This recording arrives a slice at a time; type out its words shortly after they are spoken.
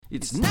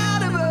It's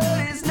not a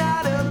bird, it's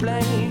not a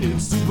plane,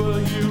 it's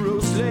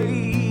Superhero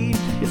Slate.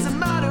 It's a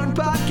modern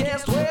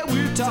podcast where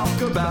we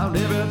talk about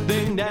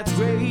everything that's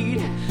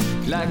great,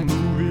 like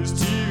movies,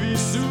 TV,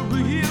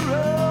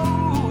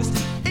 superheroes.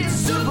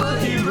 It's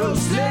Superhero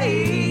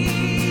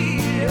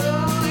Slate.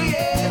 Oh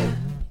yeah.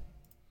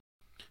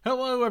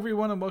 Hello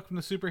everyone and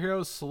welcome to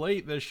Superhero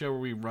Slate, the show where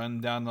we run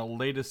down the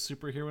latest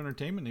superhero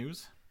entertainment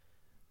news.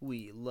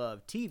 We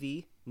love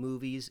TV,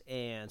 movies,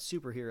 and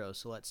superheroes,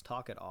 so let's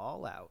talk it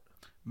all out.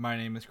 My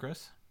name is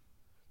Chris.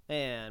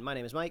 And my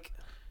name is Mike.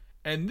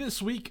 And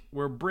this week,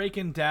 we're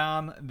breaking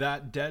down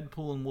that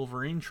Deadpool and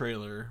Wolverine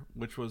trailer,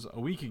 which was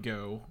a week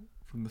ago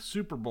from the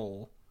Super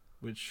Bowl,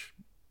 which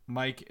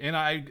Mike and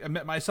I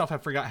admit myself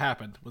have forgot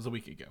happened, was a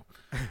week ago.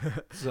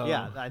 So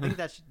yeah, I think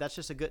that's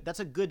just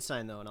a good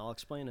sign, though, and I'll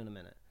explain in a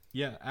minute.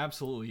 Yeah,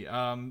 absolutely.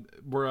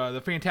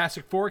 The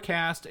Fantastic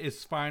Forecast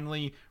is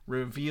finally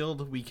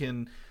revealed. We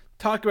can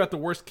talk about the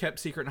worst kept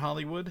secret in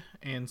Hollywood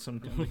and some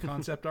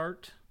concept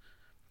art.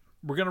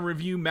 We're going to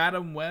review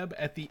Madam Web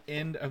at the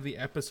end of the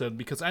episode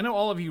because I know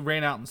all of you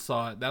ran out and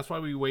saw it. That's why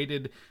we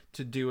waited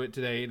to do it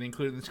today and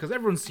include this because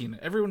everyone's seen it.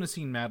 Everyone has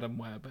seen Madam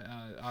Web,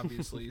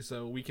 obviously.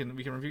 So we can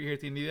review here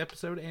at the end of the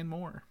episode and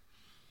more.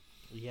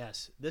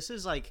 Yes, this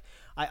is like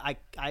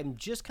I'm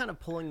just kind of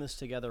pulling this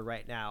together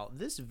right now.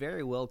 This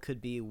very well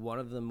could be one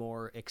of the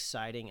more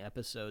exciting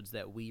episodes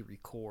that we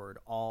record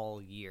all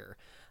year.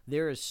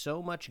 There is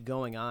so much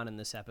going on in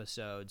this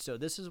episode. So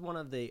this is one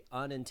of the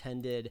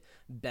unintended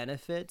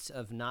benefits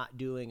of not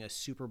doing a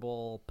Super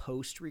Bowl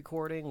post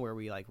recording where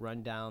we like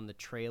run down the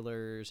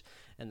trailers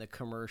and the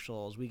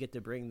commercials. We get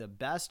to bring the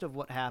best of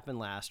what happened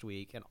last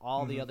week and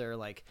all the other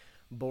like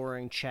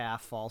boring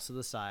chaff falls to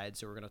the side.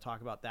 So we're going to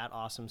talk about that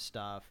awesome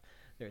stuff.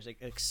 There's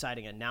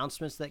exciting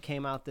announcements that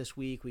came out this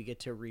week. We get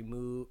to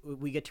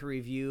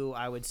review,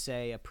 I would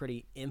say, a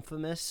pretty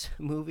infamous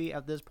movie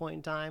at this point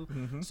in time.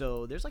 Mm-hmm.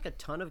 So there's like a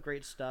ton of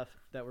great stuff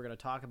that we're going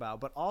to talk about.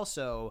 But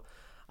also,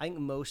 I think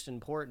most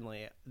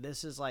importantly,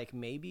 this is like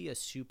maybe a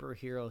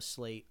superhero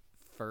slate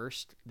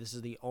first. This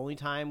is the only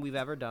time we've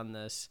ever done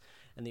this.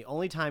 And the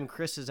only time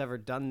Chris has ever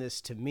done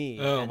this to me.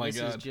 Oh, and my this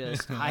God. is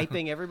just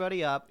hyping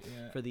everybody up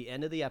for the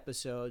end of the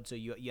episode. So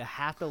you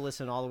have to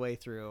listen all the way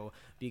through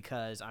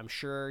because I'm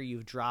sure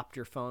you've dropped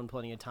your phone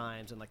plenty of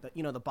times. And like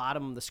the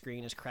bottom of the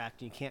screen is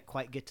cracked and you can't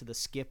quite get to the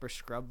skip or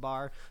scrub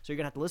bar. So you're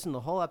going to have to listen to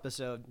the whole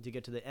episode to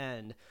get to the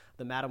end,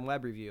 the Madam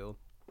Web review.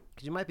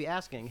 Because you might be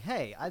asking,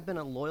 hey, I've been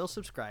a loyal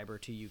subscriber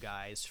to you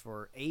guys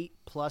for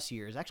 8+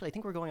 years. Actually, I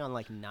think we're going on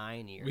like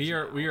 9 years. We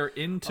are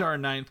into our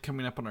 9th,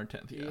 coming up on our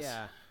 10th. Yes.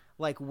 Yeah.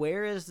 Like,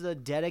 where is the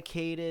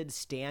dedicated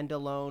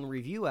standalone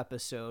review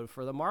episode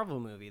for the Marvel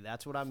movie?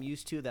 That's what I'm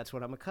used to. That's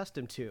what I'm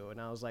accustomed to. And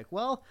I was like,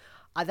 well,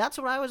 that's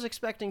what I was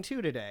expecting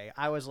too today.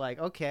 I was like,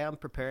 okay, I'm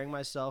preparing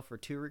myself for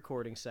 2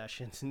 recording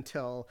sessions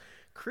until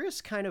Chris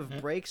kind of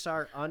breaks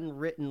our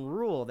unwritten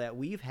rule that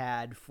we've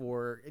had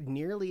for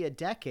nearly a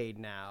decade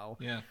now.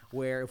 Yeah.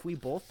 Where if we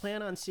both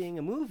plan on seeing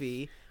a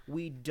movie,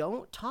 we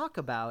don't talk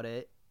about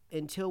it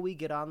until we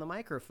get on the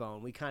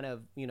microphone. We kind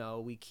of,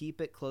 we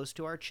keep it close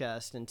to our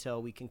chest until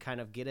we can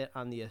kind of get it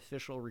on the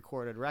official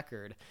recorded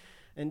record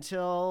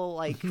until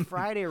like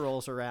Friday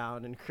rolls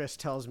around and Chris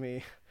tells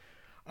me,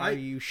 are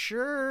you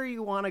sure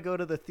you want to go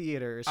to the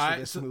theaters for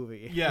this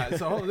movie? Yeah,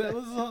 so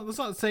let's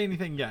not say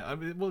anything yet. I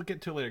mean, we'll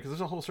get to it later because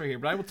there's a whole story here.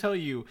 But I will tell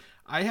you,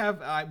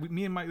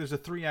 me and Mike, there's a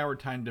 3-hour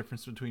time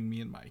difference between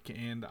me and Mike.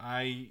 And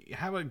I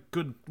have a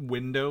good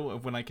window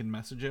of when I can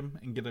message him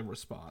and get a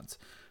response.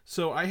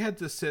 So I had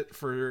to sit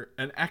for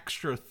an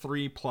extra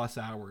 3+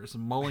 hours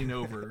mulling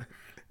over,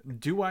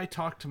 do I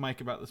talk to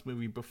Mike about this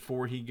movie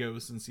before he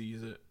goes and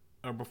sees it,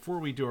 or before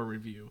we do a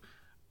review,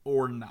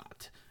 or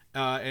not?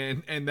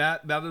 And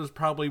that is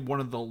probably one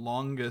of the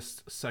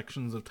longest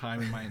sections of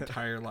time in my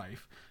entire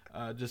life,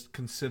 just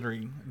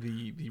considering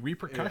the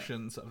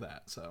repercussions of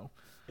that. So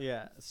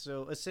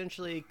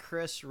essentially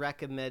Chris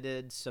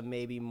recommended some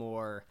maybe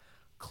more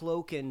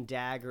cloak and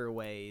dagger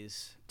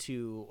ways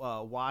to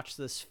watch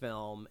this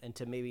film and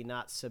to maybe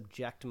not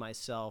subject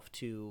myself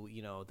to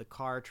the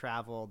car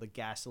travel, the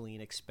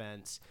gasoline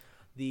expense,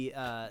 the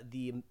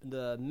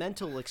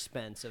mental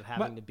expense of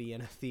having to be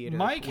in a theater.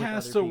 Mike with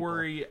has other to people.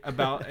 worry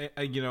about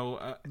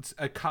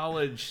a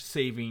college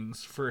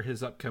savings for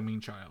his upcoming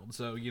child.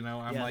 So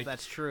I'm like,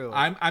 that's true.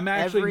 I'm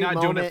actually Every not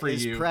doing it moment for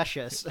is you.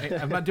 Precious.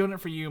 I'm not doing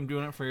it for you. I'm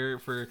doing it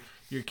for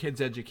your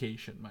kid's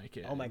education, Mike.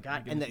 Oh my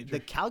God! And the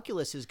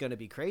calculus is going to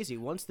be crazy.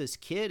 Once this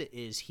kid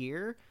is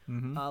here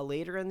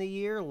later in the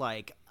year,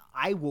 like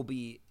I will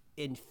be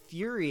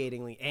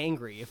infuriatingly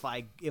angry if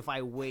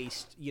I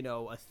waste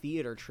a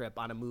theater trip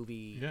on a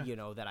movie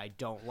that I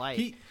don't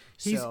like.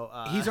 He's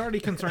already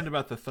concerned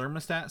about the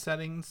thermostat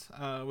settings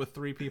with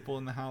 3 people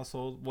in the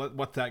household.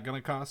 What's that going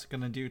to cost?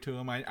 Going to do to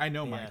him? I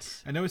know, Mike.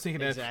 Yes, I know he's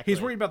thinking that.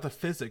 He's worried about the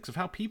physics of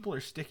how people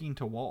are sticking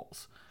to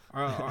walls.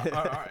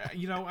 I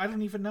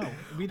don't even know.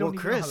 We don't. Well, even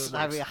Chris, know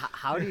how that works.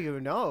 how do you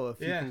know if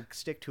you can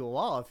stick to a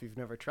wall if you've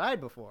never tried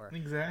before?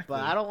 Exactly.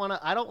 But I don't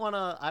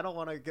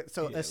want to get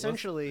so. Yeah,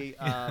 essentially,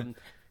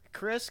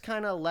 Chris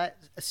kind of let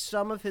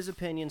some of his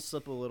opinions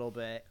slip a little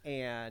bit,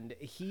 and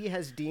he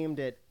has deemed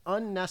it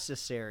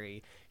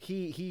unnecessary.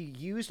 He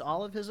used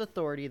all of his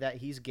authority that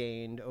he's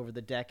gained over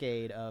the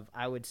decade of,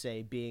 I would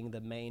say, being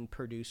the main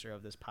producer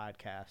of this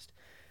podcast,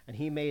 and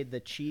he made the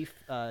chief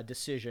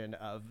decision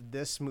of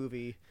this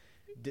movie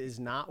is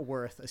not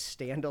worth a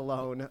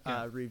standalone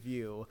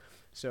review.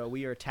 So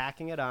we are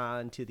tacking it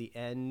on to the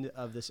end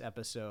of this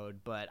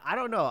episode, but I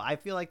don't know. I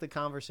feel like the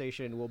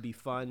conversation will be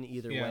fun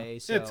either way.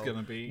 So it's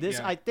gonna be.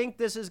 I think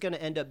this is gonna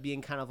end up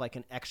being kind of like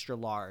an extra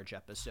large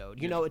episode.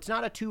 You know, it's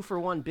not a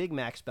 2-for-1 Big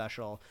Mac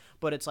special,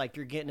 but it's like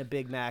you're getting a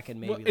Big Mac and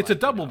maybe it's a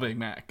double Big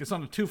Mac. It's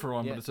not a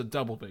 2-for-1, but it's a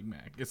double Big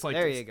Mac. It's like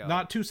there you go.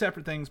 Not two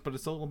separate things, but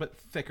it's a little bit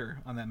thicker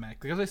on that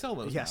Mac because they sell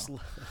those. Yes, now.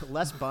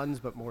 Less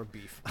buns but more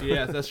beef.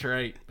 Yeah, that's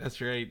right.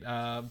 That's right.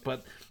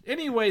 But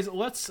anyways,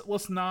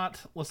 let's not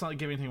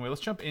give anything away.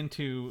 Let's jump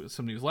into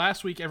some news.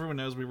 Last week, everyone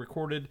knows we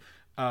recorded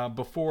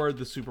before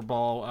the Super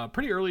Bowl,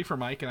 pretty early for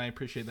Mike, and I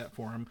appreciate that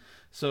for him.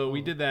 So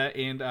we did that,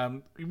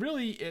 and we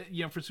really,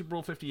 for Super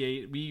Bowl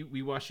 58,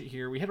 we watched it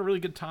here. We had a really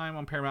good time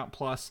on Paramount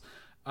Plus.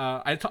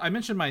 I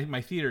mentioned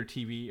my theater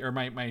TV or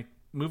my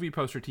movie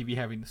poster TV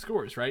having the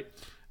scores, right?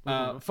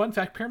 Fun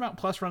fact, Paramount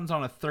Plus runs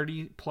on a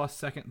 30-plus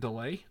second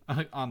delay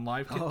on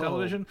live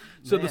television.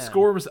 So the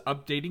score was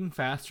updating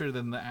faster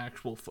than the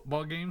actual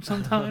football game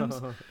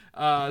sometimes.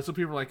 So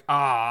people are like,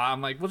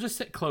 I'm like, well, just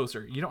sit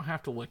closer. You don't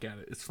have to look at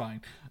it. It's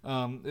fine.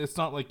 It's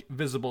not like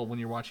visible when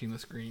you're watching the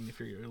screen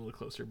if you're a little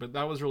closer. But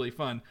that was really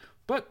fun.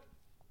 But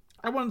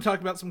I want to talk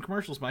about some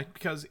commercials, Mike,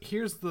 because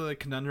here's the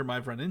conundrum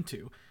I've run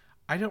into.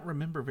 I don't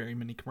remember very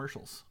many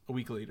commercials a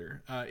week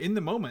later. In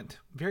the moment,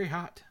 very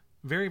hot.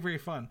 Very, very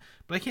fun.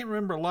 But I can't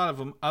remember a lot of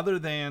them other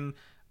than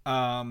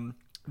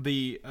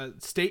the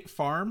State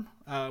Farm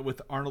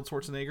with Arnold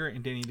Schwarzenegger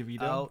and Danny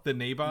DeVito, the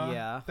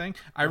NABA thing.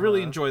 I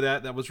really enjoy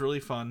that. That was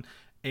really fun.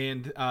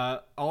 And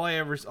all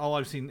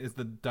I've seen is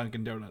the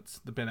Dunkin'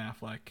 Donuts, the Ben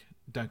Affleck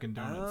Dunkin'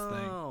 Donuts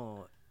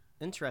thing.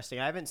 Interesting.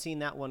 I haven't seen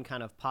that one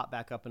kind of pop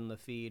back up in the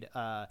feed.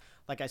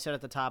 Like I said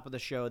at the top of the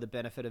show, the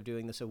benefit of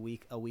doing this a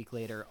week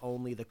later,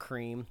 only the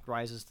cream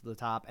rises to the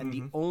top. And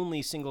the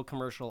only single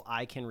commercial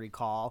I can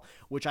recall,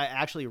 which I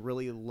actually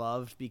really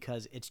loved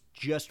because it's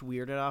just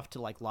weird enough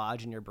to like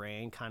lodge in your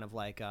brain, kind of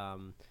like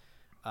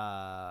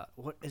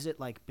what is it,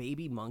 like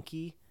Baby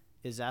Monkey?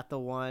 Is that the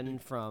one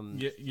from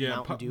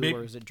Mountain Dew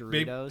or is it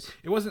Doritos?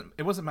 It wasn't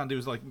Mountain Dew. It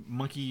was like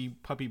Monkey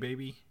Puppy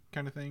Baby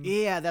kind of thing.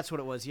 Yeah, that's what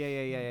it was.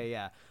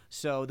 Yeah.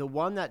 So the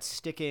one that's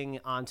sticking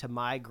onto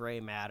my gray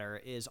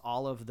matter is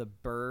all of the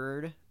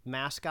bird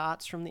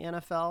mascots from the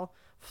NFL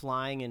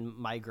flying in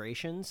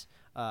migrations.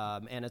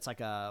 And it's like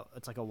a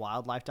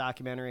wildlife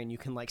documentary, and you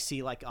can like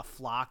see like a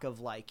flock of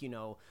like,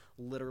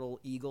 literal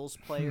Eagles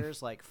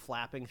players like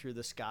flapping through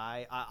the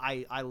sky.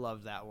 I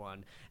love that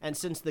one. And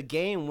since the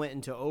game went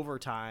into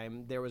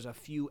overtime, there was a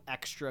few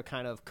extra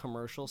kind of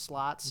commercial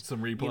slots,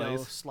 some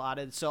replays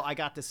slotted. So I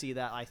got to see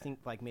that I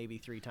think like maybe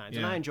 3 times,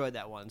 and I enjoyed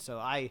that one. So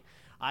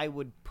I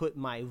would put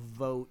my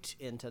vote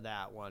into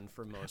that one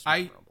for most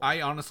memorable.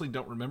 I honestly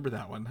don't remember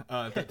that one.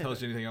 If that tells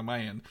you anything on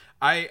my end.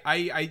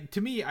 I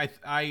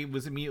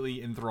was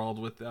immediately enthralled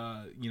with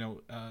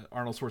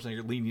Arnold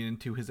Schwarzenegger leaning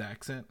into his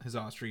accent, his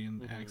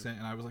Austrian accent,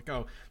 and I was like,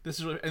 oh, this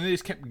is really, and they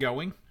just kept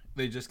going.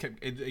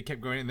 It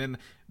kept going, and then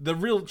the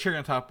real cherry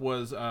on top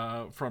was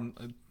from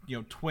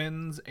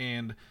Twins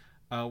and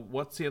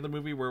what's the other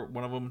movie where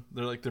one of them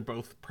they're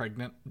both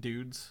pregnant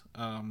dudes.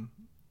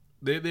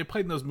 They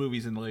played in those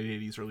movies in the late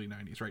 80s, early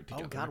 90s, right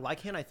together. Oh, God, why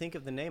can't I think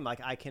of the name?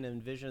 Like, I can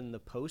envision the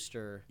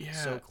poster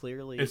so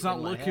clearly. It's not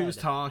in Look my Who's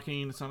head.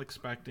 Talking. It's not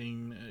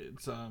Expecting.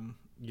 It's,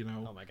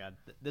 Oh, my God.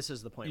 This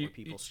is the point where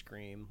people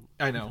scream.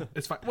 I know.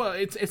 It's fine. Well,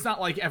 it's not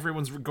like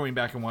everyone's going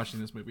back and watching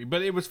this movie,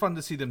 but it was fun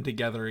to see them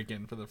together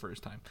again for the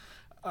first time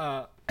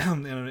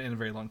in a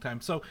very long time.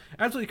 So,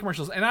 absolutely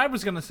commercials. And I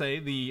was going to say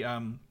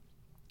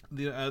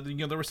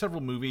there were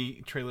several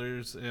movie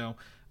trailers,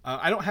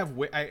 I don't have.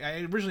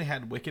 I originally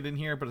had Wicked in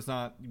here, but it's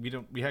not.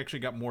 We actually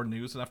got more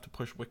news enough to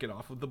push Wicked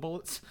off of the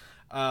bullets.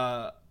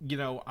 I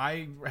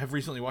have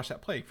recently watched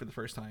that play for the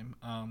first time,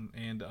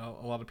 and a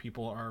lot of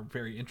people are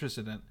very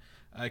interested in it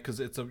because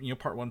it's a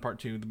part 1, part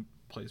 2. The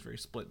play is very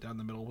split down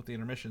the middle with the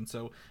intermission,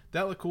 so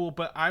that looked cool.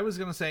 But I was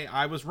gonna say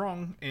I was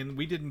wrong, and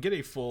we didn't get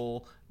a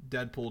full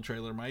Deadpool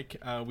trailer, Mike.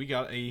 We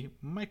got a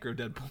micro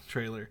Deadpool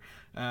trailer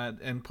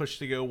and pushed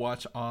to go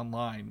watch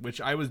online,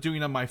 which I was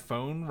doing on my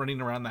phone,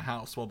 running around the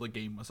house while the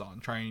game was on,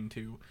 trying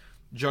to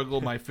juggle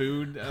my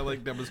food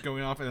like that was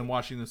going off, and then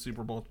watching the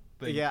Super Bowl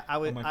thing. Yeah, I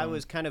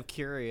was kind of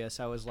curious.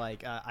 I was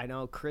like, I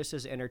know Chris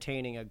is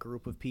entertaining a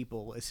group of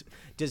people.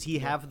 Does he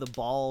have the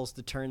balls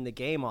to turn the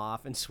game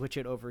off and switch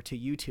it over to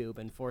YouTube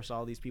and force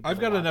all these people? I've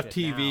to got watch enough it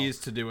TVs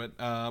now? to do it,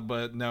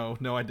 but no,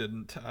 I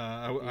didn't.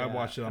 I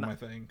watched it on my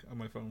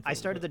phone. I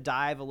started to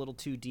dive a little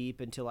too deep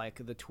into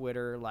like the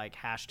Twitter like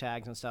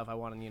hashtags and stuff. I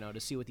wanted to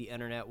see what the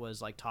internet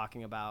was like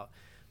talking about.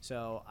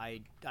 So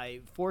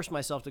I forced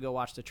myself to go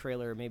watch the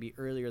trailer maybe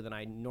earlier than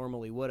I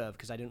normally would have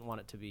because I didn't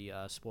want it to be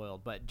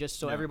spoiled. But just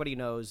so everybody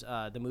knows,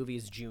 the movie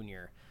is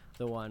Junior,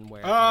 the one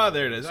where...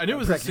 there it is. I knew it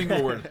was a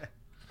single word.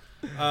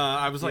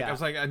 I was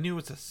like, I knew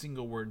it's a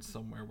single word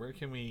somewhere. Where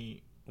can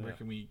we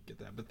get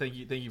that? But thank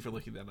you for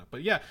looking that up.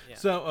 But yeah.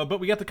 So, but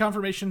we got the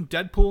confirmation.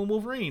 Deadpool and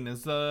Wolverine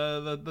is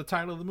the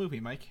title of the movie,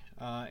 Mike.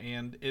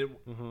 And it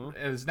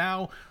is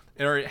now,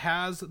 or it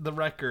has the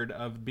record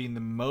of being the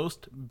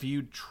most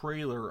viewed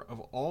trailer of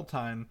all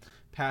time,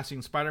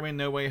 passing Spider-Man: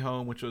 No Way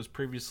Home, which was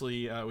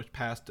previously which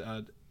passed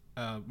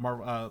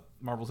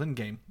Marvel's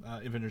Endgame,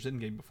 Avengers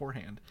Endgame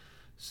beforehand.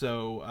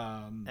 So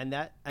and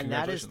that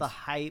is the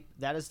hype.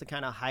 That is the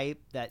kind of hype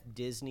that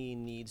Disney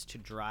needs to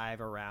drive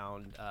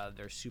around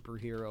their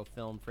superhero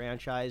film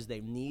franchise.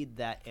 They need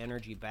that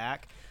energy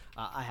back.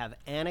 I have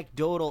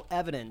anecdotal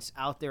evidence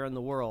out there in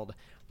the world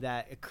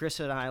that Chris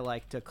and I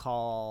like to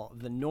call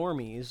the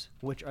normies,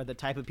 which are the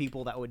type of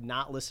people that would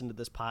not listen to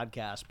this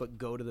podcast but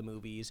go to the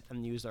movies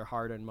and use their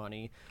hard-earned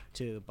money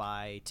to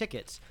buy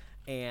tickets.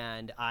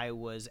 And I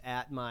was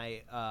at an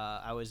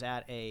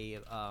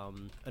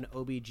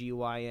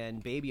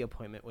OBGYN baby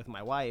appointment with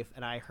my wife,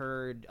 and I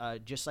heard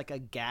just like a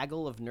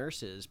gaggle of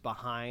nurses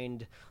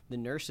behind the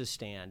nurses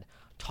stand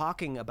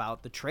talking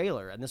about the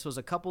trailer. And this was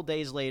a couple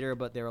days later,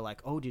 but they were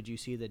like, "Oh, did you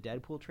see the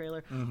Deadpool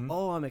trailer?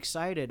 Oh, I'm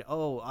excited.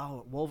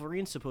 Oh,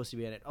 Wolverine's supposed to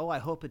be in it. Oh, I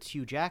hope it's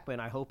Hugh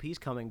Jackman. I hope he's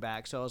coming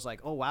back." So I was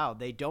like, "Oh wow,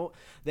 we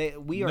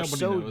are Nobody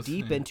so knows.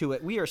 deep into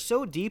it. We are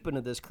so deep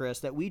into this, Chris,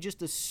 that we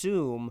just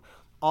assume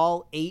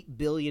all 8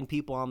 billion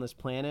people on this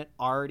planet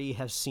already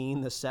have seen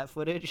the set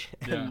footage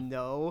and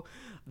know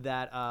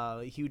that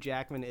Hugh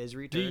Jackman is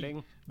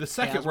returning. The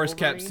second worst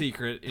kept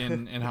secret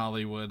in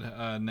Hollywood,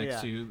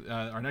 next to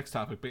our next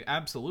topic. But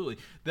absolutely,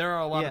 there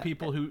are a lot of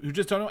people who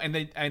just don't know,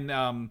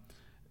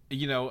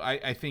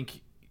 I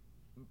think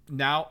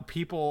now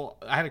people.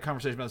 I had a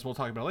conversation about this. We'll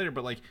talk about it later,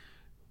 but like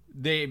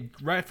they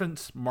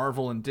reference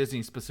Marvel and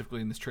Disney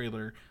specifically in this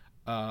trailer.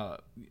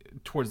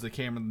 Towards the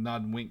camera,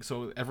 nod and wink,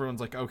 so everyone's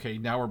like, okay,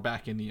 now we're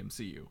back in the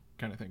MCU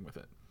kind of thing with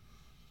it.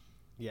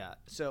 Yeah,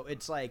 so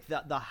it's like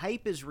the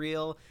hype is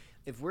real.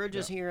 If we're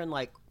just hearing,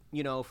 like,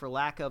 for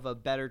lack of a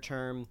better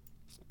term,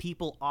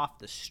 people off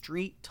the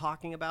street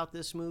talking about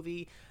this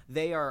movie,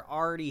 they are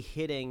already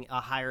hitting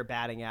a higher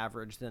batting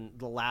average than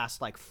the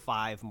last like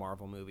 5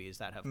 Marvel movies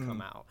that have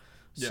come out.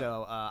 Yeah.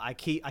 So I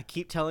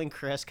keep telling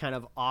Chris kind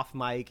of off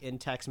mic in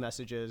text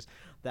messages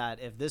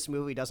that if this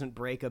movie doesn't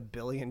break $1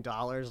 billion,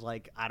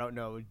 like, I don't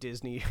know,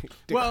 Disney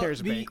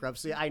declares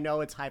bankruptcy. I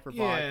know it's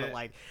hyperbolic, but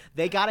like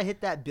they got to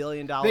hit that $1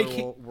 billion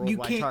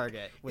worldwide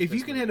target. If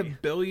you can hit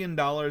 $1 billion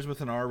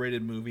with an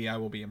R-rated movie, I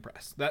will be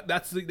impressed.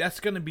 That's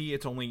going to be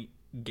its only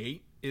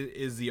gate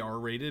is the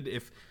R-rated.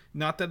 If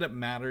not that it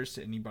matters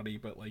to anybody,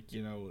 but like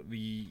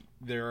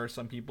there are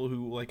some people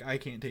who like, I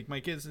can't take my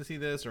kids to see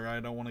this, or I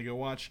don't want to go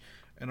watch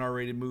an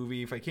R-rated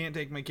movie if I can't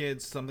take my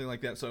kids, something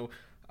like that. So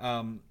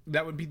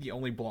that would be the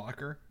only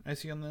blocker I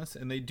see on this,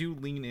 and they do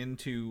lean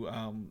into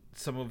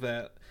some of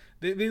that.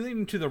 They lean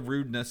into the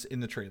rudeness in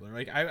the trailer.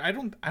 Like I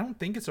don't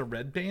think it's a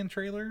red band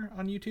trailer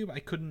on YouTube. I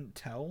couldn't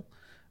tell,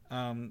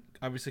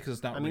 obviously because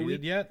it's not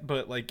rated yet,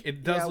 but like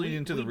it does lean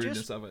into the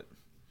rudeness of it.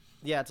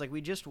 Yeah, it's like we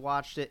just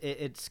watched it.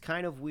 It's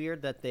kind of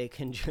weird that they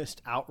can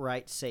just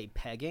outright say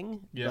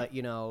pegging, but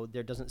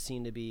there doesn't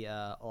seem to be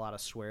a lot of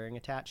swearing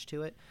attached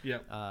to it.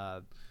 Yeah.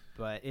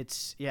 But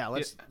it's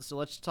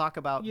let's talk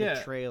about the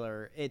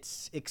trailer.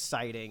 It's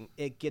exciting.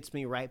 It gets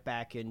me right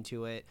back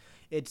into it.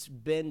 It's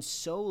been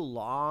so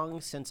long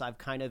since I've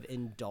kind of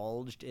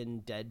indulged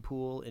in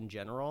Deadpool in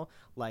general.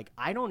 Like,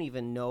 I don't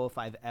even know if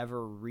I've ever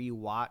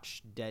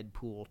rewatched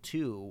Deadpool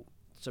 2,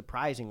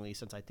 surprisingly,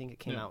 since I think it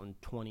came out in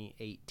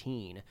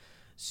 2018.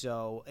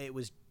 So it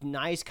was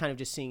nice kind of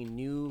just seeing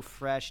new,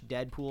 fresh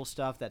Deadpool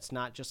stuff that's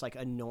not just like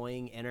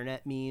annoying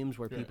internet memes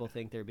where people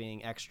think they're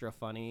being extra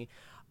funny.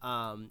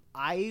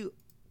 I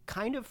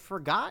kind of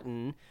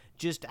forgotten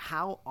just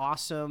how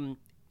awesome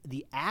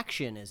the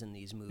action is in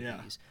these movies.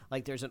 Yeah.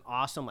 Like, there's an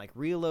awesome like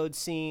reload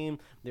scene.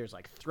 There's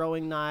like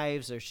throwing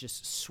knives. There's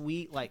just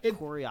sweet like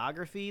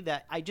choreography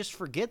that I just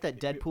forget that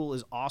Deadpool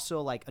is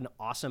also like an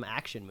awesome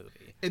action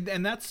movie.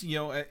 And that's,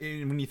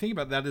 when you think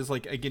about that, is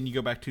like, again, you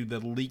go back to the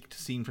leaked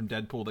scene from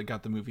Deadpool that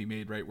got the movie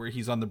made, right? Where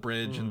he's on the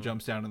bridge and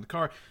jumps down in the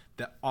car.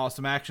 That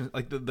awesome action,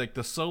 like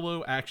the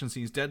solo action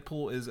scenes.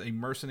 Deadpool is a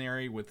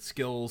mercenary with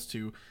skills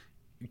to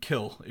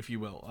kill, if you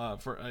will. I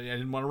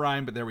didn't want to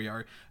rhyme, but there we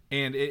are.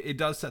 And it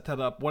does set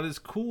that up. What is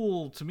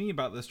cool to me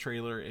about this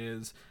trailer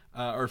is,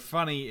 or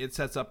funny, it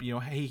sets up,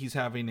 hey, he's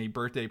having a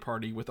birthday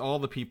party with all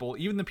the people,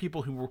 even the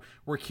people who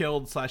were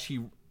killed / he,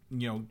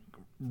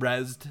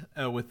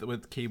 rezzed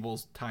with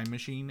Cable's time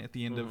machine at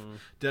the end of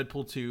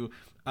Deadpool 2.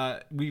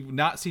 We've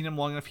not seen him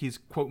long enough. He's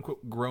quote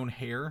unquote grown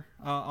hair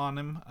on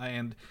him,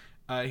 and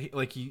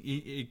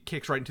he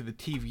kicks right into the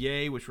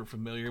TVA, which we're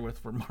familiar with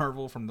for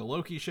Marvel from the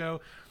Loki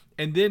show.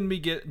 And then we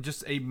get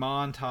just a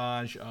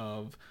montage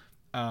of,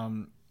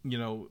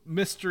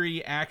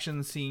 mystery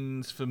action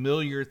scenes,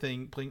 familiar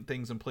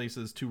things and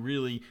places to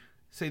really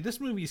say this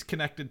movie's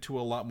connected to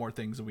a lot more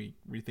things than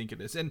we think it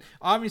is. And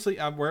obviously,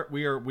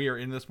 we are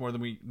in this more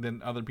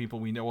than other people.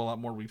 We know a lot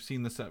more. We've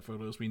seen the set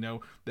photos. We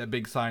know that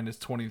big sign is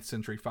 20th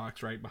Century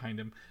Fox right behind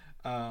him.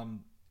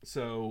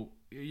 So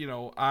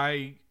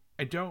I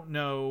I don't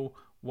know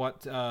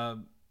what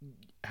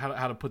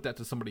how to put that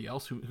to somebody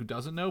else who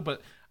doesn't know,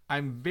 but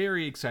I'm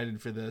very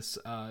excited for this.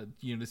 To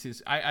see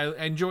this. I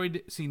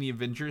enjoyed seeing the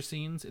Avengers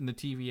scenes in the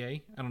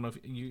TVA. I don't know if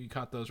you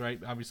caught those, right?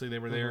 Obviously, they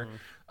were there.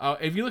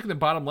 If you look at the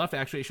bottom left,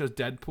 actually, it shows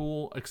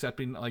Deadpool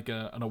accepting like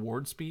an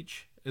award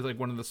speech. It's like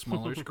one of the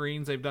smaller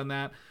screens. They've done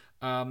that.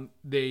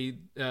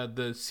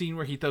 The scene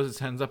where he throws his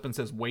hands up and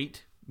says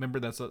 "Wait."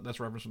 Remember that's a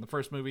reference from the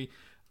first movie.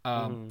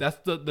 That's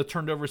the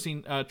turned over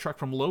scene truck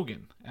from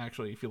Logan.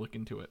 Actually, if you look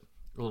into it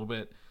a little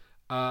bit.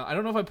 I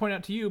don't know if I point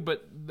out to you,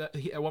 but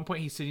at one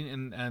point he's sitting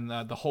in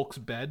the Hulk's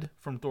bed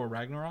from Thor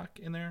Ragnarok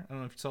in there. I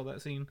don't know if you saw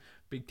that scene.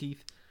 Big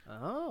teeth.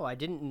 Oh, I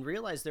didn't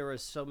realize there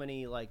was so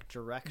many like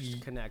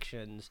direct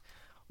connections.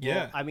 Well,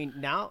 Yeah. I mean,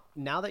 now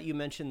that you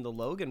mentioned the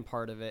Logan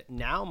part of it,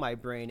 now my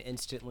brain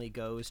instantly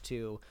goes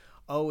to,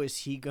 oh, is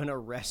he gonna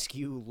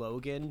rescue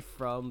Logan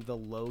from the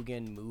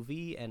Logan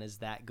movie, and is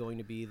that going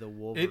to be the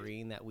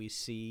Wolverine that we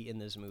see in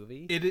this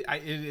movie? It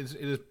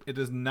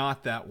is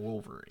not that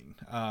Wolverine.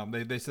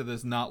 They said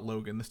it's not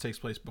Logan. This takes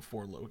place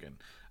before Logan.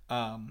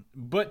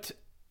 But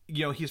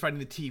he's fighting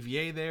the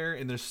TVA there,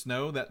 and there's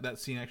snow. That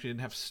scene actually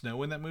didn't have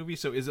snow in that movie.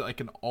 So is it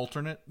like an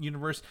alternate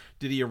universe?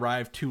 Did he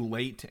arrive too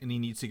late, and he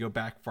needs to go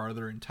back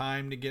farther in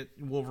time to get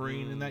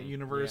Wolverine in that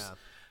universe? Yeah.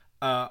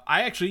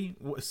 I actually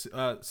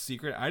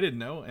secret I didn't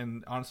know,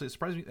 and honestly it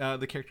surprised me.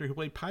 The character who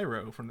played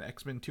Pyro from the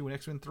X-Men 2 and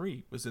X-Men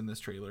 3 was in this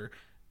trailer.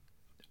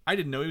 I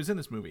didn't know he was in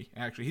this movie.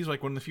 Actually, he's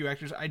like one of the few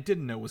actors I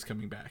didn't know was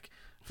coming back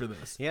for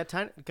this. Yeah,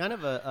 kind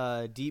of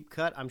a deep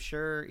cut. I'm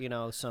sure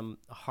some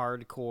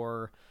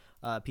hardcore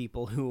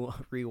people who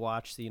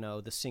rewatch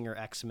the Singer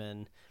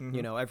X-Men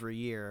every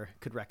year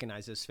could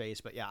recognize his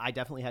face. But yeah, I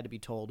definitely had to be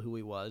told who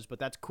he was. But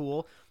that's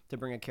cool to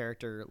bring a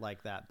character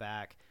like that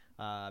back.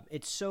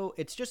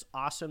 It's just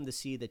awesome to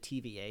see the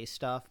TVA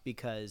stuff,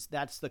 because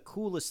that's the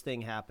coolest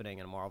thing happening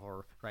in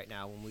Marvel right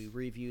now. When we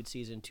reviewed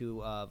season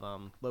 2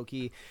 of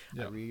Loki,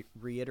 I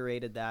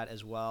reiterated that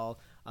as well.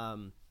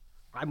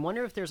 I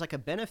wonder if there's like a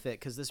benefit,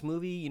 because this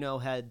movie,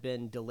 had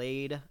been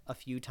delayed a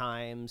few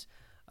times.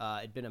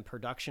 It'd been in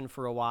production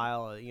for a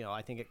while.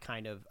 I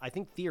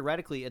think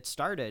theoretically it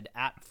started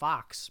at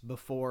Fox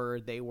before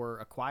they were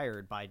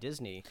acquired by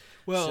Disney.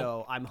 Well,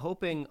 so I'm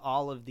hoping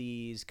all of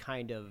these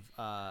kind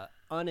of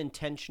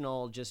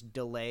unintentional just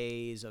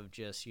delays of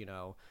just,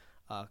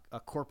 a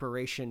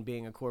corporation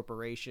being a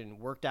corporation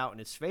worked out in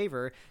its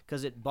favor,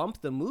 because it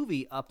bumped the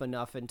movie up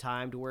enough in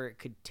time to where it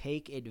could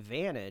take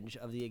advantage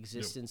of the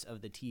existence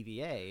of the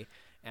TVA.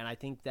 And I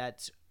think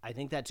that's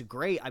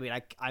great. I mean,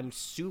 I'm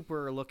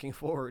super looking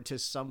forward to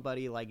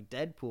somebody like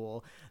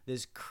Deadpool,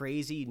 this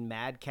crazy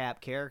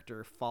madcap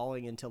character,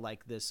 falling into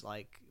like this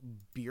like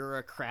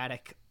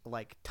bureaucratic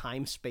like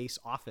time-space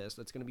office.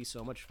 That's going to be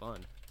so much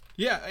fun.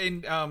 Yeah,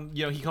 and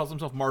he calls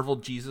himself Marvel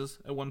Jesus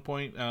at one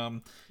point.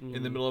 In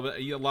the middle of it,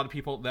 a lot of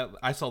people that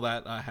I saw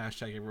that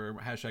hashtag everywhere,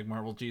 hashtag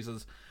Marvel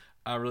Jesus,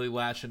 really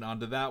latching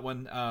onto that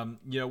one.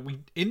 We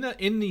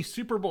in the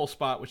Super Bowl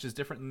spot, which is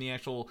different than the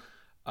actual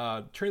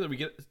trailer, we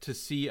get to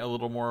see a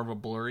little more of a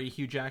blurry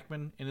Hugh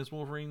Jackman in his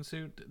Wolverine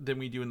suit than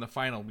we do in the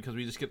final, because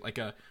we just get like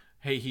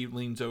he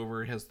leans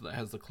over, has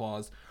the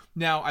claws.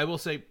 Now I will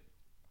say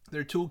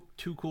there are two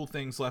cool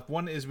things left.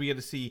 One is we get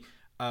to see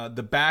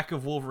the back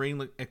of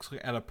Wolverine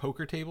at a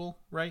poker table,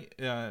 right?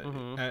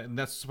 And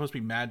that's supposed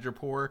to be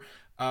Madripoor.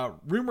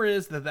 Rumor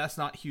is that that's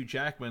not Hugh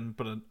Jackman,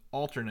 but an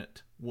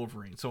alternate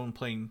Wolverine, someone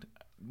playing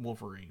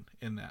Wolverine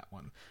in that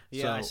one.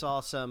 Yeah, so, I saw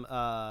some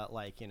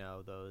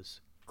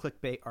those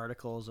clickbait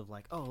articles of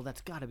like, oh, that's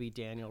got to be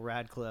Daniel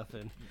Radcliffe,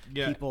 and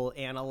people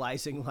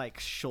analyzing like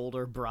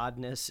shoulder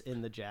broadness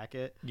in the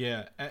jacket.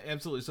 Yeah,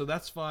 absolutely. So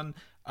that's fun.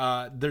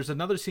 There's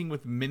another scene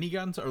with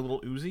miniguns or little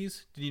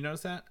Uzis. Did you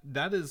notice that?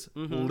 That is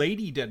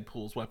Lady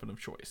Deadpool's weapon of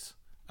choice.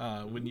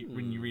 When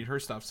you read her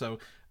stuff, so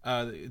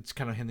it's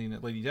kind of hinting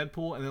at Lady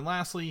Deadpool. And then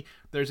lastly,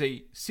 there's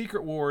a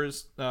Secret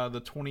Wars,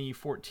 the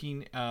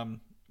 2014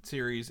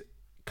 series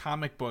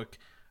comic book.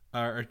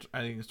 Or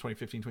I think it's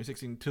 2015,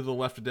 2016, to the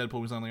left of Deadpool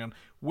was on the gun,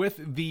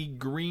 with the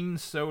green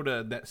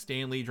soda that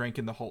Stan Lee drank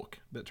in the Hulk,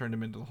 that turned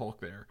him into the Hulk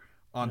there,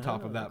 on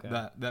top of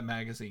that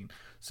magazine.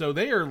 So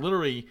they are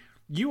literally,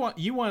 you want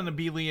to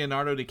be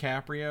Leonardo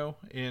DiCaprio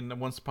in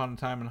Once Upon a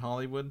Time in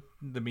Hollywood,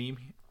 the meme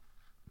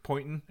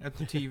pointing at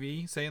the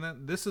TV saying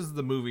that, this is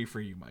the movie for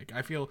you, Mike.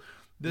 I feel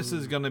this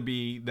is going to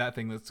be that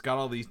thing that's got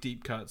all these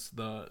deep cuts,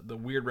 the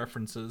weird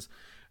references.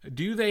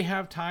 Do they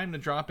have time to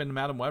drop in a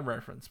Madam Web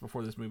reference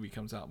before this movie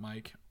comes out,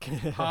 Mike?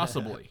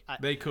 Possibly.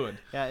 They could.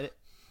 Yeah,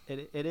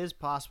 it is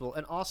possible.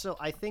 And also,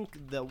 I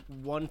think the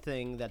one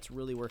thing that's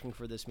really working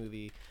for this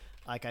movie,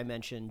 like I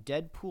mentioned,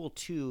 Deadpool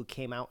 2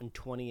 came out in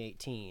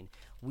 2018.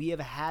 We have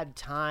had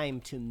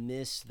time to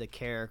miss the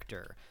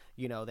character.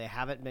 They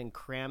haven't been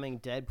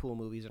cramming Deadpool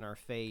movies in our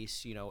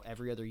face,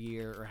 every other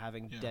year, or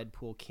having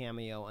Deadpool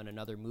cameo in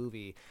another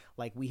movie.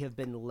 Like, we have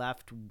been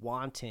left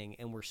wanting,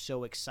 and we're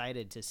so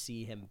excited to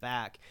see him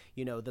back.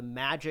 The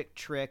magic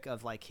trick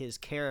of like his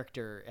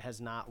character has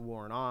not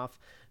worn off.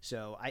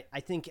 So I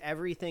think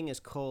everything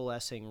is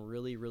coalescing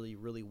really, really,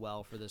 really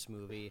well for this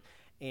movie.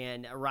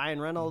 And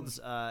Ryan Reynolds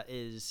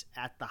is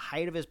at the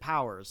height of his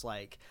powers.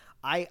 Like,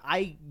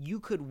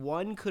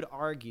 one could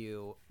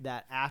argue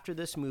that after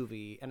this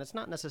movie, and it's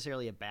not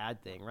necessarily a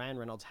bad thing, Ryan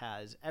Reynolds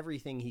has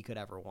everything he could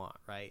ever want,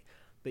 right?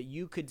 But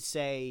you could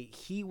say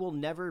he will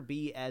never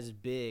be as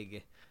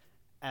big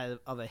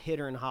of a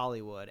hitter in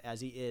Hollywood as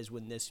he is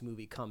when this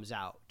movie comes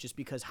out. Just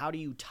because how do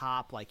you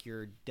top like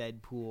your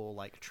Deadpool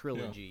like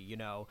trilogy? You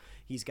know,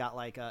 he's got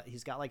like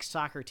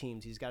soccer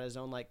teams, he's got his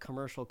own like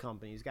commercial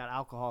company, he's got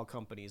alcohol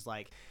companies.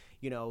 Like,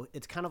 you know,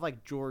 it's kind of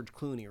like George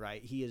Clooney,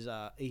 right? He is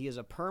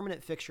a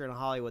permanent fixture in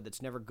Hollywood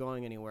that's never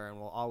going anywhere and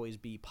will always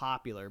be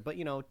popular. But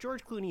you know,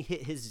 George Clooney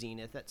hit his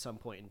zenith at some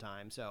point in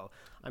time. So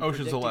I'm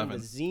Ocean's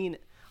 11.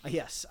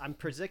 Yes, I'm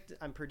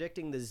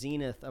predicting the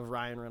zenith of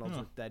Ryan Reynolds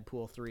with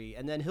Deadpool 3,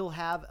 and then he'll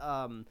have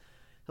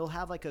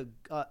like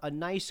a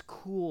nice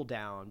cool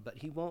down, but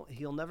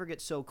he'll never get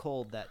so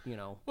cold that, you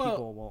know,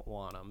 people won't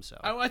want him. So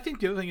I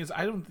think the other thing is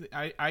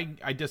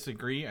I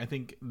disagree. I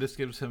think this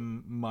gives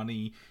him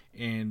money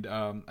and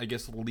I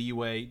guess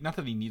leeway. Not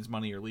that he needs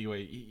money or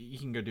leeway. He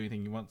can go do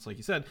anything he wants, like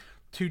you said,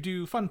 to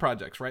do fun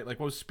projects, right? Like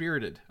what was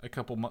Spirited a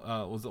couple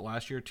was it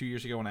last year, 2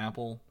 years ago on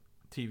Apple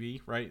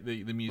TV, right?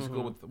 The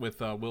musical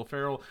with Will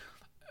Ferrell.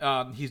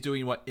 He's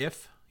doing what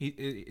If?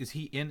 Is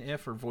he in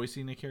If or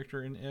voicing a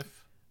character in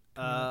If?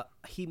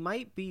 He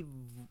might be.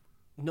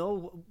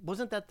 No,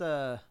 wasn't that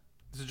the?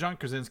 It's a John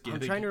Krasinski. I'm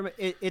trying to remember.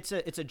 It's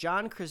a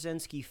John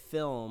Krasinski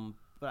film,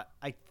 but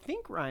I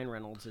think Ryan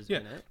Reynolds is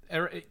in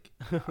it.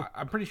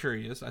 I'm pretty sure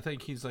he is. I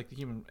think he's like the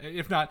human.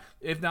 If not,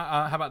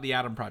 how about the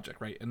Adam Project?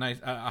 Right,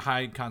 a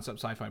high concept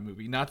sci-fi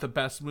movie. Not the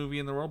best movie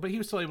in the world, but he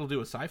was still able to do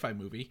a sci-fi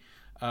movie.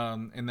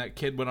 And that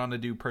kid went on to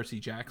do Percy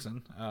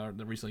Jackson.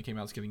 That recently came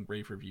out. It's getting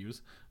rave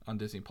reviews on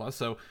Disney Plus.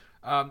 So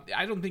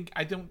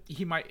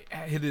he might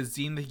hit his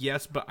zenith,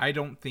 yes, but I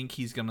don't think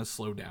he's gonna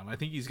slow down. I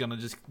think he's gonna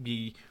just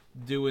be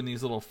doing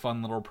these little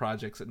fun little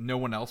projects that no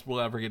one else will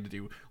ever get to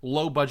do.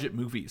 Low budget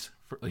movies,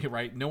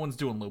 right? No one's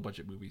doing low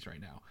budget movies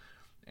right now.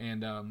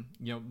 And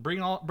you know, bring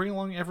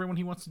along everyone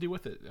he wants to do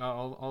with it,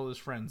 all his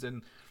friends,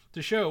 and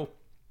to show.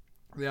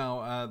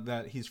 Now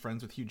that he's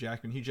friends with Hugh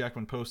Jackman. Hugh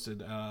Jackman posted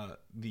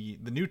the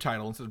new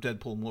title instead of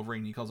Deadpool and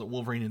Wolverine. He calls it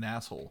Wolverine and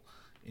Asshole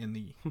in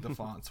the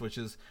fonts, which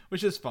is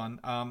fun.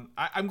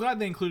 I'm glad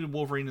they included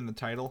Wolverine in the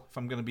title. If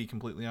I'm going to be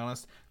completely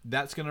honest,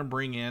 that's going to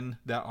bring in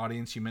that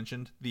audience you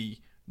mentioned, the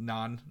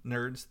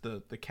non-nerds,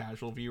 the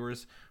casual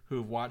viewers who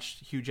have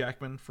watched Hugh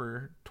Jackman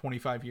for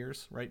 25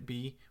 years, right?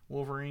 Be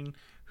Wolverine,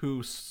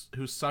 who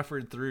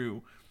suffered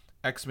through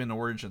X-Men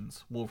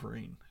Origins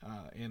Wolverine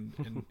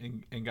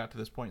and got to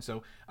this point.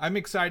 So I'm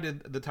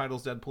excited. The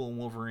title's Deadpool and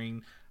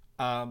Wolverine.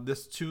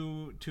 This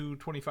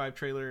 225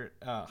 trailer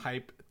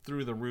hype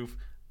through the roof.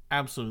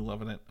 Absolutely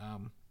loving it.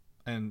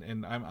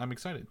 And I'm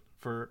excited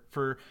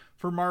for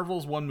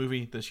Marvel's one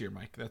movie this year,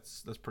 Mike.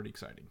 That's pretty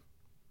exciting.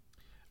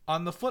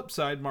 On the flip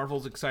side,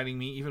 Marvel's exciting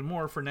me even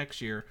more for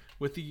next year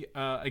with the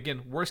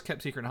again, worst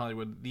kept secret in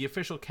Hollywood, the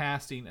official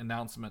casting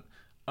announcement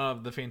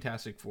of the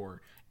Fantastic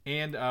Four.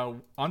 And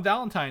on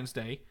Valentine's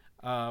Day,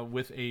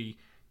 with a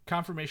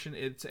confirmation,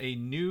 it's a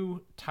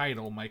new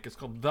title, Mike. It's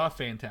called The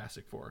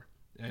Fantastic Four.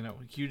 I know,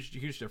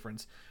 huge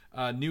difference.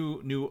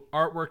 New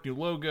artwork, new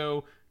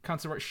logo,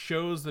 concept art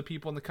shows the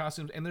people in the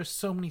costumes, and there's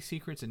so many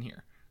secrets in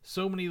here.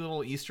 So many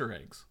little Easter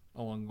eggs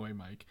along the way,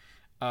 Mike.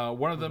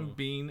 One of them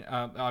being,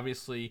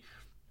 obviously,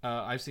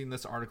 I've seen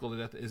this article to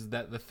death, is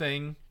that The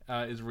Thing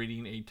is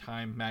reading a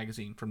Time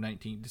magazine from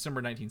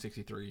December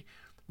 1963.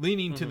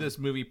 Leaning to this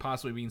movie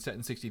possibly being set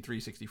in 63,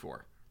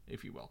 64,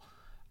 if you will.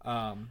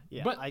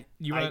 Yeah, but I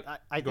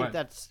think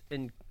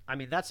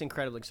that's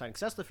incredibly exciting,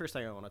 because that's the first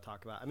thing I want to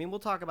talk about. I mean, we'll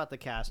talk about the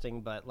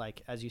casting, but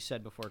like as you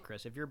said before,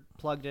 Chris, if you're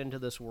plugged into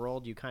this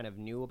world, you kind of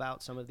knew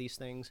about some of these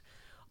things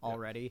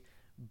already. Yep.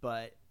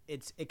 But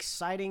it's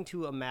exciting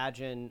to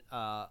imagine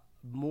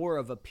more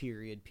of a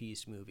period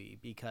piece movie,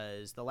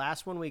 because the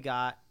last one we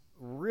got,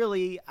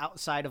 really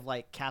outside of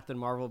like Captain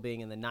Marvel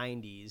being in the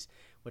 90s,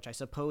 which I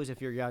suppose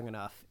if you're young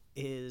enough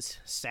is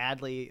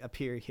sadly a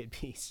period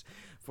piece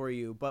for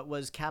you, but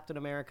was Captain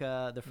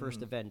America the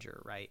First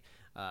Avenger, right?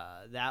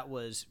 That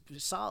was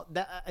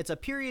solid. It's a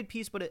period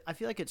piece, but I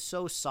feel like it's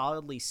so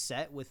solidly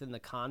set within the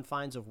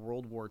confines of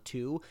World War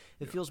II.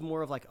 It feels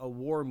more of like a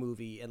war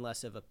movie and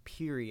less of a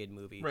period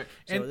movie. Right.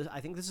 So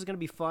I think this is going to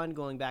be fun,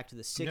 going back to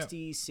the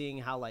 60s, seeing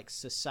how like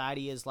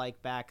society is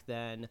like back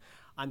then.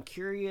 I'm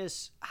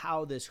curious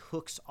how this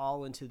hooks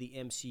all into the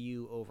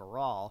MCU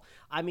overall.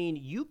 I mean,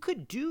 you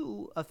could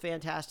do a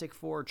Fantastic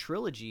Four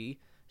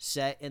trilogy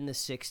set in the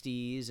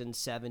 60s and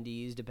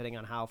 70s, depending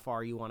on how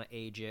far you want to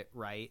age it,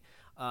 right?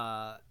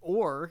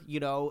 Or, you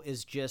know,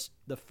 is just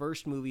the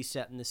first movie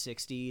set in the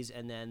 60s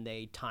and then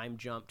they time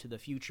jump to the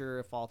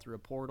future, fall through a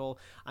portal.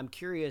 I'm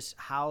curious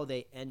how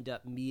they end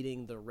up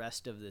meeting the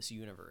rest of this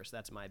universe.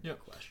 That's my big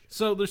question.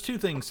 So there's two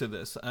things to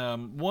this.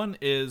 One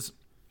is,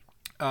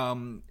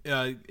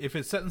 if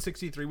it's set in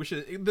 63, which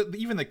is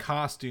even the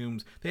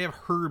costumes, they have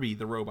Herbie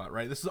the robot,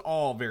 right? This is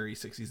all very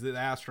 60s, the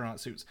astronaut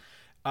suits.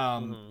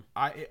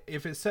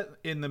 If it's set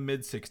in the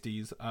mid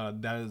 60s,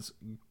 that is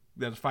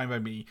fine by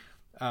me.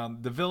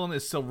 The villain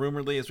is still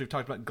rumoredly, as we've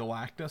talked about,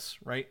 Galactus,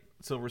 right?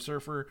 Silver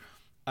Surfer.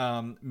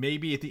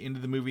 Maybe at the end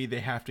of the movie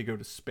they have to go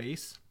to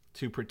space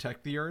to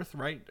protect the Earth,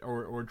 right?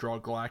 Or draw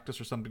Galactus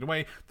or something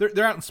away.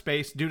 They're out in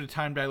space due to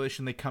time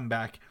dilation. They come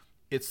back.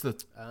 It's the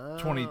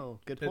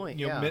good point.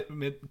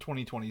 Mid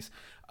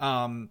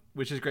 2020s,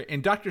 which is great.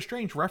 And Doctor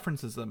Strange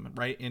references them,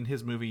 right, in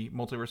his movie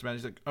Multiverse of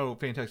Madness. He's like, oh,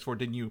 Fantastic Four,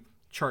 didn't you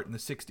chart in the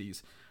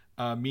 60s?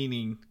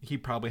 Meaning he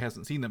probably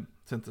hasn't seen them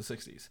since the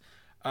 60s.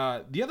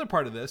 The other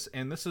part of this,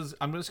 and this is,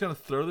 I'm just going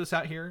to throw this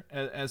out here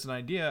as an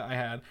idea I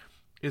had,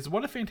 is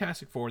what if the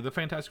Fantastic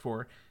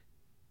Four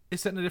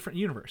is set in a different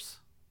universe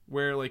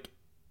where like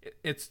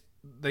it's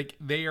like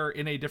they are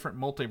in a different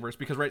multiverse,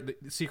 because right,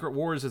 the Secret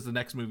Wars is the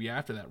next movie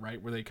after that,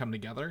 right, where they come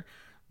together.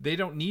 They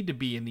don't need to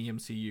be in the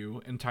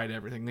MCU and tied to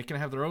everything. They can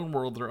have their own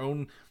world, their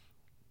own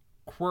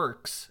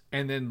quirks,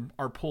 and then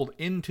are pulled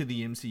into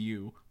the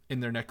MCU in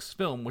their next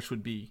film, which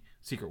would be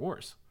Secret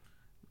Wars.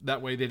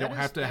 That way they don't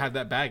have to have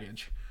that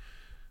baggage.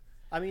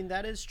 I mean,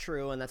 that is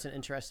true, and that's an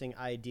interesting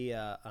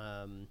idea.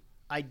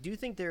 I do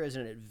think there is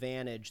an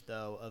advantage,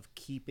 though, of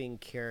keeping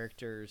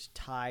characters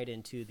tied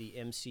into the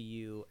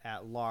MCU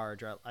at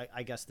large, or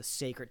I guess the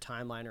sacred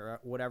timeline, or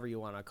whatever you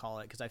want to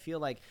call it, because I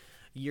feel like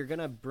you're going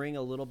to bring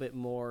a little bit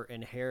more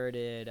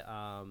inherited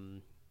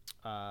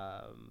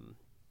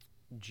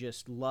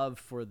just love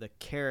for the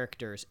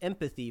characters,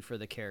 empathy for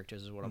the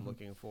characters is what I'm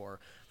looking for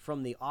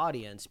from the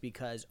audience,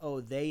 because,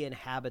 oh, they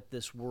inhabit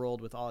this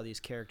world with all these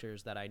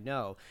characters that I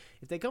know.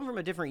 If they come from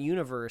a different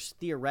universe,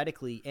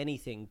 theoretically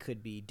anything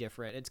could be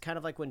different. It's kind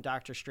of like when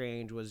Doctor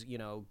Strange was,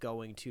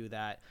 going to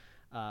that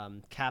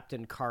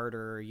Captain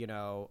Carter,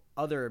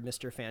 other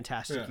Mr.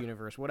 Fantastic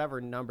universe,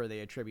 whatever number they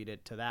attribute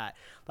it to that.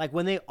 Like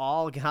when they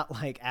all got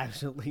like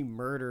absolutely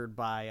murdered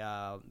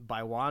by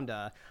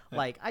Wanda,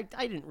 like I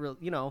didn't really,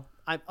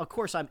 of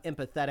course I'm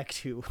empathetic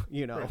to,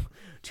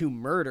 to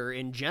murder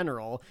in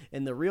general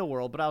in the real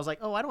world, but I was like,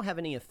 oh, I don't have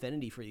any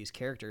affinity for these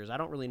characters. I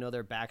don't really know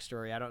their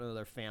backstory. I don't know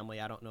their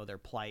family. I don't know their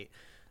plight.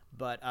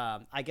 But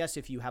I guess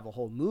if you have a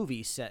whole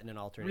movie set in an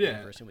alternate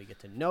universe and we get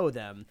to know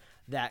them,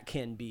 that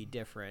can be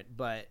different.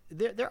 But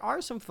there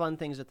are some fun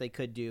things that they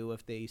could do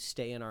if they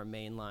stay in our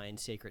mainline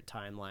sacred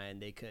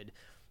timeline. They could,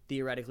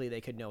 theoretically,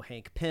 know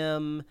Hank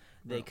Pym.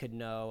 They could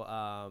know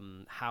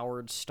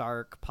Howard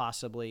Stark,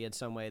 possibly in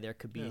some way. There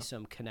could be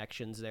some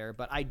connections there.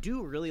 But I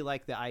do really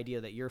like the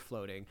idea that you're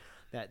floating,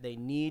 that they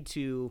need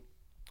to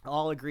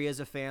all agree as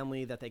a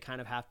family that they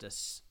kind of have to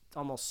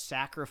almost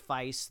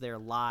sacrifice their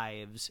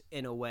lives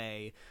in a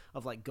way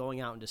of like going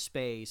out into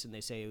space, and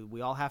they say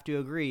we all have to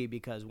agree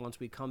because once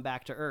we come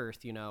back to Earth,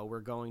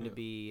 we're going to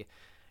be,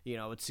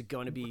 it's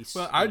going to be.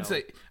 Well, I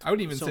would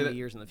even say that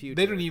years in the future.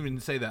 They don't even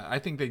say that. I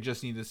think they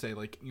just need to say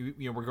like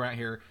we're going out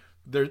here.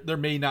 There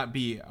may not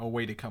be a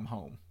way to come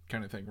home,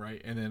 kind of thing,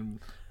 right? And then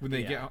when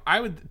they get,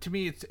 to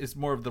me, it's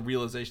more of the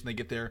realization they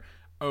get there.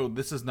 Oh,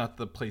 this is not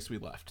the place we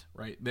left,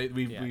 right?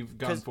 We've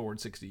gone forward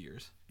 60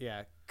 years.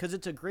 Yeah, because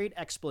it's a great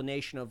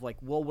explanation of like,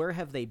 well, where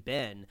have they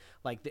been?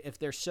 Like, if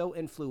they're so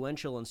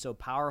influential and so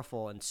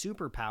powerful and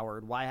super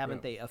powered, why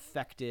haven't they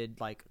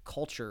affected like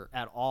culture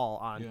at all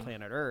on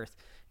planet Earth?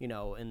 The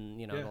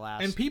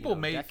last. And people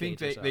may think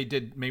they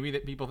did. Maybe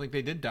that people think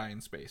they did die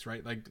in space,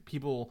 right? Like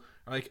people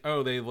are like,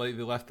 oh, they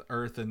left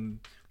Earth and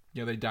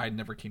they died, and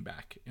never came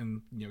back,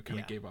 and kind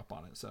of gave up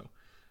on it.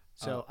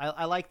 So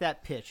I like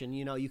that pitch, and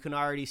you can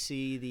already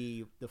see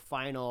the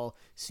final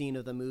scene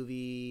of the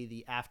movie,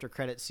 the after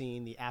credit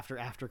scene, the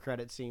after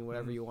credit scene,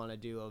 whatever you want to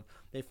do. Of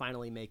they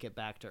finally make it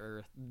back to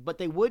Earth, but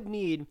they would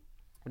need.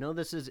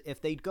 This is,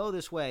 if they go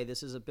this way,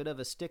 this is a bit of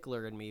a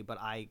stickler in me, but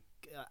I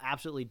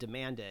absolutely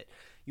demand it.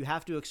 You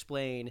have to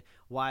explain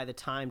why the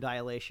time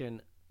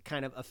dilation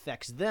kind of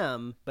affects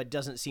them, but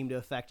doesn't seem to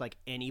affect like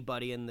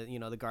anybody in the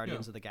the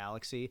Guardians of the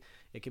Galaxy.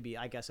 It could be,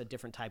 I guess, a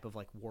different type of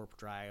like warp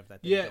drive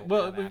that they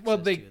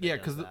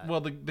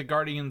the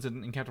Guardians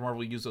and Captain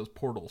Marvel use those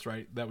portals,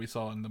 right, that we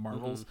saw in the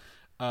Marvels,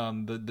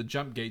 the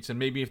jump gates, and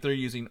maybe if they're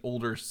using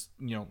older,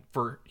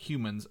 for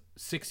humans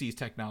 60s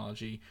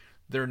technology,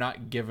 they're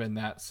not given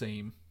that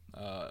same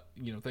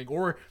thing,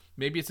 or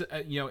maybe it's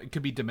it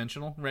could be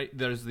dimensional, right?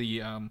 There's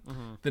the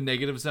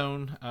negative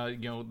zone,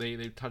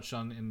 they touched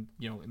on in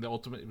in the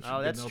Ultimate.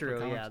 Oh, that's true.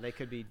 Comics. Yeah, they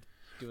could be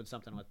doing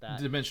something with that.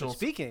 Dimensional. But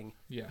speaking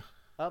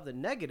of the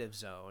negative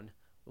zone,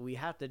 we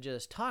have to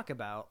just talk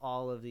about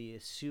all of the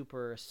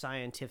super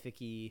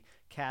scientific-y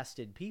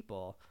casted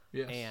people.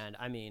 Yes. And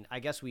I mean, I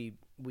guess we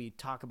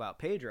talk about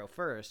Pedro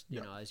first.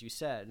 As you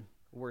said,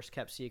 worst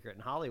kept secret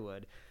in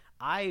Hollywood.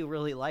 I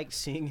really liked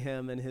seeing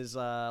him in his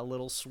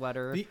little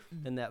sweater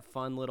and that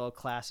fun little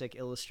classic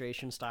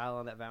illustration style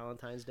on that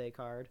Valentine's Day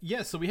card.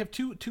 Yeah, so we have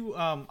two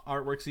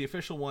artworks. The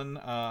official one,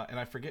 and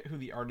I forget who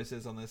the artist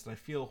is on this, and I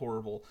feel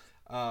horrible.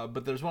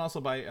 But there's one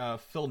also by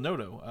Phil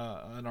Noto,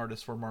 an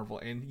artist for Marvel,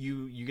 and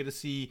you get to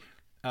see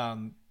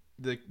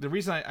the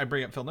reason I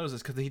bring up Phil Noto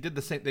is because they did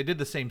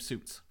the same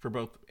suits for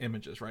both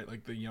images, right?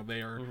 Like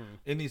they are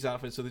in these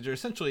outfits, so they're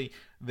essentially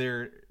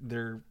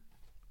they're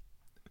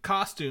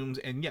costumes,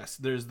 and yes,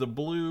 there's the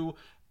blue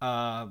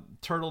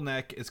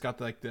turtleneck. It's got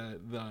like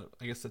the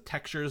I guess the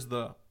textures,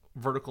 the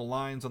vertical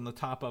lines on the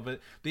top of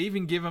it. They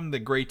even give him the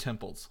gray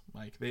temples.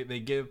 Like they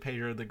give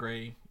Pedro the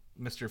gray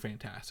Mr.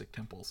 Fantastic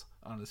temples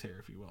on his hair,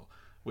 if you will,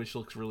 which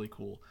looks really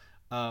cool.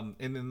 And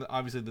then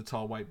obviously the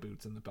tall white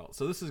boots and the belt.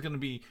 So this is going to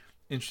be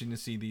interesting to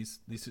see these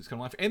suits come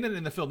to life. And then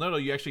in the Phil Noto,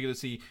 you actually get to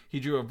see he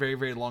drew a very,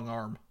 very long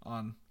arm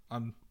on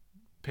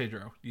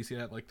Pedro. Do you see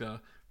that? Like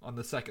on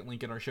the second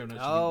link in our show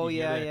notes. Oh,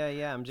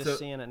 yeah. I'm just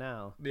seeing it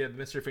now. Yeah,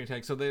 Mr.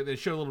 Fantastic. So they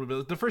show a little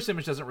bit. The first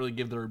image doesn't really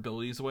give their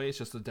abilities away. It's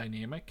just the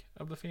dynamic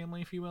of the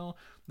family, if you will.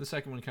 The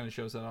second one kind of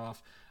shows that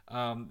off.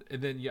 And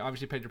then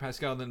obviously Pedro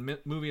Pascal. And then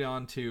moving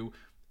on to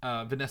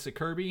Vanessa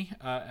Kirby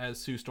as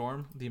Sue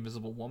Storm, the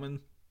Invisible Woman.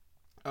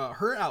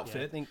 Her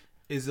outfit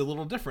is a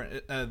little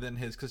different than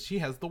his because she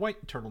has the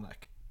white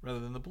turtleneck rather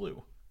than the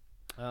blue.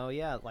 Oh,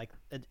 yeah.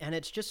 And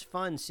it's just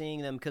fun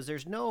seeing them because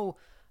there's no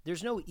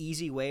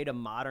easy way to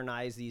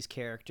modernize these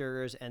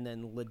characters and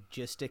then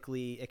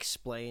logistically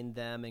explain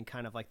them in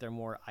kind of like their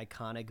more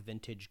iconic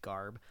vintage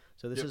garb.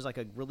 So this is like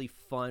a really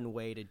fun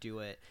way to do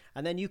it.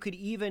 And then you could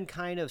even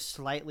kind of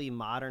slightly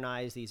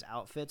modernize these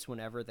outfits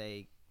whenever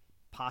they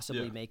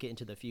possibly make it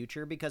into the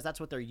future because that's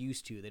what they're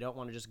used to. They don't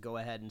want to just go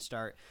ahead and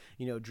start,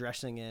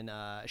 dressing in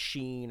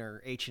Shein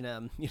or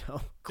H&M,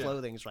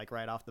 clothing like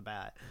right off the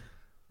bat.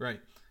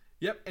 Right.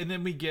 Yep, and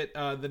then we get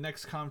the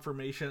next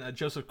confirmation.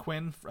 Joseph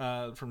Quinn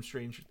from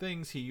Stranger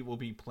Things. He will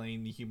be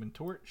playing the Human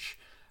Torch.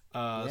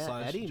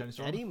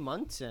 Eddie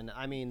Munson.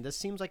 I mean, this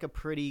seems like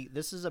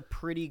this is a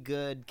pretty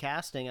good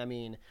casting. I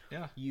mean,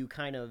 you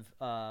kind of,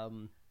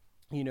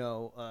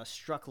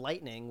 struck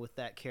lightning with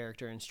that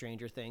character in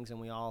Stranger Things, and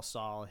we all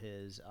saw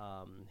his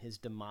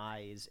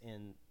demise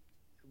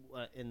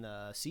in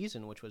the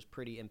season, which was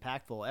pretty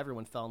impactful.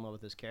 Everyone fell in love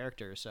with his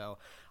character, so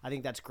I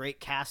think that's great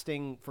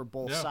casting for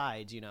both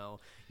sides.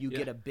 You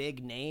get a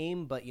big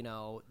name, but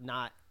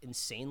not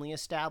insanely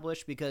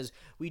established, because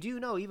we do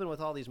know even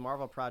with all these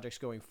Marvel projects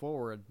going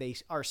forward, they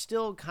are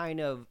still kind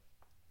of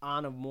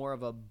on a more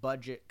of a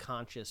budget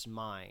conscious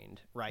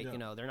mind, right?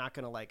 They're not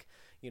going to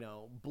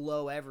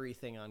blow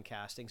everything on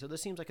casting. So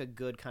this seems like a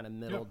good kind of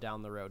middle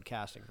down the road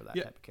casting for that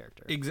type of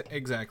character.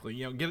 Exactly.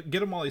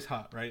 Get him while he's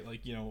hot, right?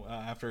 Like,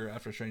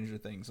 after Stranger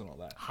Things and all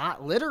that.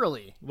 Hot,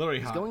 literally hot.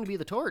 He's going to be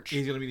the Torch.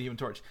 He's going to be the Human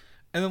Torch.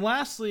 And then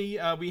lastly,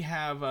 we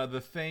have the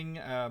Thing,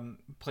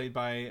 played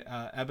by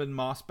Eben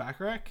Moss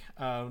Bacharach.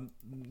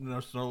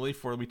 Most notably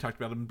for we talked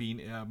about him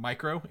being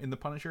Micro in The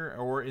Punisher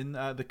or in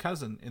The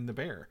Cousin in The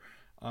Bear.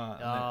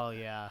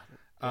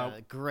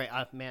 Great,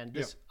 man!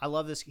 I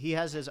love this. He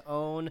has his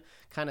own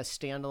kind of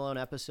standalone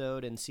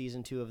episode in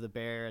season 2 of The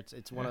Bear.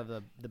 It's one of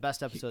the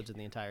best episodes in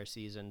the entire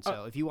season.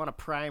 So if you want a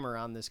primer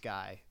on this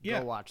guy,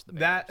 go watch The Bear.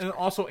 That and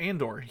also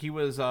Andor. He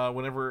was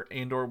whenever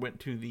Andor went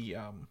to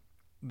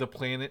the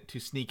planet to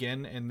sneak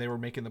in, and they were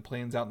making the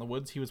plans out in the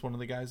woods. He was one of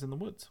the guys in the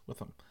woods with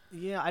them.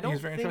 Yeah, I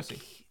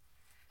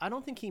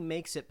don't think he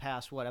makes it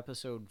past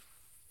episode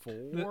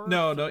 4?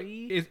 No.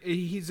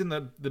 He's in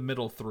the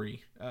middle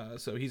 3.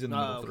 So he's in the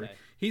middle 3.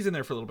 He's in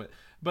there for a little bit.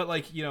 But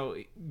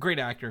great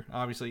actor,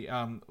 obviously.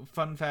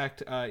 Fun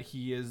fact,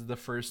 he is the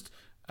first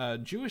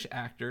Jewish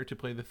actor to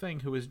play the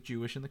Thing who is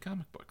Jewish in the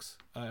comic books.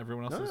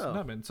 Everyone else has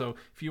not been. So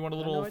if you want a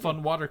little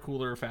fun water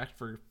cooler fact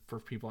for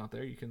people out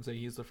there, you can say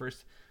he's the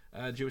first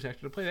Jewish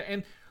actor to play that.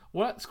 And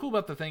what's cool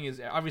about the Thing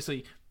is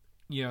obviously,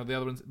 the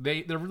other ones,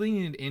 they're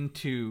leaning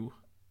into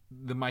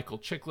the Michael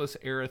Chiklis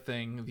era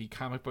thing, the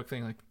comic book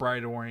thing, like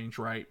bright orange,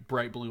 right,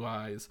 bright blue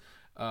eyes,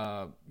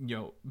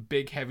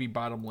 big heavy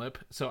bottom lip.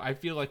 So I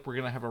feel like we're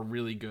gonna have a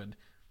really good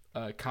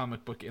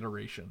comic book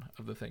iteration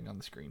of the Thing on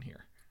the screen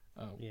here.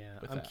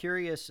 I'm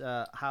curious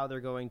how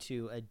they're going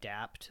to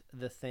adapt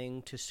the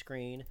Thing to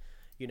screen.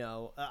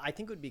 I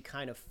think it would be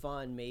kind of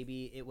fun.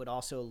 Maybe it would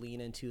also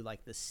lean into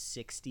like the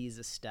 60s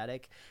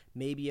aesthetic.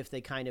 Maybe if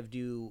they kind of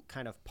do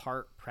kind of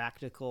part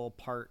practical,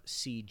 part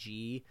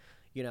CG.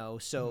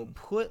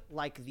 Put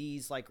like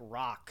these like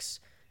rocks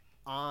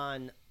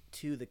on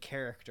to the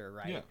character,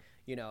 right?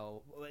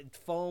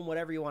 Foam,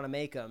 whatever you want to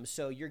make them.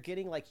 So you're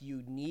getting like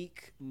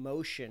unique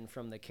motion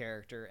from the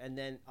character, and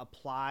then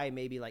apply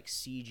maybe like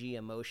CG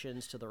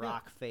emotions to the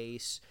rock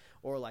face,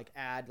 or like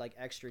add like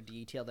extra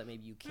detail that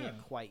maybe you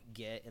can't quite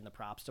get in the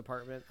props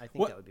department. I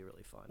think that would be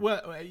really fun.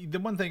 Well, the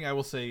one thing I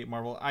will say,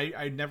 Marvel,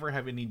 I never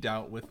have any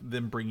doubt with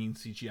them bringing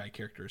CGI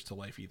characters to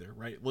life either,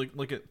 right?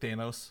 Look at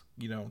Thanos,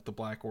 the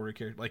Black Order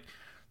character. Like,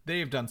 they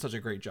have done such a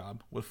great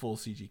job with full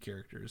CG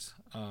characters.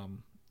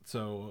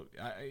 So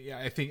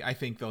I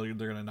think they're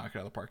gonna knock it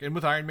out of the park. And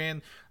with Iron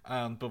Man,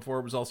 before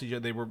it was all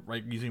CGI, they were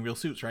using real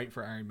suits, right,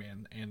 for Iron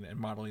Man and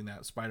modeling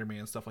that,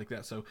 Spider-Man, stuff like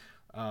that. So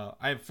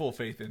I have full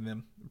faith in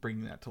them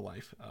bringing that to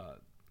life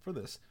for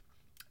this.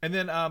 And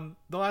then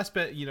the last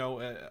bit,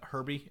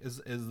 Herbie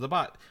is the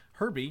bot.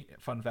 Herbie,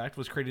 fun fact,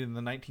 was created in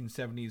the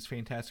 1970s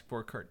Fantastic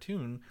Four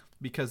cartoon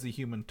because the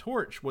Human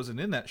Torch wasn't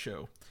in that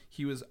show.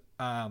 He was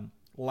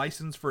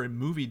licensed for a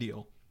movie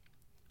deal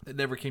that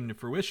never came to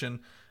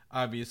fruition,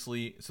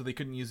 obviously, so they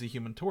couldn't use the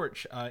Human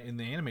Torch in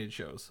the animated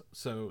shows.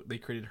 So they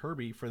created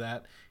Herbie for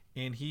that,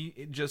 and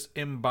he just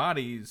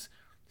embodies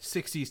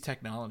 60s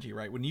technology,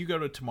 right? When you go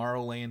to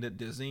Tomorrowland at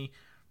Disney,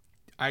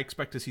 I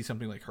expect to see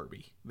something like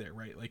Herbie there,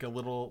 right? Like a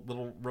little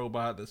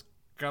robot that's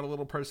got a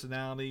little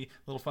personality,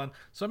 a little fun.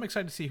 So I'm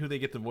excited to see who they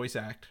get to voice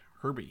act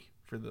Herbie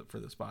for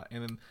the spot.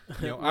 And then,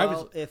 you know,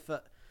 well,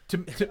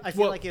 I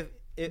feel like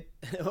if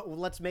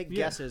let's make Yeah.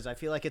 guesses. I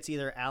feel like it's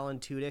either Alan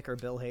Tudyk or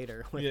Bill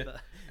Hader.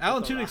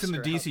 Alan Tudyk's in the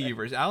roster out DC there.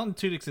 universe. Alan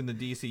Tudyk's in the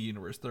DC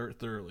universe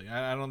thoroughly.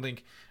 I don't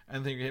think,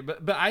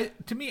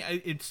 to me,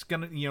 it's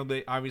gonna, you know,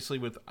 they obviously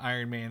with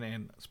Iron Man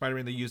and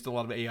Spider-Man, they used a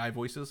lot of AI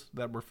voices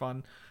that were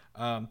fun.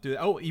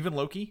 Even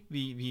Loki,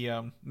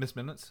 the Miss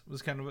Minutes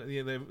was kind of,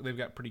 yeah, they've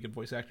got pretty good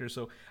voice actors.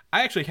 So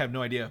I actually have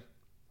no idea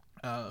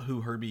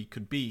who Herbie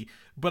could be,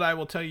 but I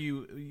will tell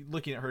you,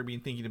 looking at Herbie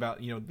and thinking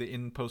about, you know, the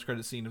in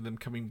post-credit scene of them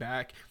coming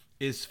back,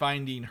 is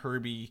finding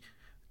Herbie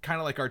kind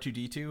of like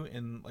R2-D2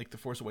 in like The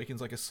Force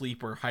Awakens, like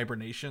asleep or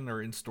hibernation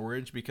or in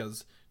storage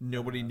because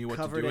nobody knew what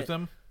to do with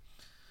him.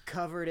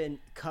 Covered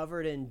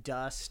in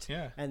dust.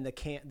 Yeah. And the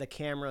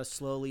camera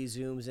slowly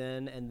zooms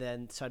in, and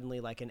then suddenly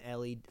like an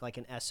LED, like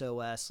an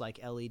SOS like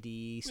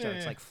LED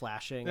starts like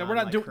flashing. Yeah, on, we're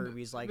not like, doing.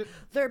 Kirby's like,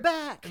 they're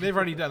back. They've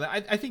already done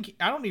that. I think,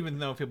 I don't even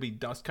know if he'll be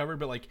dust covered,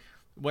 but like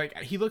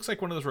he looks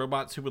like one of those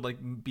robots who would like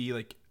be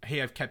like,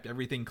 hey, I've kept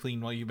everything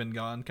clean while you've been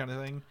gone, kind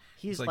of thing.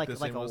 He's It's like the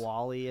same a as-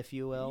 Wall-E, if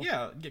you will.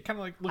 Yeah, kind of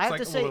like I looks have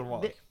like to a say, little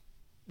Wall-E.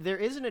 there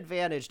is an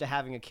advantage to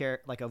having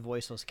like a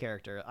voiceless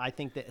character. I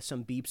think that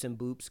some beeps and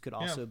boops could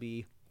also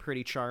be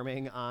pretty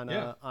charming on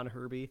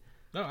Herbie.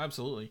 No,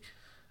 absolutely.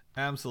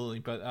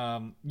 But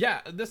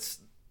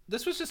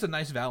this was just a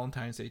nice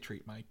Valentine's Day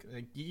treat, Mike.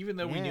 Like, even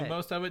though we knew Yeah.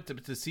 most of it,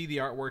 to see the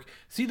artwork,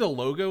 see the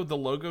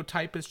logo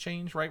type has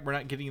changed, right? We're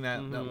not getting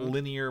that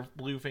linear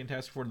blue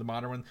Fantastic Four, the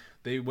modern one.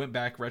 They went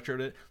back,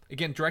 retroed it.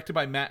 Again, directed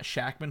by Matt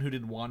Shackman, who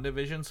did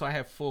WandaVision, so I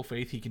have full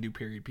faith he can do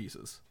period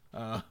pieces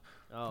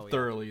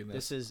thoroughly in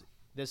this.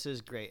 This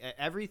is great.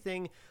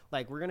 Everything,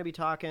 like, we're going to be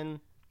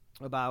talking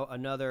about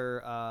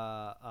another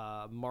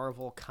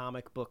Marvel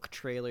comic book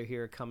trailer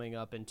here coming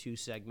up in 2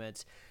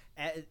 segments.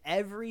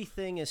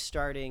 Everything is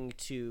starting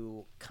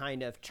to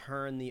kind of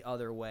turn the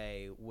other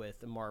way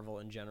with Marvel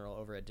in general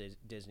over at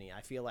Disney.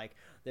 I feel like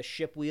the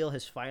ship wheel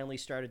has finally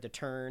started to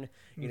turn.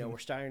 You know, we're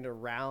starting to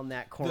round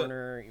that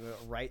corner,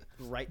 right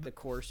the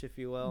course, if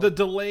you will. The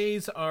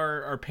delays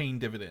are paying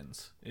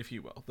dividends, if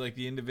you will. Like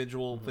the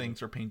individual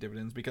things are paying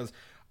dividends because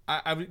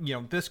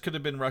this could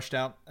have been rushed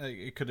out.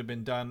 It could have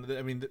been done.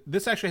 I mean,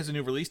 this actually has a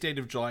new release date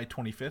of July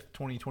 25th,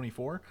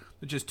 2024,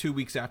 which is 2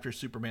 weeks after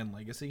Superman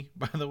Legacy,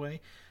 by the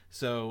way.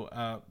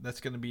 So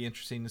that's going to be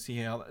interesting to see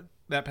how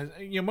that.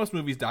 Most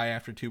movies die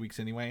after 2 weeks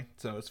anyway,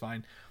 so it's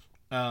fine.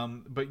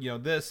 But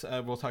this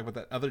we'll talk about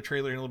that other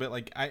trailer in a little bit.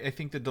 Like I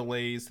think the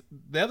delays,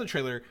 the other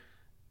trailer.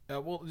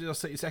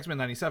 Say it's X-Men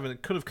 97.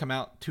 It could have come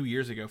out 2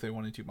 years ago if they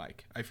wanted to,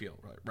 Mike. I feel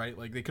right.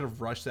 Like they could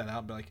have rushed that out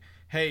and be like,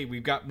 "Hey,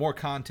 we've got more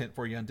content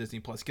for you on Disney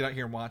Plus. Get out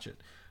here and watch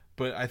it."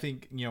 But I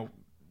think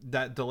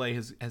that delay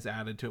has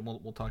added to it.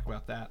 We'll talk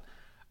about that.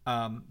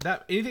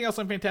 Anything else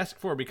on Fantastic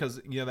Four, because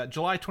that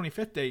July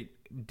 25th date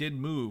did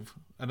move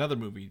another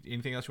movie.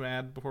 Anything else you want to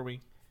add before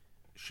we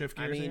shift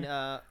gears?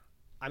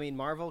 I mean,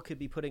 Marvel could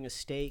be putting a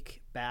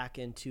stake back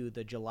into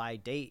the July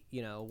date.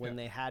 When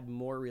they had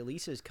more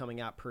releases coming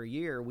out per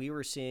year, we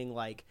were seeing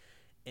like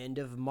end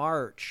of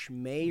March,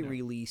 May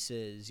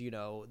releases.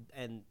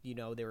 And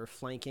they were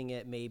flanking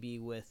it maybe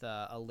with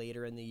a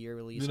later in the year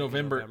release.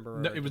 November.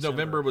 No, it was December.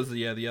 November was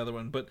the other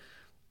one, but.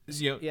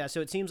 Yeah,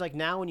 so it seems like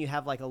now when you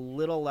have like a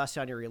little less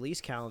on your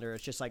release calendar,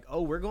 it's just like,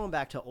 oh, we're going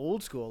back to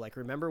old school. Like,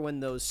 remember when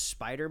those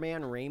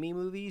Spider-Man Raimi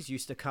movies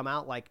used to come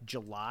out like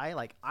July?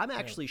 Like, I'm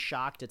actually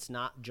shocked it's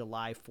not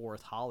July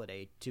 4th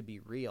holiday, to be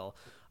real.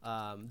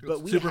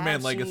 But we Superman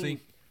have Legacy.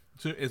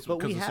 It's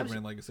because of Superman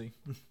seen, Legacy.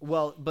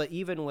 Well, but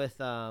even with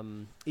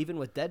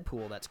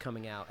Deadpool that's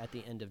coming out at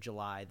the end of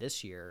July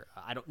this year,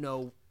 I don't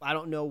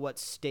know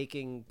what's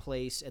taking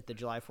place at the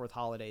July 4th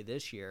holiday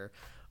this year,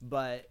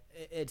 but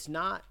it's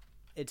not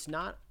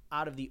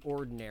out of the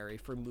ordinary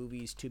for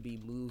movies to be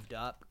moved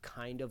up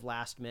kind of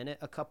last minute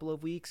a couple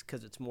of weeks,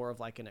 because it's more of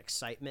like an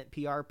excitement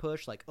PR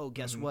push. Like, oh,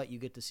 guess what? You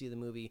get to see the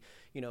movie,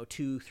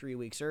 2-3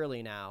 weeks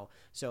early now.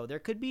 So there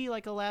could be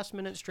like a last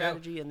minute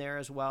strategy in there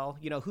as well.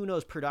 Who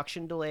knows?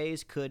 Production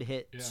delays could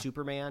hit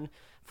Superman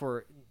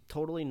for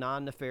totally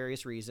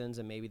non-nefarious reasons,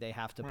 and maybe they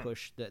have to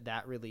push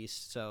that release.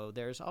 So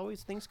there's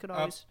always things could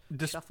always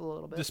shuffle a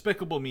little bit.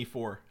 Despicable Me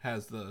 4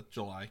 has the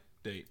July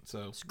date.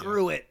 So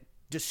screw it.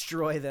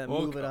 Destroy them,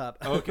 move it up.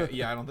 Okay,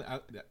 yeah, I don't think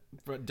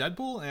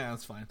Deadpool. Yeah,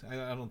 that's fine.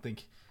 I don't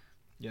think.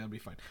 Yeah, it'll be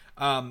fine.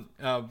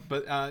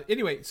 But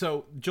anyway,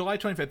 so July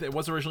 25th. It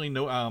was originally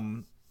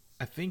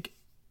I think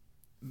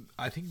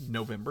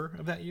November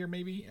of that year,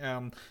 maybe.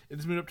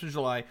 It's moved up to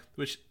July,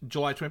 which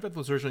July 25th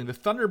was originally the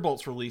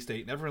Thunderbolts release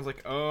date, and everyone's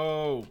like,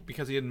 oh,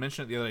 because he didn't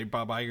mention it the other day.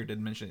 Bob Iger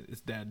didn't mention it.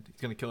 It's dead.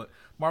 He's gonna kill it.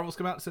 Marvel's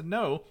come out and said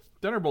no.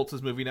 Thunderbolts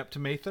is moving up to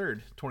May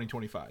 3rd,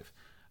 2025.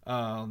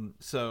 And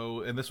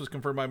this was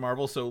confirmed by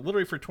Marvel. So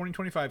literally for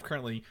 2025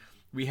 currently,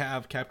 we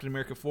have Captain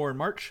America 4 in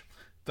March,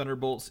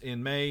 Thunderbolts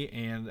in May,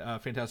 and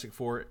Fantastic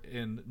Four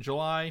in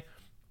July.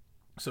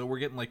 So we're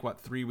getting like what,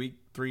 3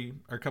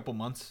 or a couple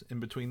months in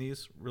between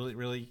these.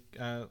 Really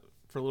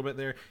for a little bit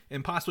there,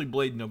 and possibly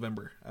Blade in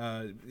November.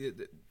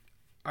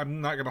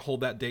 I'm not going to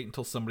hold that date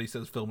until somebody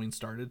says filming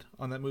started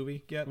on that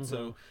movie yet.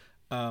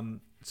 Mm-hmm.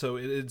 So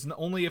it's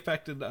only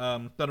affected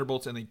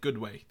Thunderbolts in a good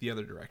way, the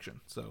other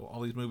direction. So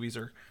all these movies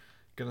are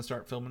going to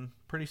start filming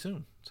pretty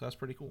soon. So that's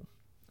pretty cool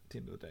at the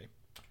end of the day.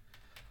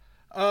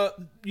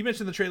 You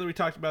mentioned the trailer we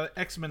talked about.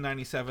 X-Men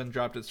 97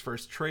 dropped its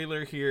first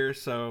trailer here.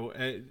 So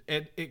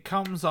it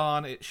comes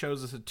on. It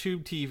shows us a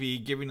tube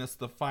TV giving us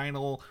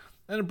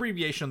an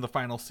abbreviation of the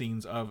final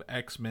scenes of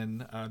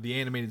X-Men, the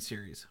animated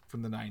series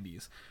from the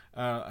 90s.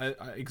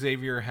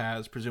 Xavier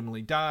has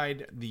presumably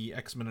died. The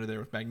X-Men are there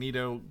with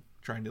Magneto,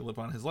 trying to live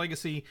on his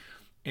legacy.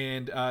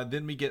 And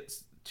then we get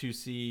to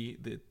see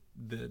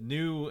the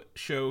new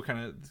show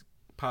kind of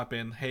pop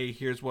in. Hey,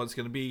 here's what it's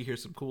going to be.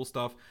 Here's some cool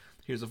stuff.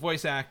 Here's the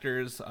voice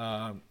actors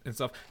and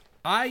stuff.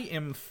 I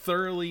am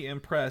thoroughly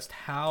impressed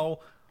how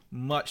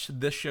much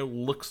this show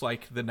looks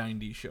like the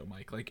 90s show,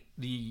 Mike. Like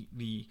the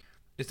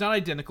it's not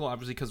identical,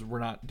 obviously, because we're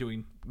not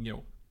doing,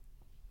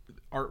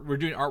 art. We're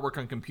doing artwork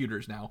on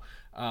computers now.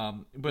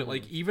 But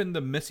like even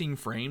the missing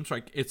frames,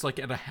 like it's like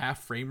at a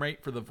half frame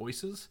rate for the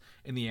voices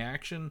in the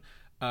action,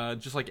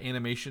 just like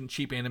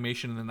cheap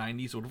animation in the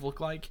 90s would have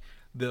looked like.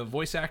 The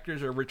voice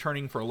actors are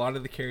returning for a lot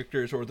of the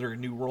characters, or their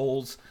new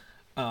roles.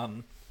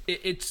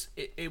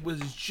 It was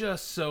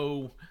just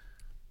so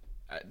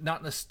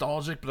not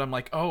nostalgic, but I'm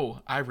like,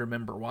 oh, I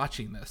remember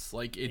watching this.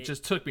 Like it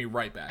just took me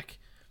right back.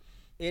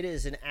 It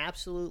is an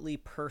absolutely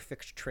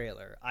perfect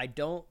trailer. I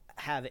don't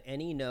have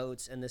any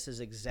notes, and this is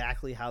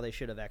exactly how they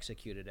should have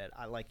executed it.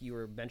 Like you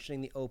were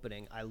mentioning the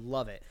opening, I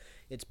love it.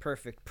 It's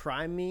perfect.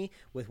 Prime me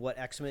with what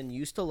X-Men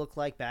used to look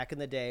like back in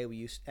the day.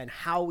 And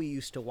how we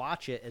used to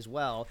watch it as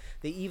well.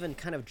 They even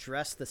kind of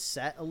dress the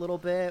set a little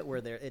bit, where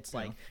it's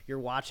like you're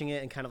watching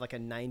it in kind of like a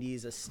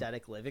 90s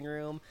aesthetic living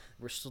room.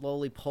 We're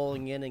slowly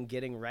pulling in and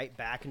getting right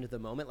back into the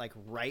moment, like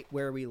right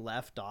where we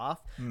left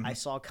off. Mm-hmm. I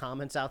saw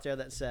comments out there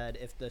that said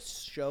if the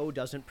show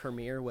doesn't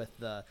premiere with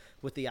the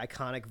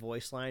iconic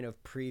voice line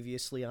of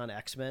previously on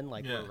X-Men,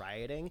 like we're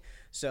rioting.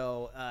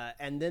 So,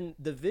 and then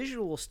the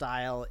visual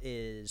style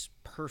is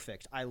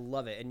perfect. I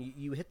love it. And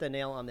you hit the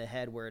nail on the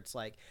head where it's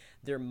like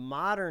they're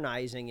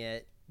modernizing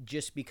it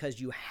just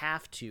because you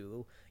have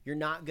to. You're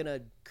not going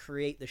to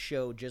create the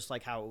show just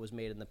like how it was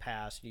made in the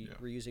past.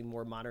 We're using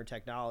more modern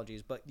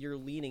technologies, but you're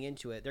leaning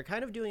into it. They're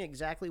kind of doing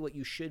exactly what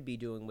you should be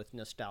doing with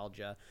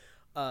nostalgia.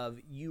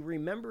 You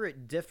remember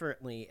it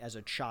differently as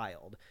a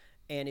child.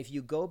 And if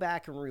you go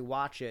back and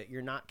rewatch it,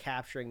 you're not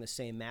capturing the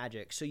same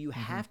magic. So you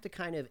have to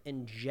kind of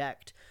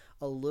inject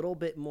a little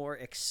bit more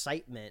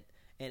excitement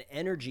and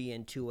energy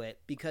into it,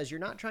 because you're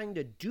not trying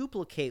to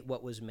duplicate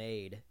what was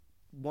made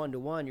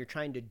one-to-one. You're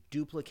trying to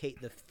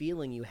duplicate the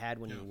feeling you had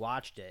when you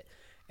watched it.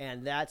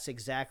 And that's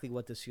exactly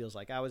what this feels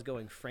like. I was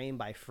going frame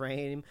by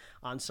frame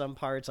on some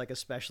parts, like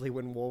especially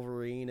when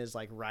Wolverine is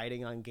like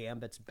riding on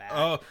Gambit's back.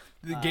 Oh,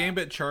 the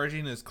Gambit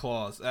charging his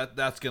claws.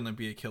 That's going to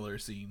be a killer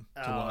scene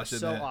to watch.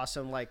 So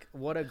awesome. Like,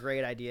 what a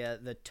great idea.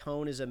 The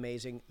tone is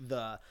amazing.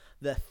 The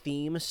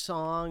theme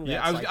song.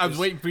 I was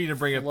waiting for you to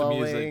bring up the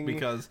music,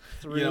 because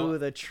through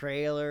the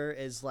trailer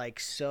is like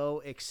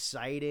so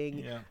exciting.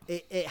 Yeah.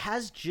 It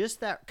has just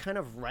that kind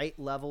of right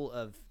level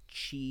of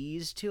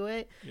cheese to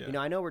it.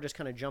 I know we're just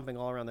kind of jumping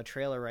all around the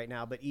trailer right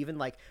now, but even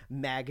like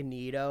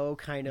Magneto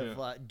kind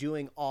of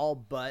doing all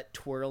but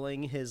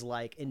twirling his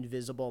like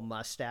invisible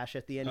mustache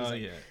at the end.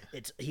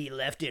 He's he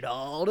left it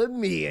all to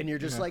me, and you're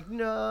just like,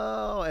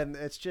 no. And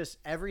it's just,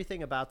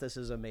 everything about this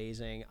is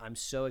amazing. I'm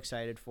so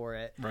excited for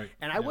it.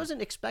 And I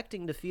wasn't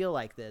expecting to feel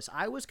like this.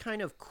 I was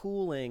kind of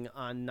cooling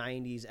on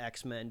 90s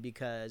X-Men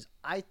because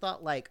I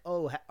thought like,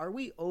 oh, are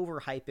we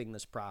overhyping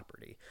this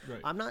property?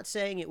 I'm not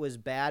saying it was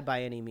bad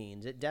by any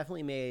means. It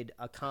definitely made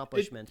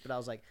accomplishments, but I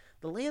was like,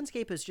 the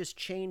landscape has just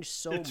changed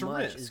so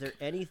much. Is there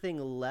anything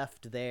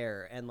left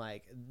there? And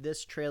like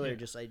this trailer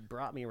just like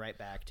brought me right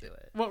back to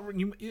it. Well,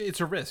 it's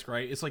a risk,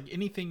 right? It's like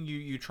anything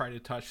you try to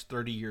touch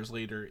 30 years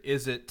later.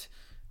 Is it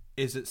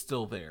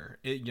still there?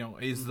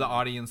 Is the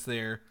audience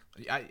there?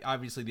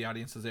 Obviously the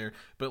audience is there,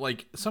 but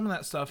like some of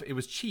that stuff, it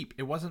was cheap.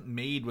 It wasn't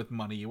made with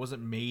money. It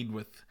wasn't made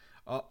with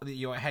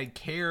it had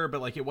care,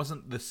 but like it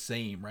wasn't the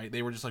same, right?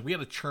 They were just like, we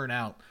had to churn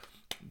out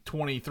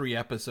 23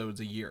 episodes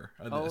a year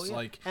of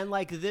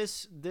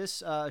this.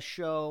 This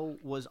show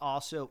was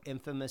also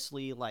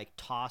infamously like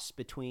tossed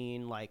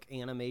between like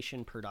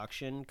animation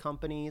production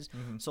companies.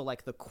 So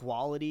like the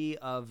quality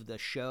of the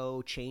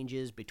show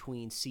changes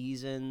between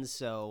seasons.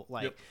 So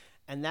like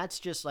and that's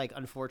just like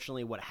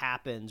unfortunately what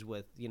happens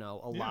with a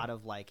lot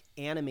of like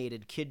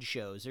animated kid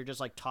shows. They're just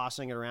like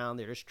tossing it around.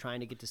 They're just trying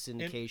to get to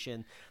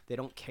syndication. They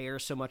don't care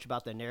so much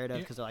about the narrative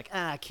because they're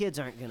like, kids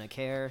aren't gonna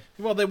care.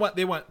 Well, they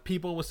want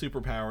people with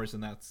superpowers,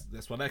 and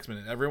that's what X-Men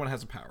is. Everyone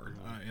has a power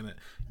in it.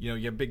 You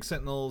have big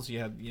Sentinels. You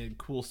had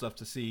cool stuff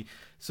to see.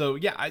 So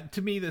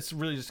to me, this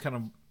really just kind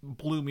of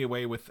blew me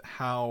away with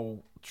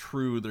how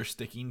true they're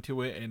sticking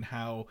to it, and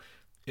how,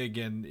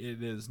 again,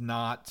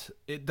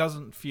 it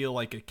doesn't feel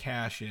like a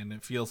cash in.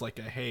 It feels like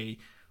hey,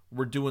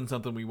 we're doing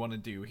something we want to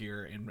do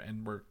here,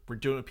 and we're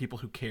doing it with people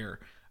who care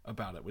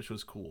about it, which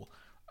was cool.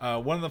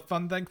 One of the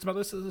fun things about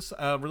this is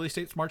release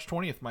date's March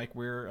 20th, Mike.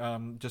 We're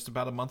just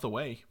about a month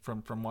away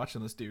from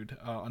watching this dude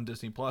on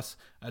Disney Plus.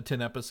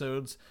 10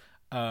 episodes,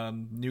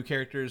 new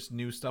characters,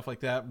 new stuff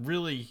like that.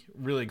 Really,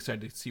 really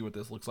excited to see what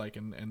this looks like,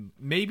 and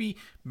maybe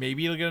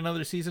it'll get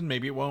another season.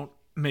 Maybe it won't.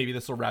 Maybe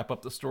this will wrap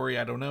up the story.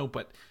 I don't know,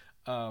 but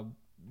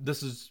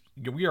this is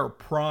we are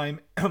prime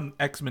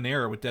X-Men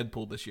era with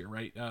Deadpool this year,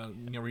 right?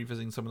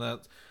 Revisiting some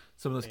of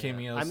those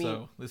cameos.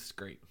 So this is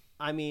great.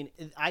 I mean,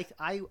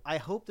 I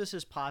hope this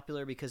is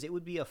popular because it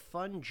would be a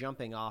fun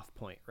jumping off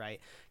point, right?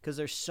 Because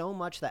there's so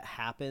much that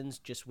happens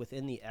just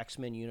within the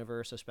X-Men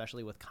universe,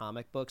 especially with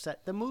comic books,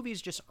 that the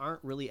movies just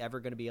aren't really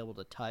ever going to be able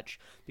to touch,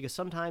 because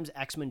sometimes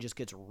X-Men just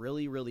gets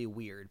really, really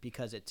weird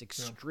because it's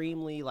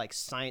extremely like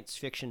science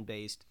fiction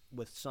based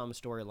with some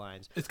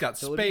storylines. It's got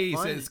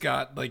space. It's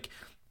got like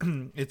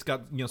it's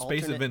got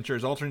space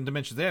adventures, alternate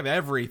dimensions. They have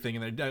everything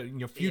in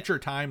there. Future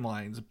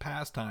timelines,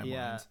 past timelines.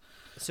 Yeah.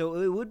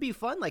 So it would be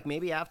fun, like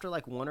maybe after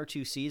like 1 or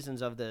 2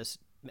 seasons of this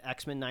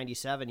X-Men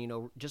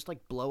 97, just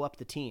like blow up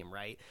the team,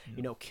 right?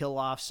 Yeah. Kill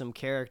off some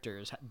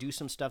characters, do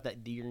some stuff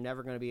that you're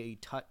never going to be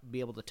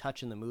able to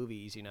touch in the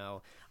movies.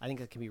 I think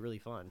that can be really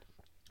fun.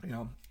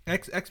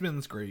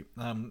 X-Men's great.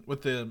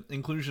 With the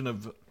inclusion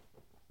of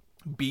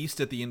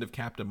Beast at the end of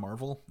Captain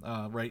Marvel,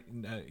 right?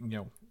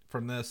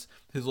 From this,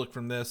 his look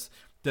from this,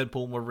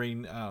 Deadpool,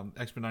 Wolverine,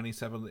 X-Men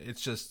 97.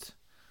 It's just,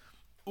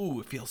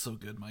 it feels so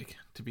good, Mike,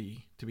 to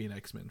be an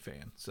X-Men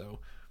fan. So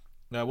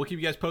we'll keep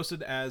you guys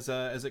posted as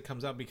it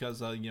comes out,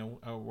 because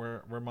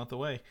we're a month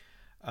away.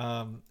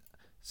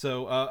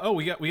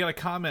 We got a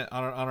comment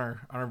on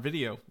our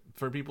video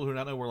for people who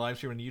don't know we're live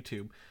streaming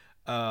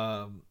on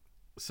YouTube.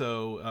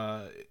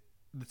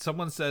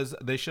 Someone says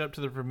they showed up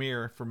to the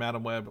premiere for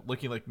Madam Web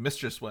looking like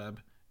Mistress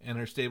Web and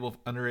her stable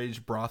of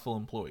underage brothel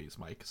employees,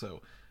 Mike.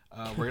 So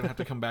we're gonna have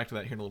to come back to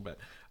that here in a little bit.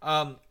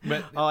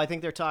 But I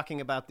think they're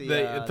talking about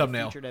the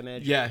thumbnail, the featured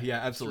image. Yeah,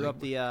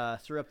 absolutely.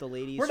 Threw up the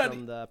ladies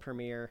from the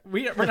premiere.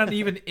 We're not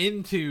even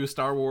into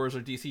Star Wars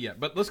or DC yet,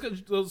 but let's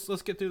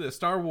get through this.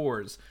 Star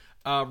Wars.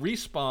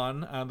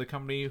 Respawn, the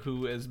company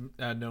who is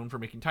known for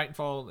making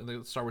Titanfall and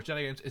the Star Wars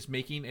Jedi games, is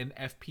making an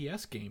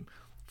FPS game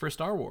for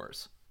Star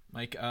Wars,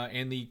 Mike.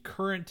 And the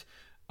current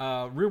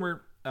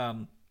rumor,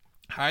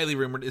 highly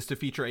rumored, is to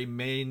feature a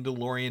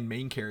Mandalorian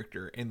main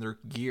character and their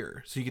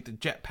gear. So you get the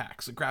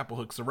jetpacks, the grapple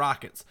hooks, the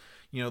rockets,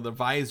 the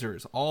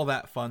visors, all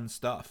that fun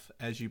stuff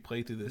as you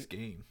play through this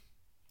game.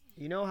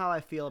 You know how I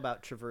feel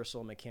about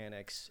traversal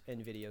mechanics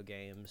in video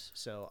games,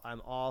 so I'm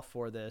all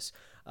for this.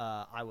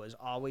 I was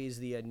always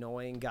the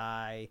annoying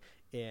guy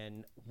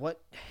in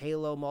what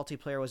Halo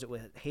multiplayer was it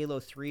with Halo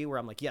 3, where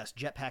I'm like, yes,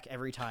 jetpack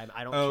every time.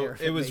 I don't care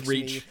if it was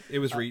Reach. It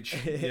was Reach.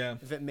 Yeah.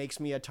 If it makes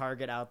me a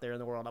target out there in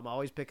the world, I'm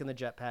always picking the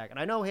jetpack. And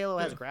I know Halo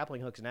has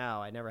grappling hooks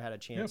now. I never had a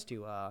chance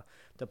to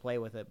play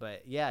with it,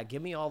 but yeah,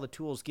 give me all the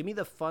tools. Give me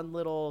the fun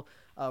little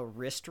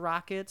wrist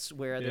rockets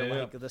where they're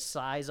like the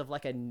size of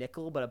like a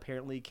nickel, but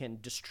apparently can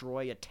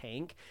destroy a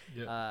tank,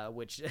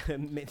 which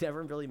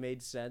never really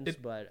made sense.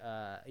 But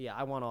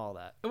I want all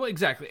that. Well,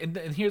 exactly. And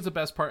here's the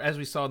best part. As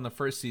we saw in the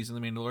first season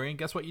of The Mandalorian,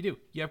 guess what you do?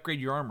 You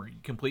upgrade your armor. You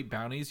complete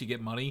bounties. You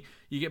get money.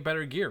 You get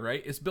better gear,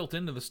 right? It's built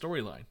into the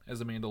storyline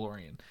as a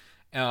Mandalorian.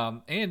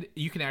 And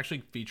you can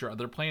actually feature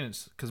other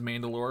planets because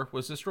Mandalore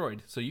was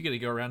destroyed. So you get to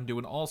go around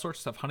doing all sorts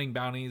of stuff, hunting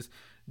bounties,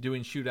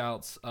 doing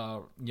shootouts.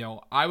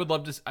 I would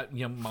love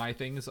to, my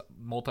thing is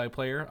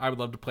multiplayer. I would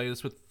love to play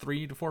this with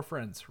 3 to 4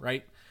 friends,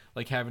 right?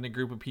 Like having a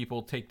group of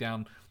people take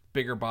down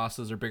bigger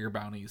bosses or bigger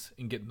bounties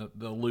and getting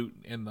the loot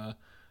and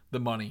the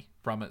money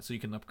from it so you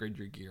can upgrade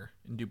your gear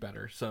and do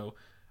better. So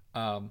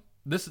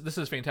this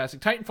is fantastic.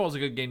 Titanfall is a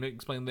good game to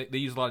explain. They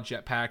use a lot of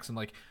jetpacks and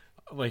like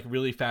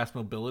really fast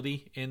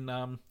mobility in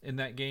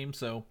that game.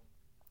 So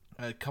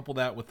couple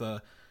that with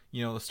the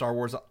Star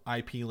Wars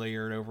IP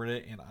layered over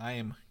it, and I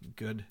am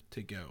good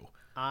to go.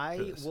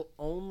 I will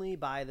only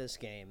buy this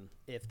game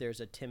if there's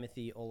a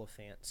Timothy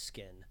Oliphant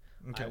skin.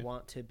 Okay. I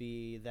want to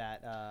be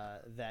that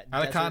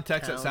out of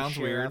context. That sounds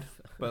sheriff, weird,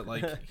 but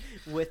like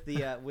with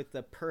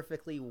the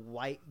perfectly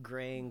white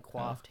graying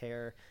coiffed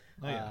hair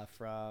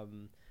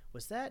from.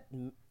 Was that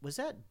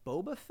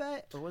Boba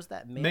Fett or was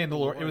that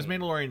Mandalorian? It was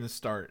Mandalorian to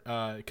start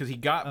because he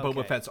got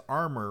Boba Fett's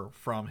armor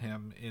from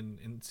him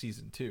in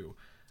season 2.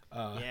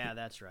 Yeah,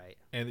 that's right.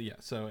 And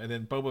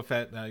then Boba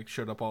Fett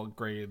showed up all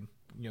gray and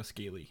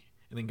scaly,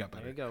 and then got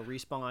better. There you go.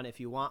 Respawn. If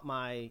you want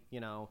my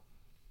 $70+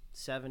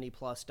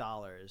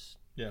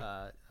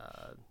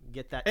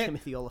 get that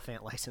Timothy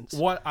Oliphant license.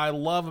 What I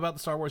love about the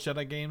Star Wars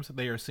Jedi games,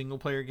 they are single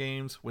player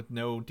games with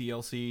no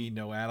DLC,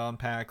 no add-on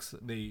packs.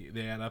 They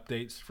add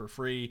updates for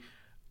free.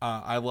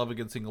 I love a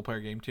good single player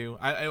game too.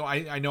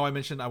 I know I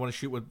mentioned I want to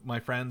shoot with my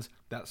friends.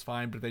 That's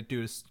fine, but if they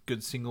do a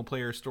good single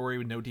player story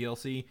with no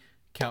DLC,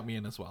 count me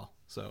in as well.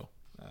 So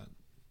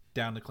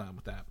down to clown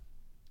with that.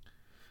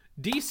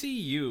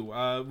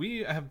 DCU. We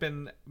have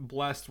been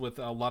blessed with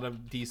a lot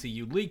of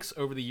DCU leaks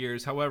over the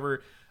years.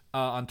 However,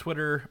 on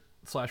Twitter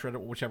 / Reddit,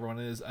 whichever one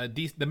it is,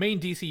 the main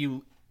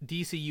DCU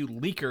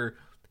leaker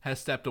has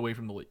stepped away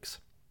from the leaks.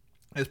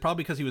 It's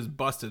probably because he was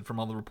busted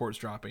from all the reports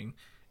dropping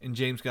and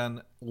James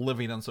Gunn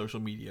living on social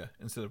media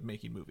instead of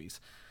making movies.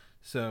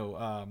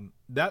 So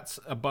that's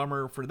a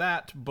bummer for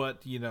that,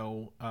 but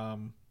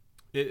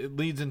it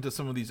leads into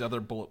some of these other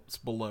bullets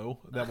below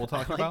that we'll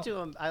talk about.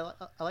 I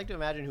like to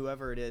imagine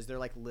whoever it is, they're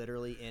like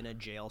literally in a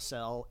jail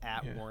cell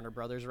at Warner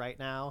Brothers right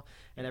now,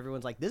 and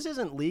everyone's like, "This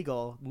isn't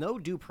legal. No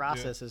due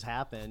process has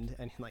happened."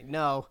 And like,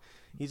 "No,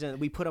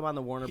 we put him on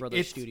the Warner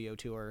Brothers studio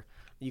tour.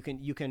 You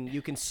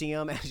can see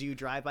him as you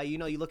drive by. You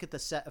look at the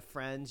set of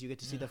Friends. You get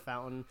to see the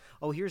fountain.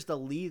 Oh, here's the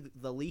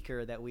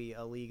leaker that we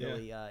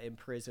illegally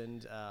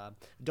imprisoned.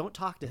 Don't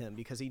talk to him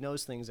because he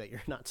knows things that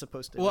you're not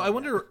supposed to. Well, know I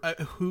wonder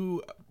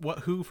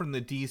who from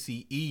the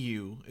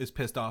DCEU is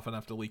pissed off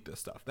enough to leak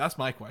this stuff. That's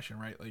my question,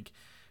 right? Like,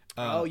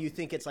 you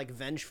think it's like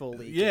vengeful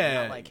leak?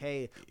 Yeah. Not like,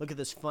 hey, look at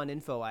this fun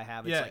info I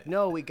have. It's like,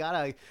 no, we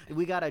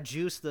gotta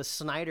juice the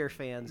Snyder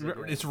fans.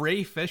 It's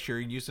Ray Fisher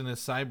using his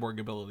cyborg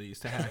abilities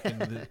to hack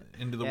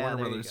into the Warner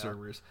Brothers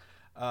servers.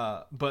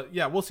 But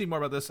yeah, we'll see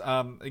more about this.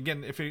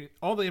 Again,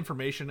 all the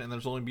information, and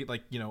there's only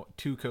like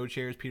 2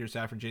 co-chairs, Peter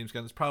Safran, James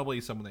Gunn, it's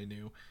probably someone they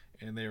knew,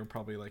 and they were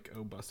probably like,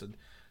 oh, busted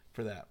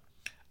for that.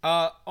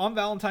 On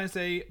Valentine's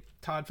Day,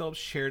 Todd Phillips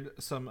shared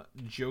some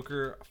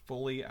Joker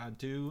Folie à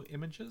Deux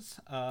images,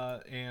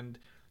 and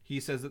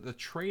he says that the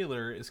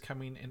trailer is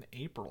coming in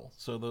April.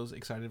 So those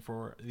excited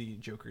for the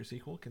Joker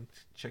sequel can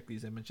check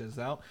these images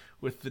out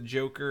with the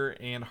Joker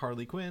and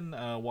Harley Quinn,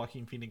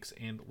 Joaquin Phoenix,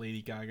 and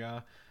Lady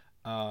Gaga.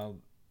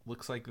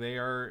 Looks like they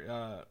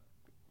are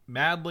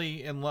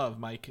madly in love,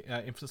 Mike.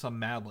 Emphasis on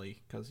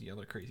madly because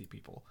they're crazy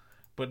people.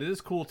 But it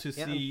is cool to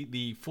see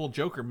the full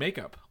Joker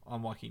makeup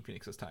on Joaquin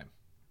Phoenix this time.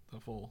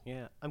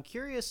 I'm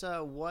curious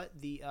what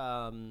the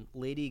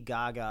Lady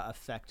Gaga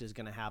effect is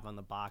going to have on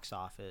the box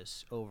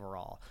office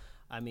overall.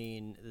 I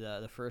mean,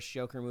 the first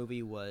Joker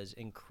movie was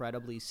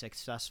incredibly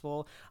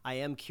successful. I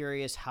am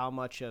curious how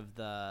much of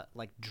the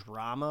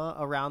drama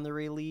around the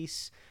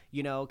release,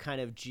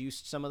 kind of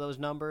juiced some of those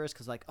numbers,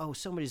 because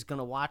somebody's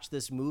gonna watch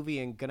this movie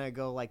and gonna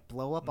go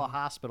blow up a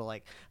hospital.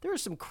 Like, there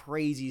was some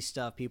crazy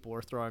stuff people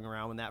were throwing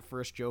around when that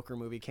first Joker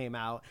movie came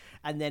out,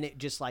 and then it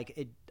just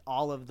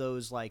all of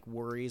those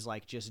worries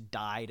just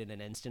died in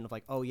an instant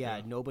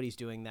of nobody's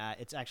doing that.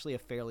 It's actually a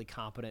fairly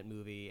competent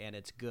movie and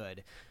it's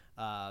good.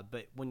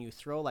 But when you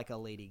throw a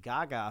Lady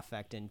Gaga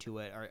effect into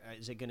it,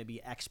 is it going to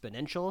be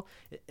exponential?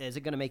 Is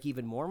it going to make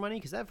even more money?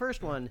 Because that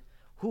first one,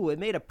 it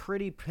made a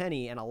pretty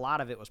penny, and a lot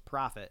of it was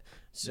profit.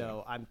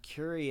 So I'm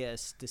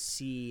curious to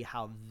see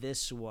how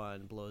this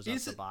one blows up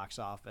the box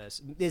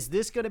office. Is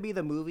this going to be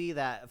the movie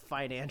that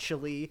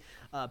financially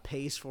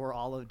pays for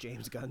all of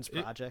James Gunn's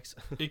projects?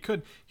 It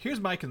could. Here's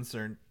my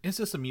concern. Is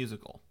this a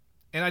musical?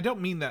 And I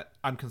don't mean that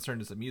I'm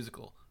concerned it's a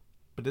musical,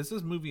 but is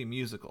this movie a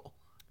musical?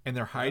 And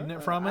they're hiding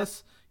it from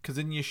us? Because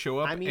then you show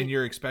up and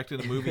you're expecting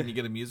a movie and you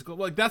get a musical.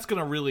 That's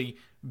going to really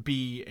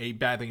be a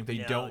bad thing if they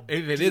don't.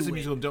 If it is a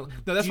musical, don't.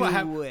 No, that's what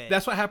happened.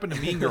 That's what happened to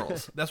Mean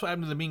Girls. That's what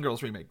happened to the Mean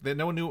Girls remake.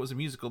 No one knew it was a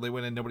musical. They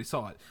went in and nobody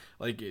saw it.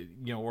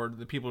 Or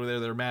the people were there.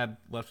 They're mad.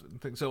 Left.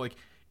 So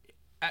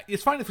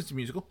it's fine if it's a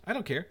musical. I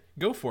don't care.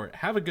 Go for it.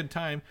 Have a good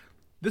time.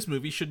 This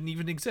movie shouldn't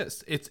even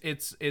exist.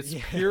 It's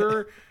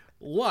pure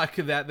luck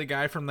that the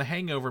guy from the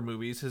Hangover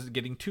movies is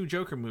getting 2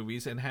 Joker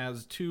movies and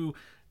has 2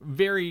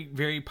 very,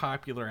 very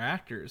popular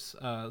actors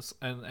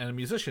and a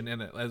musician in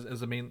it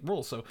as a main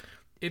role. So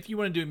if you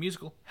want to do a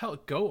musical, hell,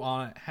 go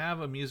on it. Have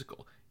a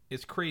musical.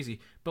 It's crazy.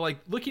 But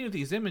looking at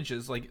these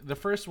images, the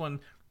first one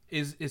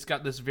is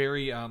got this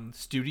very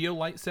studio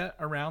light set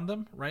around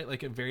them, right?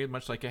 Very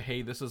much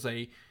hey, this is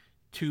a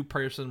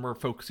 2-person, we're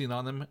focusing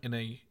on them in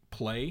a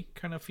play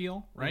kind of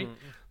feel, right?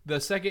 Mm-hmm. The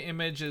second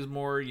image is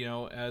more,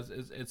 as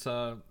it's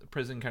a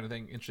prison kind of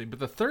thing, interesting. But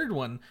the third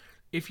one,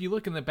 if you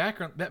look in the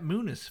background, that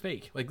moon is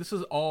fake. This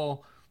is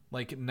all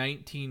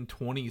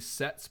 1920s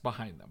sets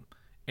behind them,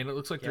 and it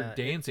looks like they're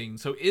dancing.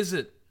 So is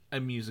it a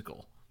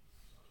musical?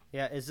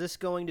 Yeah, is this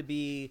going to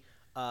be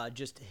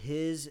just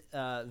his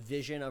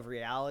vision of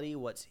reality,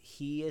 what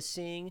he is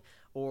seeing,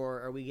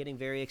 or are we getting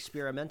very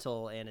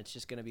experimental and it's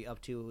just going to be up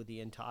to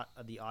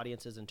the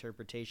audience's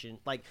interpretation?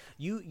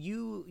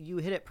 You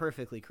hit it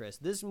perfectly, Chris.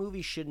 This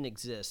movie shouldn't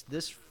exist.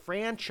 This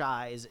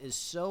franchise is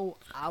so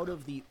out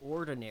of the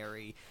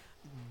ordinary.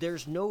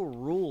 There's no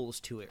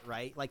rules to it,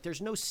 right? There's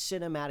no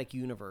cinematic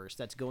universe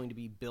that's going to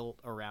be built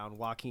around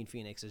Joaquin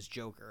Phoenix's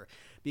Joker,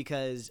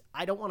 because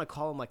I don't want to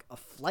call him a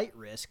flight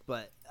risk,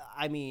 but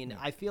I mean,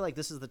 I feel like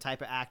this is the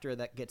type of actor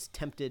that gets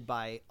tempted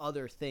by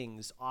other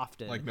things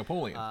often. Like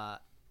Napoleon.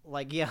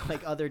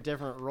 Other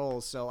different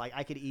roles. So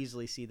I could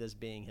easily see this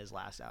being his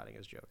last outing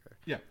as Joker.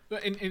 Yeah.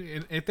 And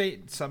if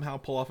they somehow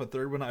pull off a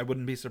third one, I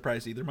wouldn't be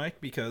surprised either, Mike,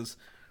 because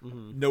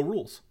no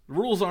rules.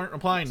 Rules aren't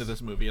applying to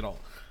this movie at all.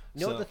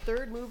 No, the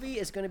third movie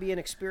is going to be an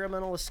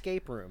experimental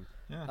escape room.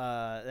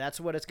 Yeah. That's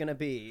what it's going to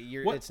be.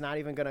 It's not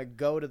even going to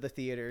go to the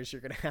theaters.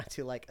 You're going to have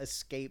to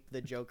escape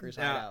the Joker's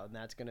hideout, and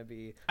that's going to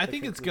be. I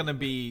think it's going to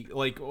be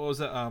what was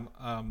it?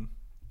 A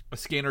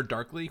Scanner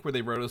Darkly, where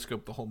they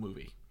rotoscope the whole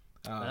movie.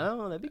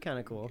 Oh, that'd be kind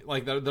of cool.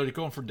 Like they're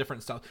going for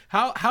different styles.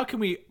 How can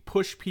we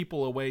push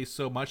people away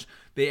so much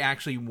they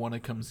actually want to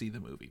come see the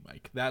movie,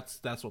 Mike? That's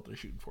what they're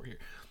shooting for here.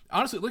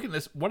 Honestly, look at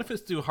this. What if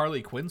it's through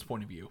Harley Quinn's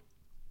point of view?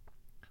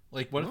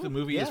 Like, what if the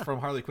movie is from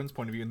Harley Quinn's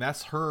point of view, and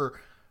that's her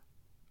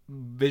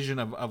vision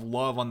of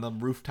love on the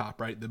rooftop,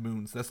 right? The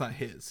moons. That's not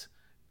his.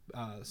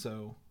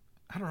 So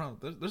I don't know.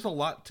 There's a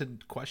lot to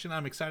question.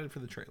 I'm excited for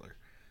the trailer.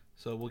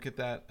 So we'll get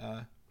that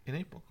in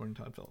April, according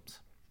to Todd Phillips.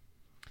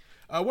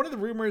 One of the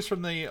rumors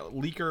from the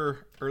leaker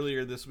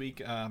earlier this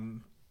week,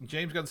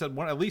 James Gunn said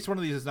at least one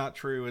of these is not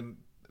true, and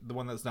the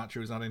one that's not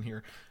true is not in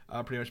here,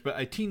 pretty much. But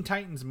a Teen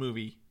Titans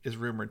movie is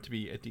rumored to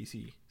be at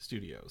DC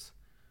Studios.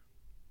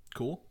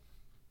 Cool,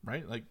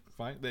 right? Like,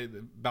 fine.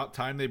 About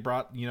time they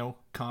brought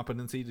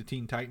competency to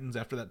Teen Titans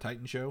after that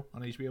Titan show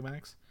on HBO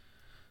Max.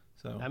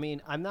 So I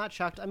mean, I'm not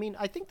shocked. I mean,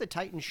 I think the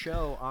Titan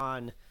show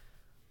on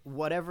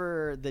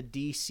whatever the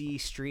DC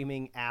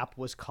streaming app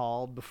was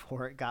called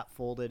before it got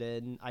folded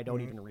in, I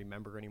don't even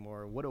remember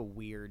anymore. What a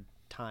weird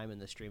time in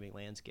the streaming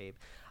landscape.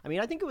 I mean,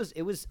 I think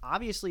it was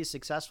obviously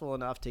successful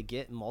enough to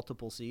get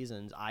multiple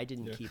seasons. I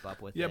didn't keep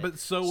up with it. Yeah, but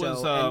so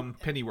was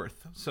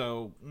Pennyworth.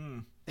 So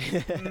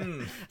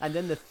and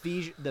then the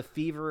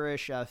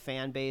feverish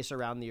fan base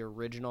around the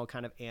original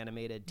kind of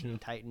animated Teen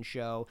Titans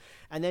show,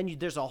 and then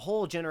there's a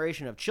whole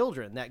generation of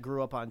children that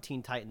grew up on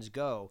Teen Titans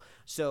Go.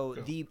 So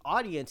the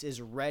audience is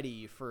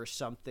ready for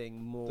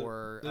something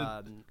more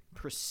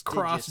prestigious,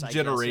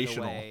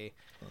 cross-generational.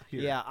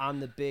 Yeah, on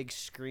the big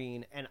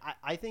screen. And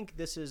I think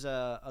this is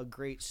a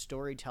great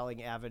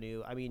storytelling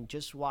avenue. I mean,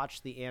 just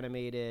watch the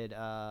animated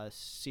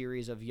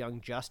series of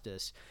Young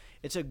Justice.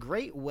 It's a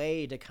great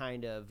way to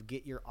kind of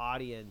get your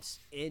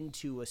audience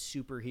into a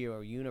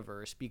superhero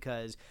universe,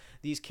 because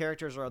these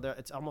characters are there.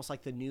 It's almost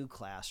like the new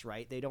class,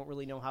 right? They don't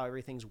really know how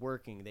everything's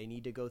working. They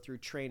need to go through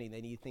training.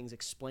 They need things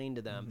explained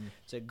to them.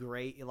 It's a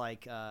great,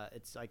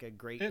 it's like a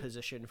great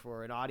position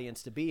for an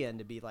audience to be in,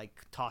 to be like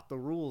taught the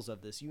rules of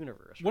this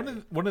universe.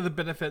 Right? One of the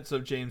benefits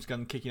of James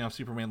Gunn kicking off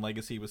Superman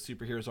Legacy with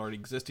superheroes already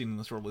existing in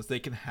this world is they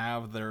can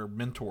have their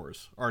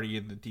mentors already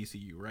in the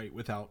DCU, right?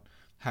 Without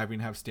having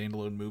to have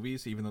standalone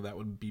movies, even though that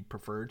would be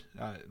preferred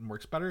and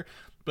works better.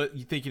 But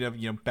you thinking of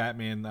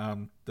Batman,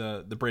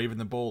 the Brave and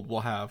the Bold will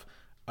have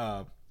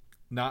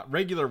not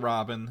regular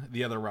Robin,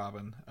 the other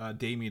Robin,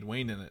 Damian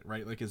Wayne in it,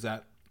 right? Like, is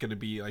that going to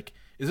be like,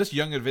 is this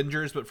Young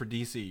Avengers but for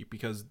DC,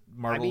 because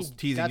Marvel's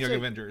teasing Young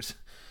Avengers?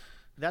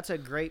 That's a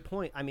great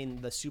point. I mean,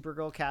 the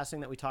Supergirl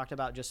casting that we talked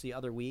about just the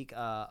other week,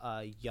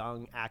 a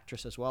young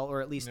actress as well,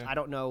 or at least I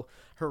don't know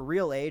her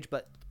real age,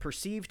 but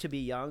perceived to be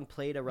young,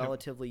 played a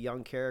relatively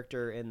young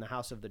character in the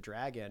House of the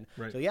Dragon.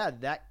 Right. So yeah,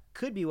 that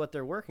could be what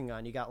they're working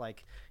on. You got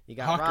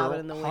Robin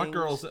in the wings. Hot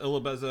Girl's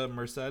Ilabeza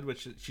Merced,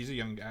 which she's a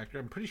young actor.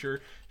 I'm pretty sure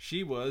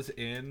she was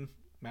in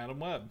Madam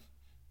Web.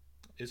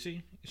 Is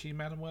she? Is she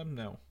Madam Web?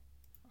 No.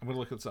 I'm gonna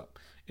look this up.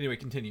 Anyway,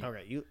 continue. All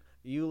right,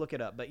 you look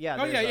it up. But yeah,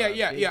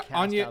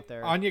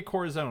 Anya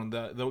Corazon,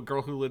 the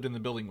girl who lived in the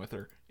building with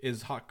her,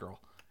 is Hot Girl,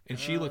 and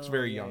she looks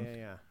very young.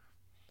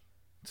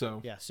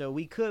 So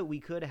we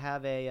could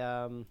have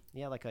a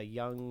like a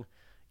young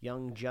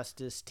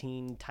Justice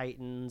Teen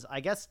Titans. I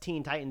guess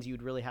Teen Titans,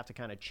 you'd really have to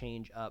kind of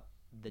change up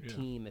the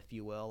team, if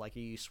you will. Like, are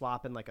you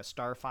swapping like a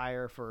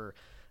Starfire for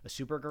a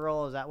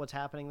Supergirl? Is that what's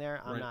happening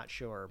there? I'm not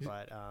sure,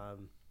 but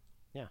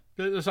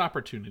there's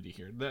opportunity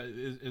here. That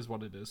is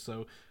what it is.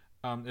 So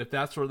if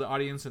that's for the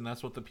audience and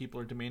that's what the people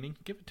are demanding,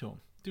 give it to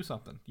them. Do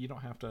something. You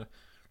don't have to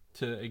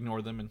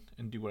ignore them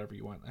and do whatever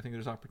you want. I think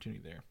there's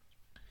opportunity there.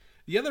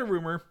 The other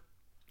rumor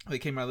that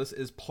came out of this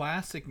is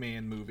Plastic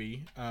Man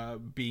movie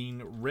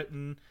being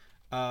written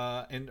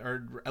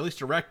or at least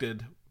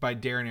directed by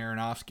Darren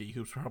Aronofsky,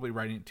 who's probably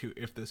writing it too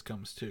if this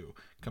comes true.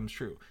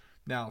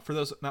 Now, for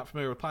those not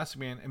familiar with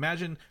Plastic Man,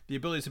 imagine the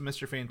abilities of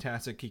Mr.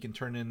 Fantastic. He can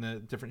turn into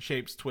different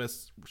shapes,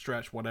 twists,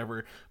 stretch,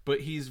 whatever,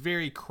 but he's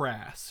very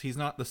crass. He's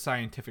not the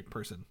scientific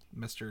person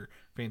Mr.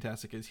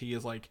 Fantastic is. He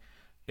is like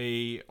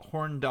a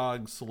horn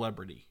dog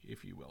celebrity,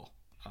 if you will.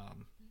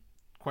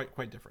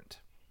 Quite different.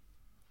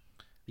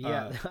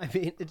 Yeah, I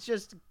mean, it's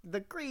just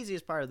the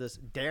craziest part of this.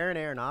 Darren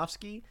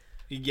Aronofsky.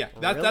 Yeah,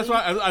 that's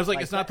why I was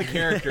like, it's not the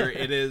character.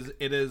 It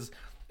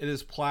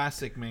is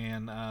Plastic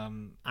Man.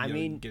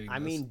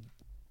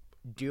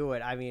 Do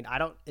it. I mean,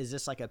 is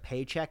this like a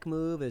paycheck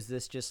move? Is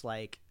this just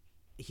like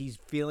he's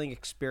feeling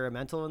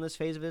experimental in this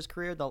phase of his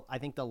career? I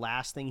think the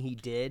last thing he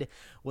did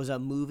was a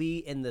movie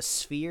in the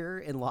Sphere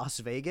in Las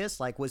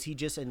Vegas. Like, was he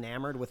just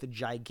enamored with a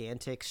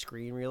gigantic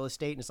screen real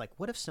estate? And it's like,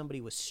 what if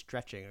somebody was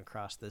stretching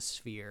across this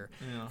sphere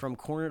from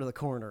corner to the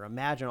corner?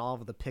 Imagine all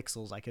of the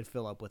pixels I could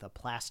fill up with a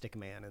Plastic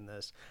Man in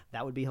this.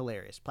 That would be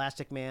hilarious.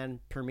 Plastic Man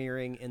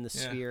premiering in the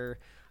Sphere.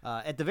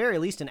 At the very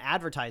least, an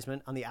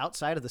advertisement on the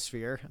outside of the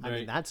Sphere. I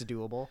mean, that's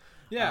doable.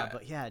 Yeah.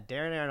 But yeah,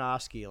 Darren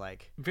Aronofsky,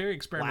 like, very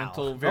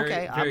experimental.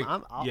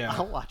 Wow.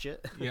 I'll watch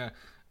it. Yeah.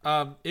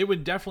 It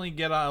would definitely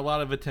get a lot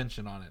of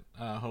attention on it.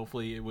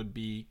 Hopefully it would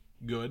be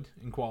good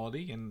in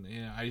quality, and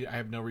I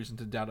have no reason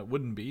to doubt it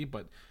wouldn't be,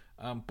 but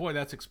boy,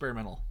 that's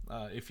experimental,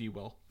 if you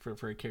will,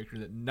 for a character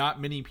that not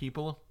many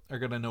people are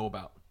going to know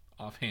about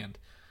offhand.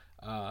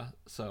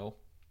 So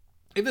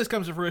if this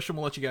comes to fruition,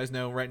 we'll let you guys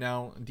know. Right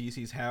now,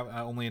 DC's have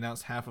only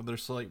announced half of their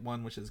slate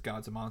one, which is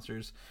Gods and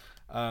Monsters.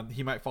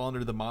 He might fall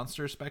under the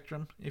monster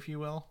spectrum, if you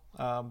will,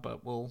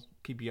 but we'll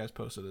keep you guys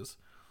posted as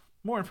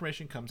more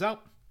information comes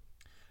out.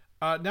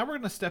 Now we're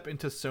going to step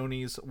into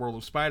Sony's World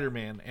of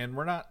Spider-Man, and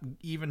we're not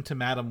even to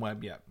Madam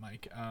Web yet,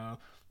 Mike.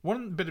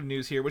 One bit of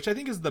news here, which I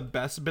think is the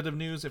best bit of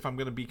news, if I'm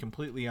going to be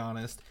completely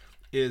honest,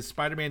 is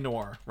Spider-Man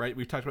Noir, right?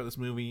 We've talked about this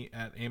movie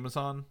at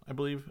Amazon, I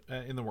believe,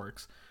 in the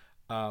works.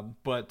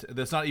 But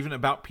that's not even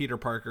about Peter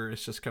Parker.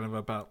 It's just kind of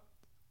about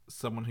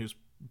someone who's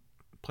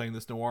playing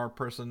this noir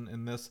person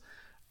in this.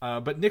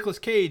 But Nicolas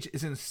Cage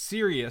is in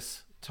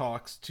serious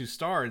talks to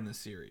star in this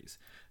series.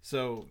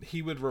 So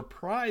he would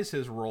reprise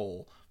his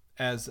role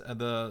as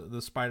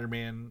the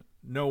Spider-Man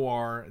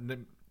noir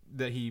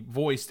that he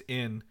voiced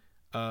in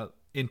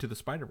Into the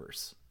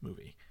Spider-Verse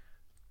movie.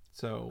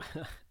 So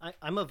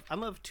I'm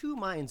of two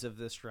minds of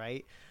this,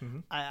 right? Mm-hmm.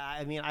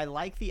 I mean, I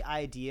like the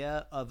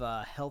idea of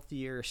a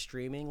healthier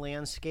streaming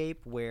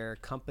landscape where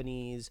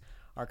companies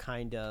are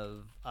kind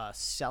of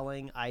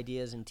selling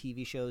ideas and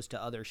TV shows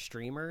to other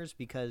streamers,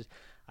 because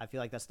I feel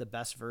like that's the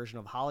best version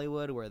of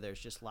Hollywood, where there's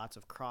just lots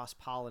of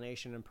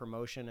cross-pollination and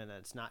promotion, and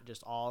it's not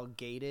just all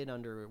gated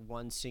under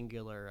one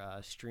singular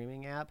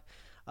streaming app.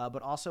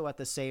 But also at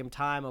the same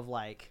time of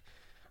like,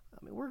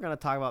 I mean, we're going to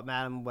talk about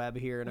Madam Web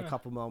here in a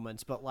couple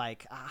moments, but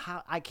like,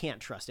 I can't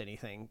trust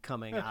anything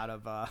coming out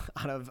of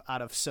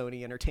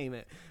Sony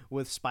Entertainment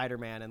with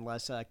Spider-Man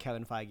unless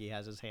Kevin Feige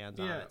has his hands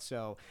on it.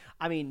 So,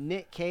 I mean,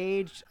 Nick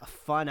Cage, a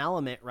fun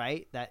element,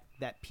 right?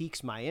 That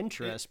piques my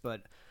interest,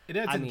 but it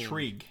adds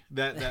intrigue.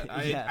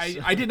 Yes.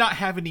 I did not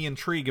have any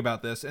intrigue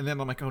about this, and then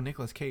I'm like, oh,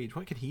 Nicolas Cage,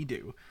 what could he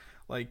do?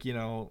 Like, you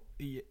know,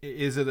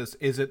 is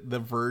it the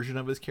version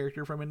of his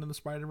character from Into the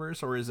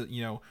Spider-Verse, or is it,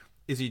 you know,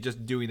 is he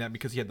just doing that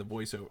because he had the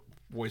voice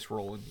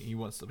role and he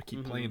wants to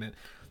keep playing it?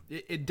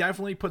 It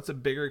definitely puts a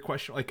bigger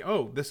question, like,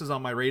 oh, this is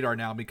on my radar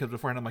now, because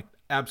beforehand I'm like,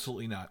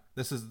 absolutely not.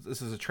 This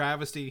is a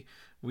travesty.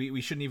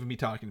 We shouldn't even be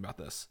talking about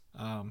this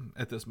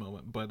at this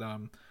moment. But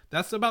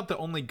that's about the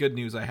only good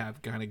news I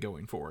have kind of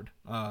going forward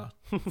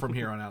from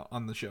here on out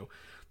on the show.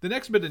 The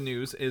next bit of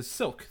news is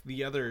Silk,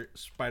 the other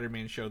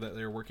Spider-Man show that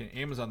they're working at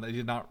Amazon. They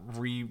did not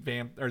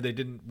revamp, or they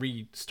didn't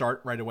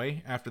restart right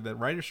away after the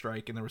writer's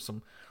strike, and there was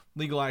some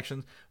legal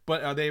actions.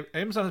 But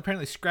Amazon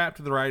apparently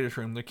scrapped the writer's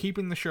room. They're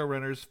keeping the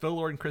showrunners. Phil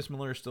Lord and Chris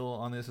Miller are still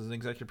on this as an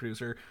executive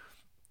producer.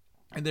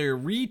 And they're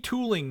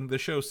retooling the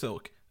show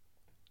Silk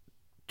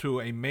to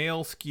a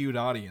male-skewed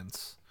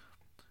audience.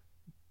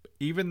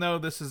 Even though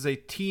this is a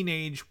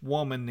teenage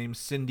woman named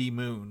Cindy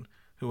Moon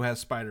who has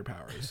spider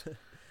powers.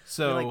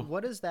 So, like,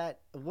 what is that?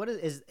 What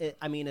is it?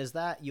 I mean, is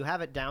that, you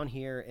have it down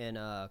here in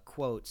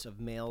quotes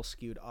of male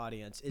skewed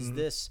audience? Is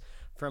this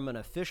from an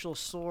official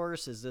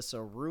source? Is this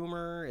a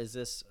rumor? Is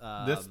this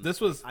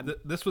this was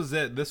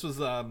it? This was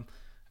the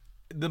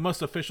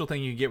most official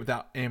thing you get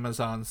without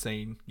Amazon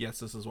saying yes,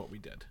 this is what we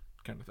did,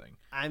 kind of thing.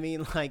 I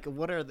mean, like,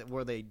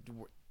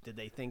 did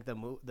they think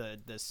the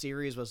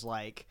series was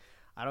like,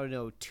 I don't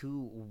know,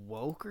 too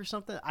woke or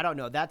something? I don't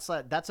know. That's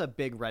a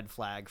big red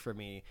flag for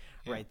me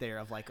right there,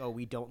 of like, oh,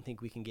 we don't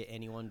think we can get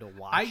anyone to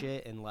watch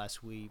it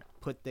unless we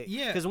put the...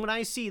 Yeah. Because when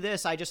I see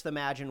this, I just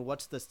imagine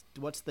what's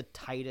the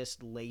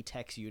tightest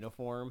latex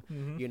uniform,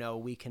 you know,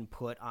 we can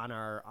put on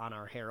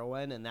our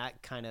heroine, and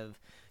that kind of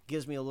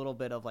gives me a little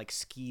bit of like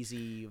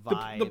skeezy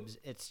vibes.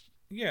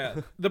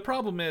 The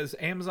problem is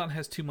Amazon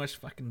has too much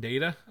fucking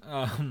data.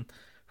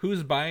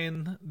 Who's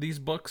buying these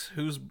books?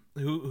 Who's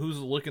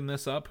looking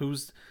this up?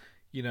 Who's...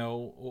 you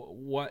know,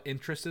 what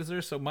interest is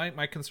there? So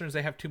my concern is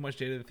they have too much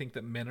data to think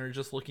that men are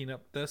just looking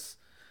up this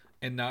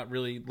and not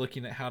really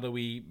looking at how do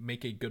we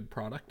make a good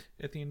product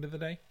at the end of the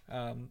day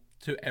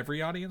to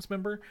every audience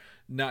member,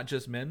 not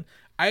just men.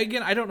 I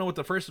don't know what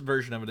the first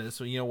version of it is.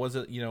 So, you know, was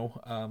it, you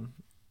know,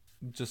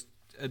 just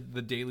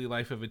the daily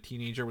life of a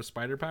teenager with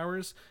spider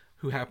powers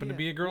who happened to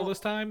be a girl this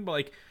time? But,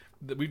 like,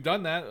 we've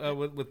done that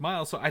with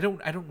Miles. So I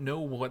don't know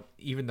what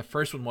even the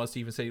first one was to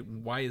even say,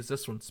 why is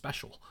this one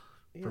special?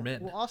 For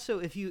men. Well, also,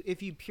 if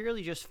you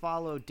purely just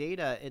follow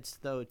data, it's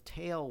the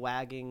tail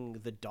wagging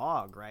the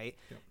dog, right?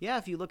 Yeah,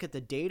 if you look at the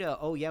data,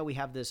 oh yeah, we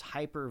have this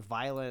hyper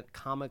violent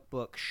comic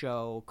book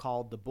show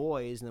called The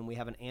Boys, and then we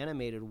have an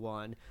animated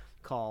one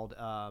called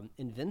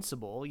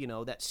Invincible, you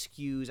know, that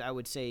skews, I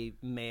would say,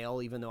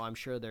 male, even though I'm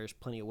sure there's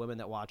plenty of women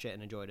that watch it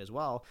and enjoy it as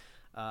well.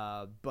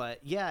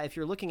 But yeah, if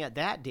you're looking at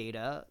that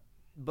data,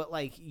 but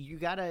like, you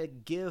have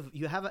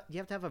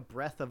to have a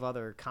breadth of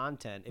other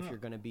content if you're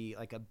going to be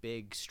like a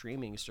big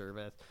streaming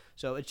service.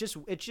 So it's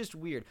just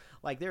weird.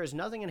 Like, there is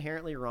nothing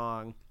inherently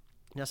wrong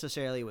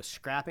necessarily with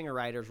scrapping a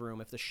writer's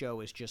room if the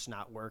show is just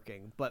not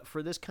working, but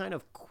for this kind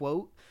of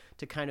quote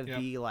to kind of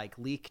be like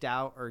leaked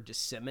out or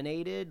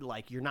disseminated,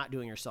 like, you're not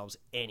doing yourselves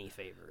any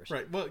favors.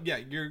 Right. Well, yeah,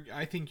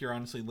 I think you're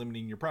honestly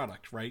limiting your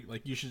product, right?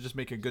 Like, you should just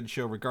make a good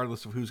show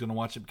regardless of who's going to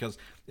watch it, because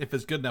if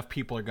it's good enough,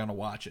 people are going to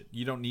watch it.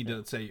 You don't need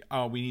to say,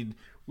 oh,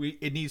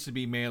 it needs to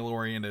be male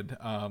oriented.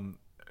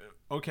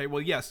 Okay,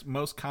 well, yes,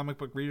 most comic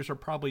book readers are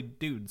probably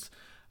dudes,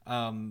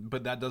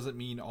 but that doesn't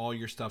mean all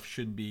your stuff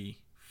should be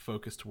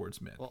focused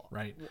towards mid,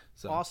 right?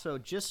 So also,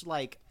 just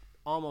like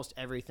almost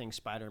everything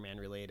Spider-Man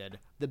related,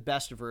 the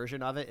best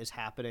version of it is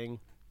happening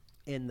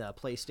in the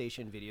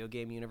PlayStation video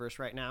game universe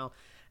right now,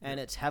 and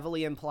it's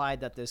heavily implied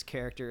that this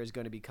character is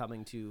going to be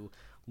coming to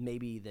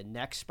maybe the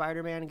next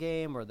Spider-Man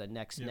game or the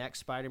next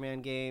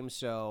Spider-Man game.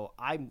 So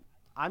I'm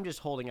just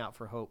holding out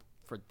for hope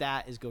for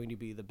that is going to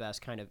be the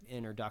best kind of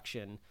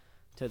introduction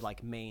to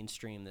like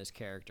mainstream this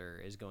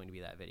character is going to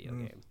be that video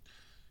game.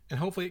 And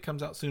hopefully it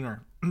comes out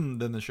sooner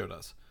than the show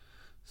does.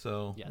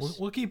 So Yes.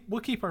 we'll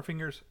keep our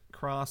fingers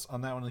crossed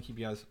on that one and keep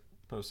you guys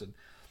posted.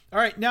 All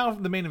right, now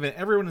the main event.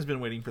 Everyone has been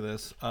waiting for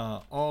this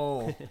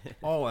all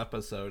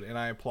episode, and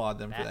I applaud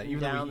them for that. Batten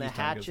down the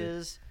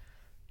hatches,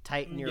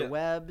 tighten your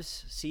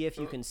webs, see if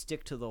you can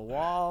stick to the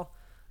wall,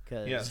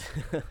 because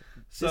this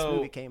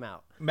movie came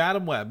out.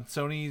 Madam Web,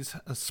 Sony's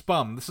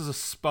Spum. This is a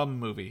Spum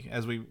movie,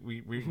 as we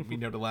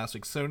noted last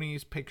week.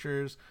 Sony's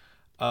pictures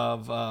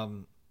of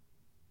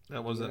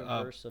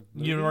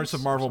Universe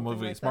of Marvel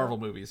movies. Like Marvel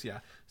movies,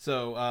 yeah.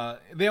 So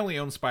they only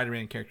own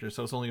Spider-Man characters,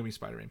 so it's only gonna be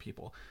Spider-Man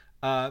people.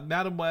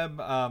 Madam Web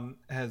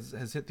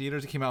has hit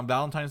theaters. It came out on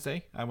Valentine's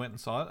Day. I went and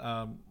saw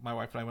it. My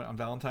wife and I went on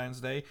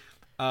Valentine's Day,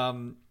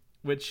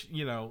 which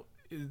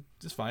is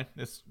just fine.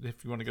 It's,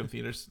 if you want to go to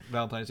theaters,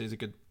 Valentine's Day is a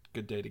good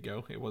day to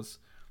go. It was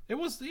there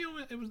was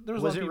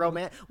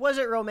Was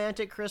it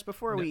romantic, Chris?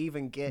 Before we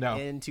even get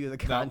into the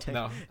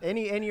content,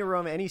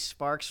 any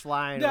sparks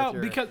flying? No,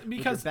 with because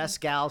your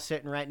best gal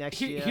sitting right next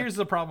to you. Here's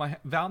the problem.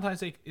 Valentine's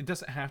Day, it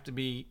doesn't have to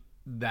be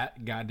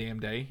that goddamn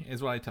day.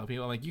 Is what I tell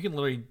people. Like, you can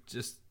literally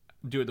just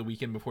do it the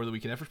weekend before the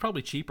weekend. It's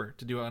probably cheaper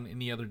to do it on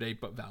any other day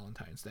but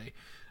Valentine's Day,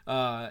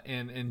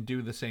 and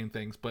do the same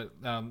things. But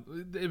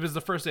it was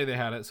the first day they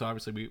had it, so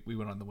obviously we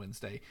went on the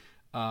Wednesday.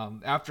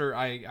 After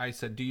I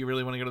said, "Do you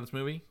really want to go to this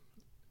movie?"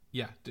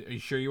 Yeah. Are you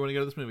sure you want to go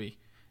to this movie?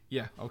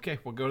 Yeah. Okay,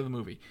 we'll go to the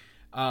movie.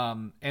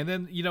 And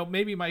then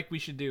maybe, Mike, we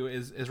should do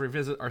is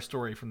revisit our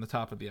story from the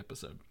top of the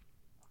episode,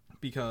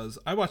 because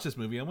I watched this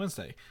movie on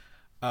Wednesday.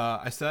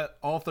 I sat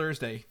all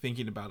Thursday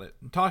thinking about it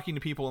and talking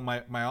to people in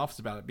my office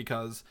about it,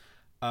 because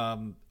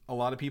a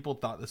lot of people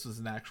thought this was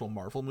an actual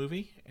Marvel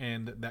movie,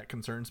 and that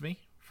concerns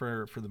me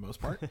for the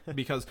most part,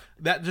 because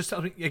that just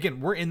tells me, again,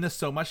 we're in this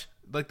so much,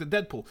 like the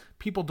Deadpool.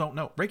 People don't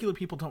know. Regular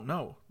people don't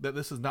know that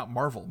this is not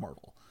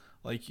Marvel.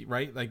 Like,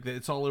 right? Like,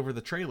 it's all over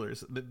the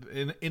trailers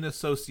in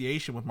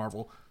association with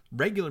Marvel.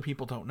 Regular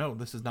people don't know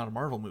this is not a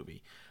Marvel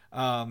movie.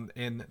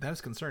 And that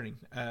is concerning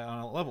on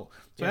a level.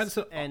 So yes,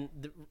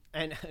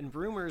 and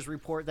rumors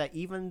report that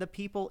even the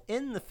people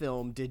in the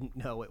film didn't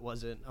know it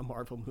wasn't a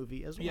Marvel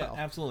movie as well. Yeah,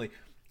 absolutely.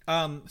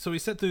 So we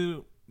sat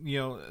through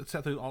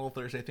all of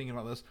Thursday thinking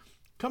about this.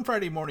 Come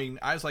Friday morning,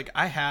 I was like,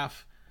 I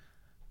have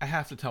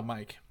to tell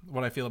Mike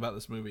what I feel about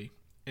this movie,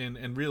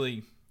 and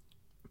really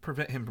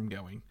prevent him from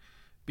going,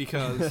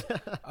 because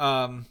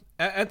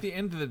at the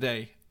end of the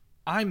day,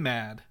 I'm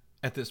mad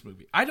at this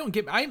movie. I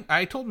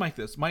told Mike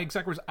this. My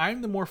exact words: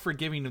 I'm the more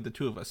forgiving of the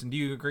two of us. And do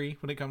you agree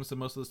when it comes to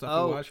most of the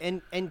stuff we watch?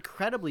 And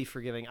incredibly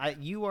forgiving.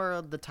 You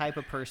are the type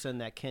of person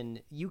that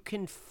can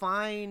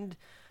find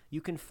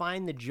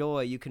the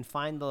joy. You can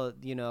find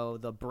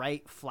the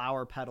bright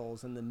flower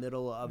petals in the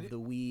middle of the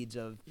weeds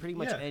of pretty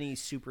much any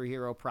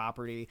superhero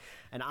property.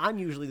 And I'm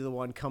usually the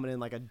one coming in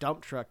like a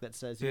dump truck that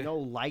says,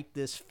 light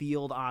this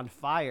field on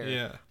fire.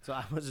 Yeah. So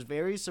I was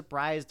very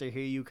surprised to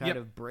hear you kind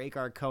of break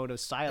our cone of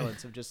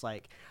silence of just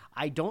like,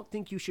 I don't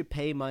think you should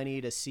pay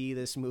money to see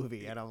this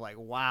movie. And I'm like,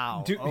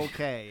 wow,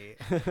 okay.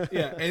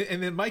 Yeah,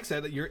 and then Mike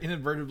said that you're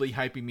inadvertently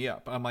hyping me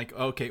up. I'm like,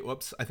 okay,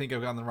 whoops, I think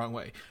I've gone the wrong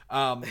way.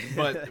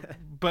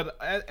 But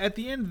at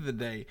the end of the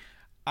day,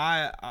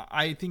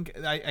 I think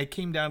I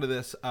came down to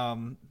this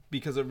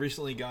because I've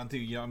recently gone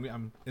through,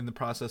 I'm in the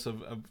process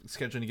of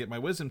scheduling to get my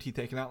wisdom teeth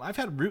taken out. I've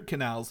had root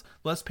canals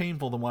less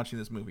painful than watching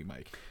this movie,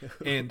 Mike.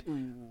 And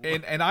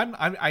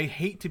I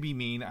hate to be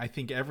mean. I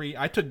think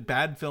I took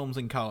bad films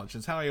in college.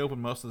 It's how I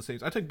opened most of the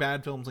saves. I took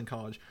bad films in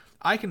college.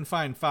 I can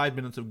find 5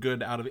 minutes of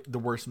good out of the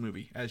worst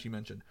movie, as you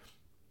mentioned.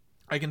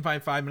 I can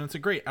find 5 minutes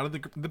of great out of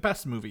the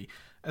best movie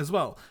as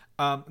well.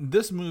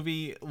 This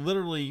movie,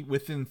 literally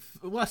within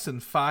less than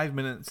 5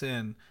 minutes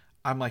in,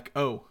 I'm like,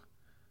 oh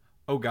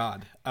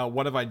God,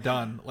 what have I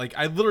done? Like,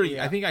 I literally,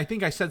 I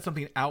think I said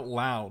something out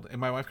loud,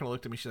 and my wife kind of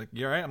looked at me. She's like,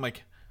 "You all right?" I'm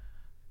like,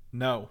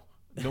 No,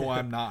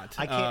 I'm not.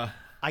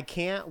 I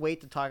can't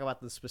wait to talk about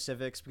the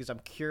specifics, because I'm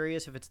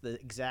curious if it's the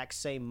exact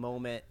same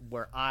moment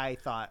where I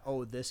thought,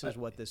 oh, this is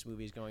what this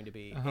movie is going to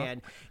be.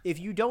 And if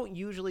you don't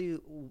usually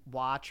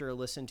watch or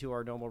listen to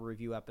our normal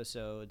review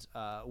episodes,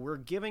 we're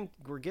giving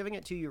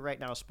it to you right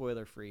now,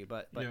 spoiler free.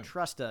 But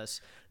trust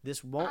us,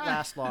 this won't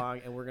last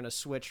long, and we're gonna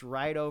switch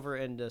right over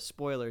into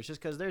spoilers,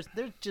 just because there's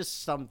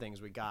just some things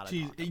we gotta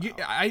talk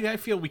about. I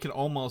feel we can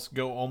almost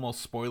go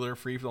spoiler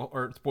free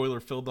or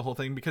spoiler filled the whole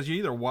thing, because you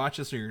either watch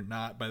this or you're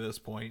not by this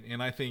point,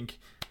 and I think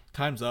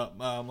time's up.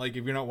 Like,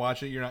 if you're not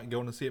watching it, you're not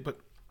going to see it, but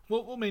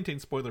we'll maintain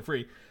spoiler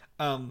free.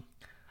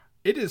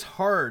 It is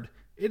hard.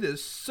 It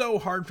is so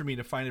hard for me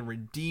to find a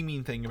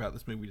redeeming thing about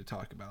this movie to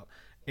talk about.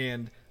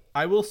 And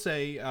I will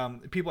say,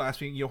 people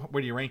ask me,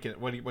 where do you rank it?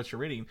 What's your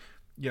rating?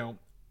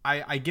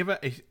 I give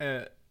it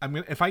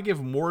if I give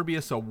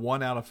Morbius a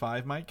 1 out of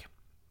 5, Mike,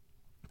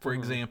 for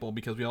example,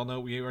 because we all know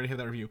we already have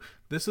that review,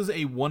 this is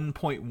a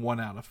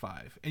 1.1 out of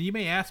 5. And you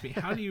may ask me,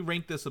 how do you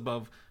rank this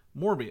above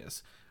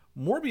Morbius?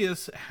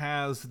 Morbius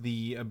has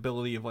the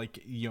ability of, like,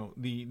 you know,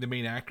 the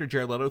main actor,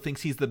 Jared Leto,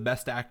 thinks he's the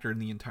best actor in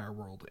the entire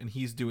world, and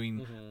he's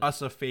doing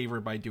us a favor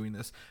by doing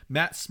this.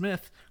 Matt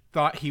Smith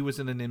thought he was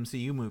in an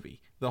MCU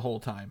movie the whole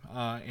time,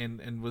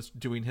 and was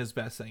doing his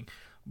best thing.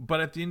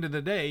 But at the end of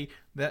the day,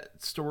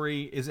 that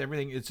story is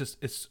everything. It's just,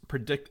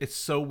 it's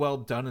so well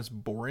done, it's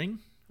boring,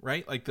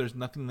 right? Like, there's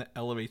nothing that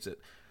elevates it.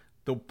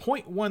 The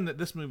point one that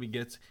this movie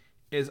gets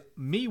is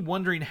me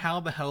wondering how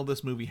the hell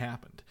this movie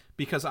happened,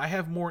 because I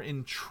have more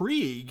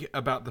intrigue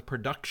about the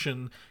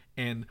production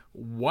and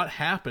what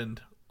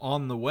happened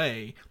on the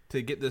way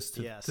to get this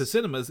to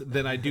cinemas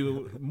than I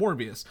do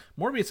Morbius.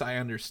 Morbius, I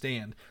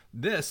understand.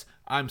 This,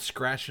 I'm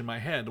scratching my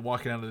head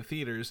walking out of the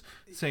theaters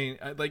saying,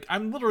 like,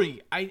 I'm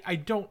literally, I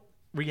don't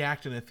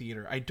react in a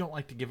theater. I don't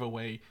like to give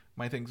away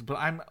my things, but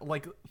I'm,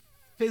 like,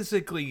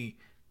 physically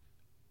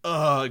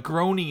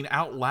groaning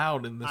out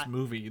loud in this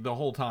movie the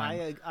whole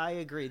time. I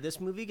agree. This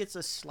movie gets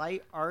a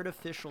slight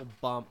artificial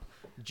bump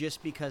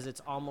just because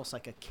it's almost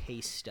like a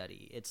case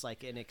study. It's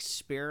like an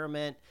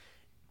experiment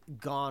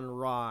gone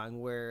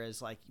wrong,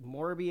 whereas, like,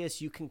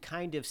 Morbius, you can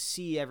kind of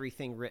see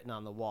everything written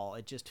on the wall.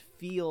 It just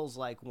feels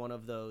like one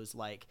of those,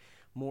 like,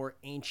 more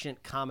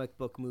ancient comic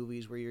book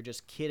movies where you're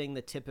just kidding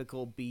the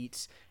typical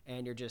beats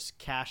and you're just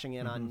cashing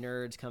in on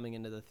nerds coming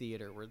into the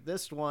theater. Where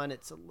this one,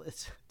 it's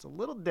a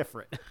little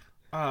different.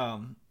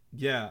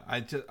 Yeah, I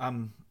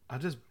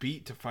just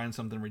beat to find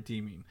something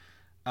redeeming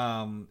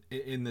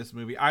in this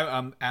movie.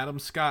 Adam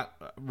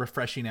Scott,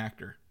 refreshing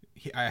actor.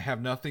 I have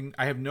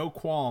no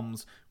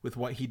qualms with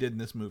what he did in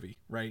this movie,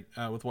 right?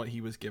 With what he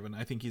was given.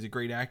 I think he's a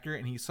great actor,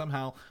 and he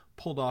somehow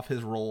pulled off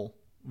his role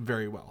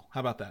very well.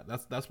 How about that?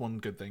 That's one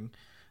good thing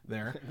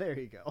there. There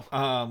you go.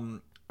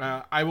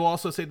 I will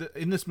also say that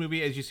in this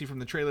movie, as you see from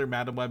the trailer,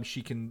 Madam Web,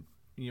 she can,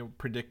 you know,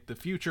 predict the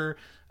future.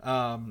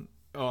 And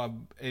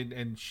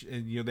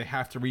you know, they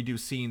have to redo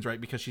scenes,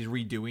 right? Because she's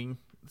redoing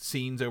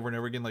scenes over and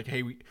over again. Like,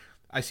 hey,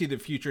 I see the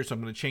future, so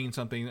I'm going to change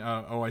something.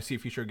 I see a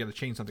future, I got to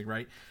change something,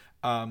 right?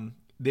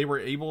 They were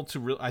able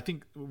to I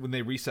think when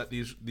they reset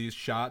these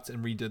shots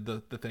and redid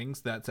the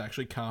things, that's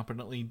actually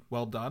competently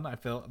well done. I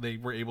felt they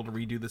were able to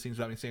redo the scenes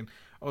without me saying,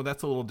 oh,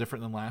 that's a little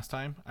different than last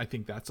time. I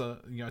think that's a,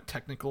 you know,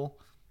 technical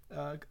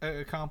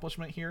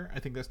accomplishment here. I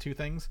think that's two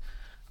things.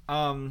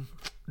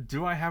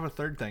 Do I have a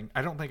third thing?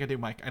 I don't think I do,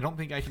 Mike. I don't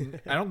think I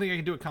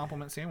can do a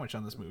compliment sandwich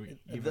on this movie.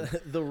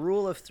 The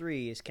rule of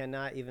threes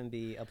cannot even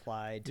be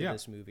applied to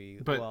this movie.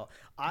 But, well,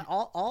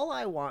 all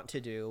I want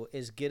to do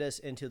is get us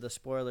into the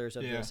spoilers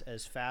of this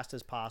as fast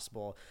as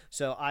possible.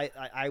 So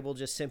I will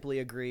just simply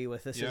agree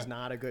with this is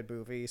not a good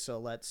movie. So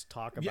let's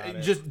talk about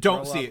it. Just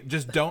don't see it.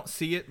 Just don't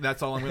see it.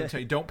 That's all I'm going to tell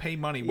you. Don't pay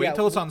money. Wait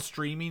until it's on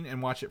streaming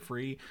and watch it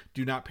free.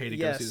 Do not pay to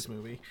go see this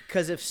movie.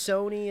 Because if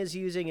Sony is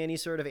using any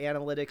sort of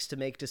analytics to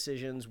make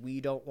decisions, we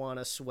don't want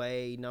to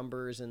sway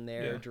numbers in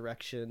their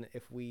direction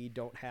if we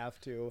don't have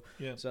to.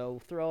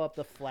 So throw up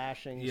the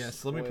flashing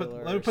let me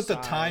put the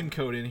time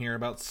code in here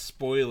about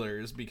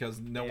spoilers, because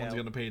no one's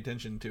going to pay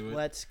attention to it.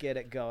 Let's get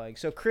it going.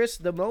 So Chris,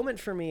 the moment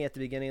for me at the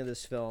beginning of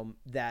this film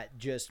that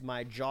just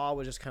my jaw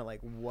was just kind of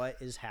like, what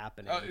is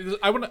happening?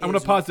 I want to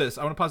pause this.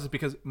 I want to pause this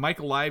because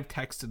Mike live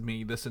texted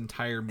me this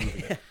entire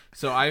movie.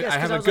 So I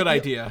have a good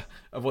idea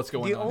of what's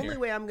going on here. The only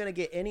way I'm going to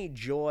get any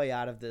joy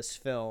out of this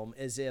film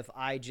is if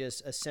I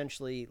just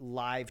essentially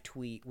live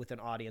tweet with an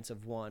audience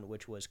of one,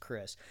 which was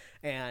Chris.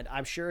 And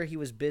I'm sure he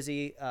was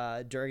busy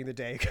during the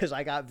day because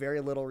I got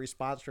very little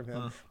response from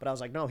him. But I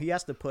was like, no, he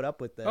has to put up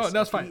with this. Oh,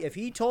 that's fine. If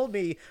he told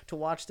me to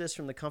watch this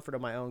from the comfort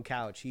of my own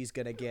couch, he's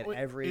going to get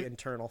every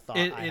internal thought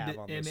I have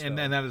on this film.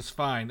 And that is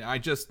fine. I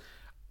just...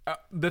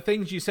 the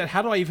things you said,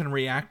 how do I even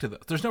react to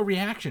those? There's no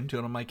reaction to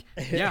it. I'm like,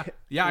 yeah,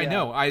 I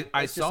know.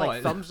 I saw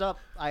it. Thumbs up.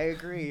 I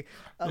agree.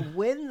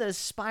 When the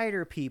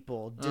spider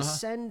people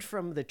descend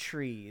from the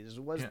trees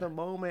was the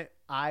moment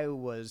I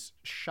was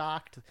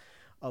shocked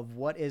of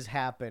what is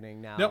happening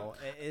now. Nope.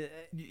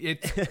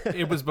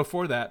 It was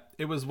before that.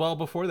 It was well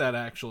before that,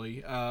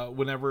 actually.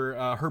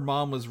 Whenever her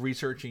mom was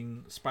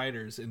researching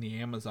spiders in the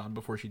Amazon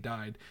before she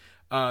died,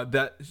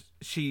 that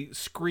she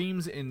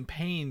screams in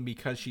pain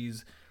because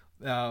she's...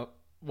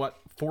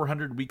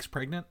 400 weeks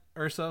pregnant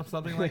or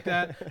something like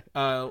that,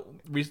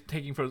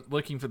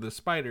 looking for the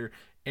spider,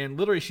 and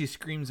literally she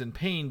screams in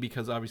pain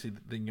because obviously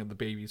the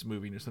baby's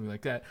moving or something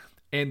like that,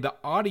 and the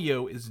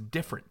audio is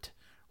different.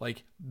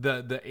 Like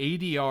the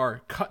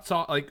ADR cuts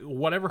off, like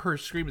whatever her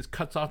scream is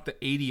cuts off the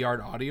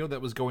ADR audio that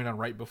was going on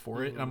right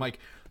before it, and I'm like,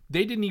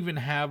 they didn't even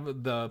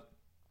have the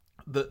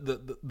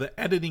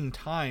editing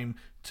time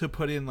to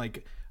put in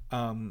like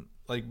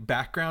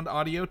background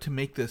audio to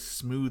make this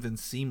smooth and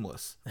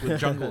seamless with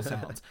jungle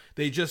sounds.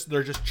 They're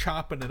just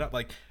chopping it up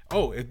like,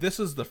 oh, if this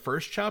is the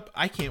first chop,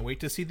 I can't wait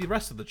to see the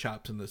rest of the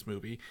chops in this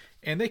movie.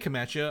 And they come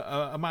at you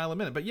a mile a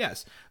minute. But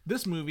yes,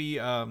 this movie,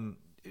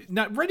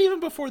 not right even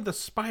before the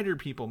spider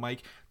people,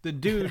 Mike, the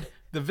dude,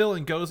 the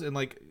villain goes and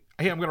like,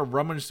 hey, I'm gonna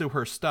rummage through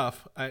her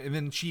stuff, and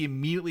then she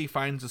immediately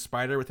finds a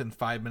spider within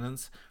 5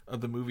 minutes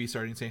of the movie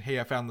starting, saying, hey,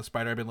 I found the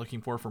spider I've been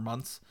looking for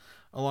months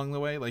along the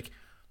way. Like,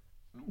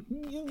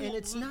 and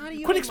it's not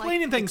even quit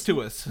explaining things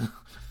to us.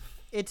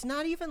 It's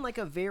not even like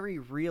a very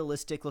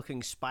realistic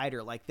looking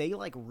spider. Like, they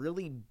like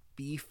really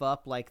beef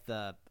up like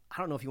the, I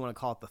don't know if you want to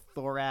call it the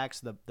thorax,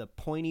 the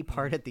pointy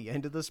part at the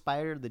end of the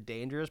spider, the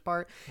dangerous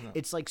part. Yeah.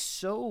 It's like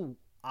so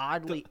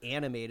oddly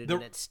animated,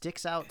 and it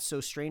sticks out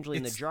so strangely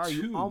in the jar.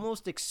 You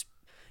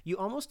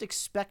almost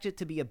expect it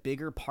to be a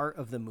bigger part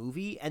of the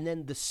movie, and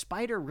then the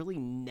spider really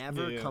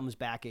never comes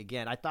back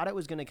again. I thought it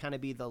was going to kind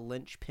of be the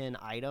linchpin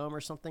item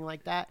or something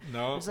like that.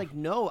 No. It's like,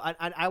 no.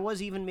 I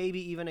was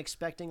maybe even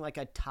expecting like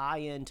a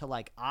tie-in to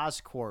like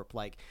Oscorp,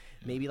 like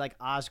maybe like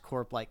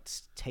Oscorp like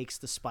takes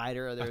the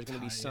spider, or there's going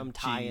to be some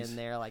tie-in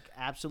there. Like,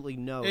 absolutely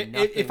no.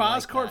 If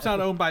Oscorp's not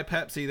owned by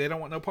Pepsi, they don't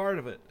want no part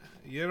of it.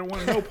 You don't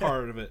want no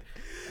part of it.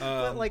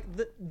 But like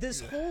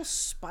this whole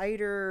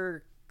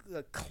spider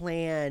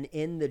clan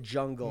in the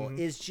jungle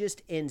is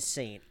just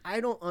insane. I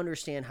don't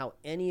understand how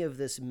any of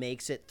this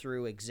makes it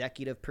through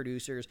executive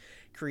producers,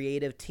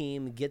 creative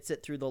team, gets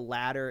it through the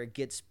ladder, it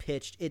gets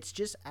pitched. It's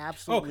just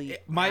absolutely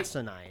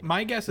asinine.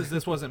 My guess is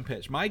this wasn't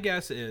pitched. My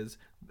guess is,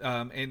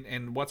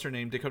 and what's her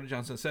name, Dakota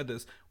Johnson said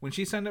this, when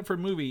she signed up for a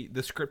movie,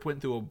 the script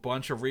went through a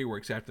bunch of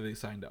reworks after they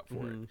signed up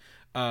for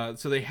it.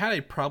 So they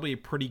had probably a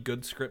pretty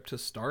good script to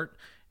start,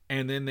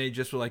 and then they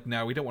just were like,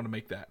 no, we don't want to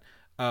make that.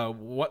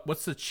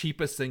 What's the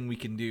cheapest thing we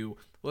can do?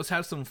 Let's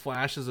have some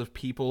flashes of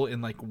people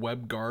in like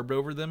web garb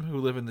over them who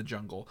live in the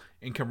jungle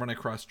and can run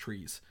across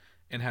trees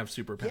and have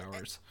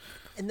superpowers.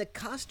 Yeah, and the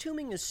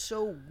costuming is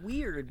so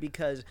weird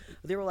because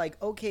they were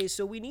like, okay,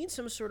 so we need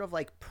some sort of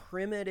like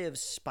primitive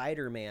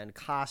Spider-Man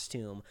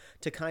costume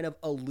to kind of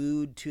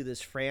allude to this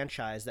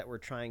franchise that we're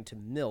trying to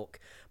milk.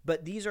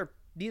 But these are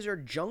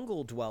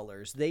jungle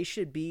dwellers. They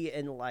should be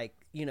in like,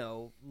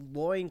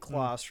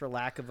 loincloths for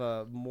lack of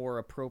a more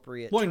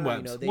appropriate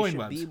term. They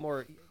should be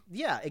more.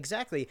 Yeah,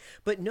 exactly.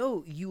 But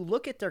no, you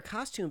look at their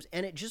costumes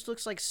and it just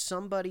looks like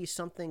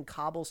something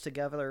cobbles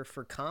together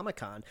for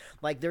Comic-Con.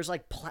 Like there's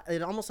like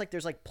it almost like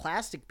there's like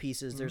plastic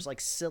pieces. There's like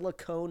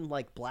silicone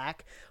like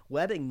black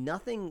webbing.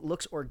 Nothing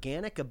looks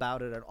organic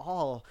about it at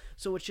all.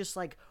 So it's just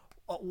like,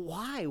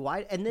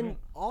 why? And then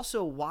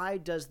also, why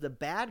does the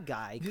bad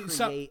guy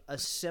create a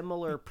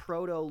similar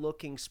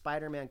proto-looking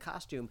Spider-Man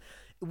costume?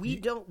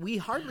 We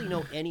hardly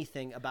know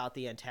anything about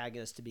the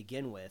antagonist to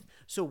begin with.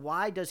 So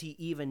why does he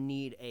even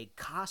need a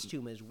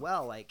costume as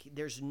well? Like,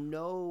 there's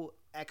no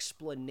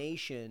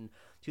explanation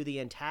to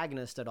the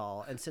antagonist at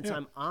all. And since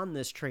I'm on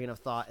this train of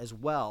thought as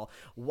well,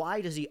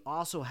 why does he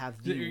also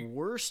have the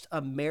worst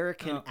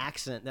American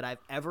accent that I've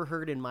ever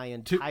heard in my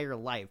entire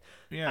life?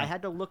 I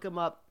had to look him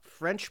up.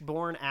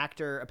 French-born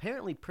actor,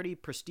 apparently pretty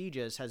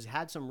prestigious, has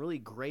had some really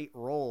great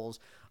roles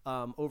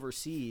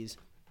overseas.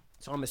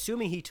 So I'm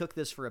assuming he took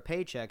this for a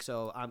paycheck.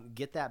 So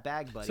get that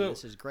bag, buddy.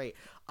 This is great.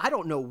 I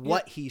don't know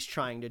what he's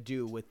trying to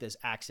do with this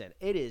accent.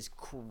 It is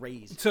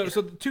crazy. So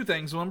two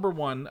things. Number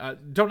one,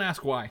 don't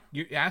ask why.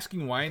 You're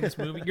asking why in this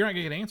movie, you're not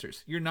going to get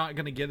answers. You're not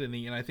going to get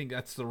any, and I think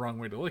that's the wrong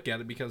way to look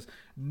at it, because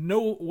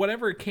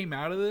whatever came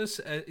out of this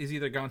is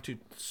either gone to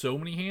so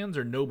many hands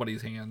or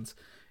nobody's hands,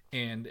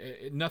 and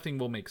nothing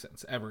will make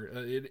sense ever.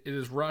 It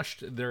is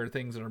rushed. There are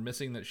things that are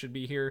missing that should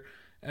be here.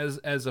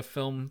 As a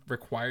film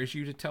requires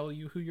you to tell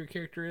you who your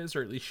character is,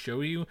 or at least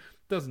show you,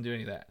 doesn't do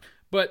any of that.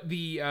 But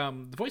the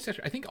voice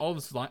actor, I think all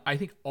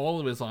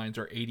of his lines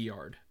are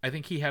ADR'd. I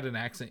think he had an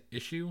accent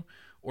issue,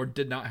 or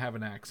did not have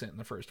an accent in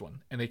the first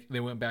one, and they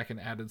went back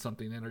and added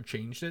something in or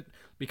changed it,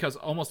 because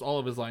almost all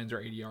of his lines are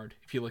ADR'd.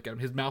 If you look at him,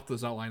 his mouth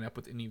does not line up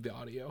with any of the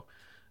audio.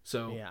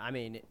 So yeah, I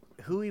mean,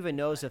 who even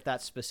knows if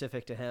that's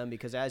specific to him?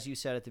 Because as you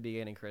said at the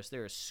beginning, Chris,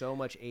 there is so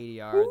much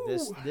ADR.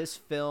 Ooh. This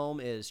film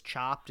is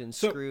chopped and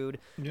screwed.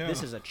 Yeah.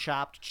 This is a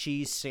chopped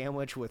cheese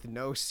sandwich with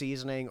no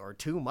seasoning or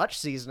too much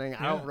seasoning.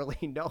 I don't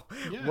really know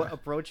what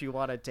approach you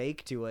want to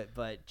take to it,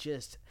 but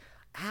just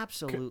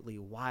absolutely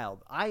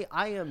wild. I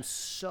am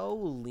so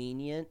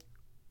lenient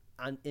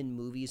in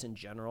movies in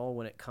general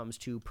when it comes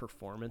to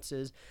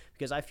performances,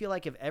 because I feel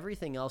like if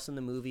everything else in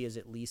the movie is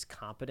at least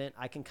competent,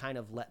 I can kind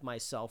of let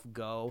myself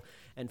go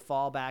and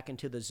fall back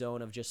into the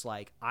zone of just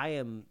like, I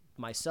am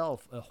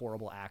myself a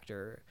horrible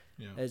actor.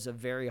 Is a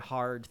very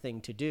hard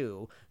thing to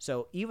do.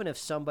 So even if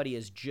somebody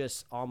is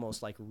just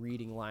almost like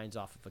reading lines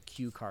off of a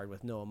cue card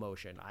with no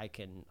emotion, I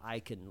can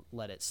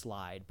let it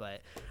slide.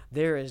 But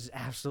there is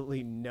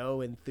absolutely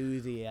no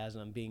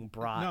enthusiasm being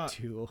brought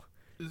to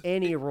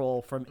any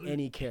role from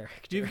any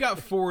character. You've got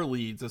four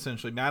leads,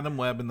 essentially: Madam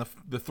Web and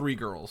the three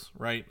girls,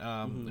 right?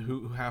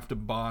 Who have to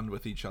bond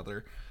with each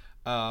other,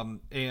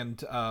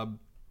 and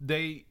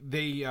they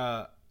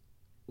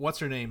what's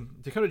her name?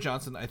 Dakota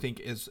Johnson, I think,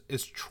 is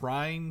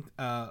trying.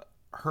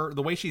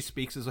 The way she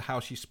speaks is how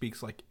she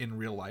speaks like in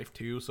real life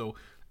too. So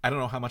I don't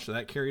know how much of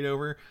that carried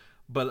over,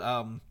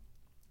 but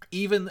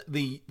even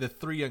the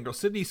three young girls,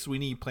 Sydney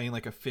Sweeney playing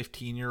like a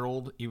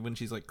 15-year-old, even when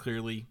she's like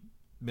clearly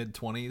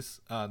mid-20s,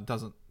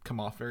 doesn't come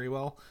off very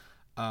well.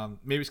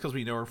 Maybe it's because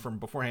we know her from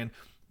beforehand,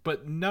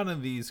 But none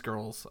of these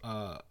girls,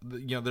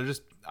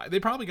 they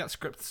probably got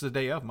scripts the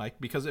day of, Mike,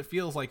 because it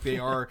feels like they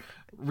are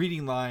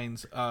reading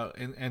lines,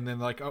 and then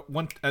like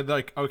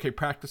okay,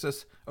 practice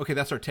this. Okay,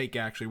 that's our take.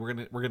 Actually, we're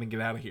gonna get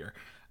out of here.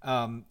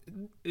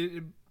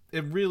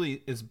 It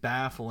really is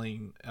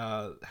baffling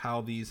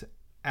how these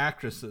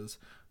actresses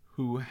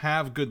who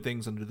have good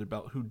things under their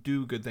belt, who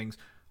do good things,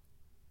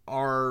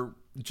 are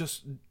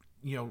just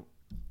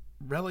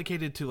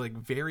relegated to like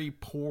very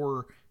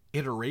poor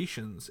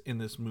iterations in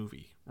this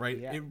movie, right?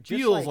 Yeah, it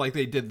feels like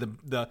they did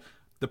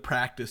the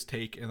practice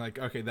take and like,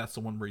 okay, that's the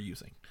one we're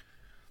using.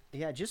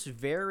 Yeah, just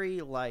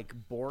very like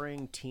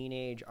boring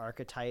teenage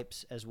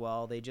archetypes as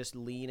well. They just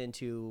lean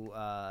into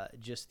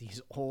just these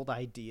old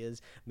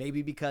ideas,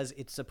 maybe because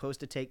it's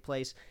supposed to take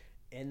place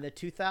in the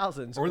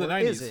 2000s or the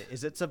 90s.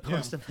 Is it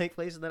supposed to take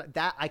place in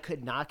that? I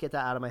could not get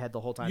that out of my head the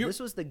whole time. This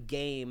was the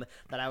game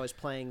that I was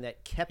playing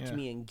that kept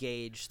me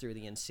engaged through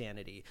the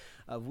insanity.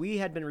 We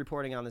had been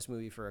reporting on this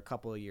movie for a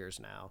couple of years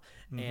now,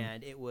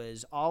 and it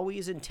was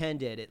always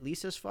intended, at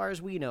least as far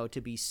as we know,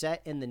 to be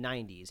set in the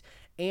 90s.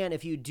 And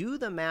if you do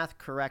the math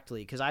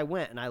correctly, because I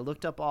went and I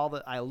looked up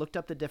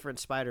the different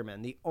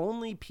Spider-Men, the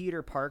only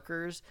Peter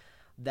Parkers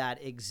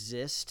that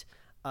exist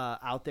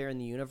out there in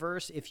the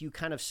universe, if you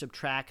kind of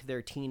subtract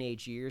their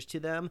teenage years to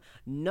them,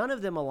 none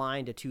of them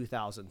align to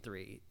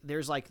 2003.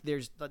 There's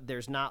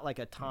not like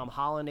a Tom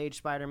Holland age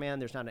Spider-Man.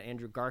 There's not an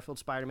Andrew Garfield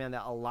Spider-Man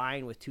that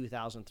align with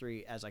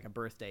 2003 as like a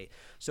birth date.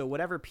 So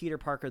whatever Peter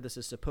Parker this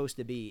is supposed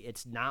to be,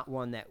 it's not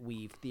one that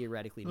we've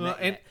theoretically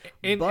met yet.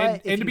 And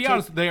to be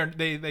honest,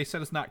 they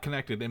said it's not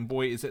connected, and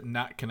boy, is it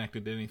not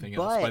connected to anything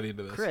else by the end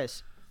of this.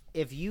 Chris,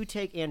 if you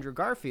take Andrew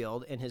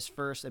Garfield in his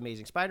first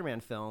Amazing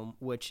Spider-Man film,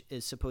 which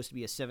is supposed to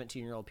be a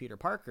 17-year-old Peter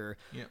Parker,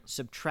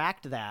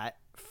 subtract that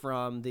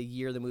from the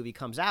year the movie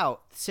comes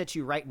out, sets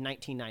you right in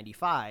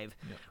 1995,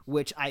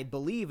 which I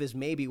believe is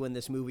maybe when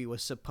this movie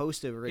was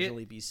supposed to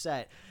originally be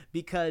set.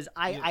 Because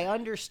I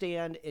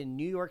understand in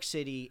New York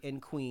City,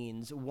 in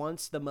Queens,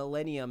 once the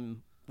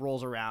millennium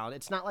rolls around,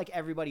 it's not like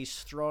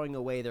everybody's throwing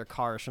away their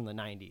cars from the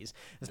 90s.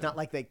 It's not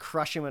like they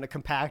crush them in a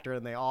compactor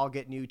and they all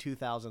get new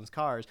 2000s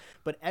cars.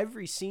 But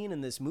every scene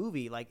in this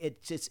movie, like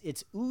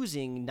it's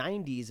oozing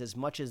 90s as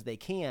much as they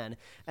can,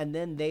 and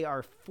then they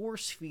are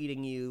force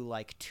feeding you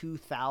like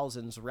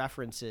 2000s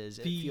references.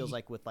 It feels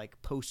like with like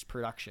post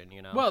production,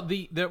 Well,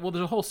 there's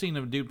a whole scene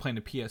of a dude playing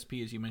a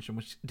PSP, as you mentioned,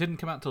 which didn't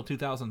come out until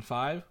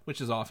 2005, which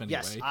is off anyway.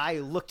 Yes, I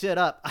looked it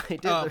up. I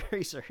did the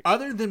research.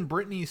 Other than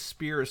Britney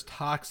Spears'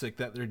 "Toxic"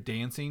 that they're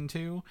dancing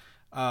to,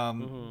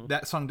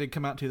 that song did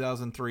come out in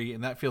 2003,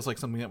 and that feels like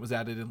something that was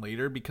added in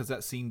later because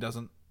that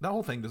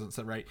whole thing doesn't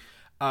sit right.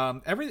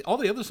 All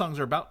the other songs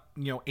are about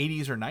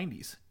 80s or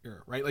 90s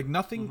era, right? Like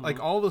nothing, like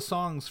all the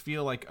songs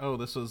feel like, oh,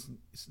 this was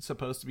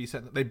supposed to be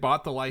set. They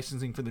bought the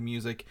licensing for the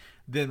music,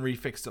 then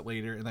refixed it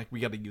later, and like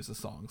we got to use the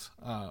songs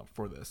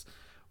for this,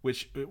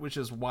 which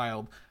is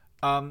wild.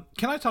 Can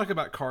I talk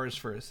about cars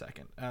for a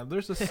second?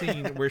 There's a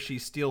scene where she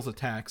steals a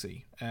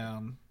taxi.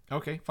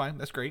 Okay, fine.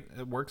 That's great.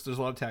 It works. There's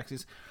a lot of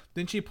taxis.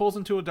 Then she pulls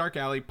into a dark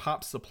alley,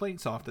 pops the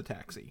plates off the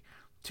taxi.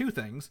 Two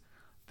things.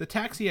 The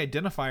taxi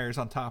identifier is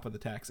on top of the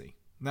taxi,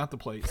 not the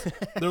plates.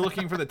 They're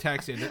looking for the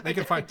taxi. They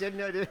can find. I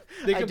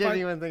didn't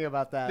even think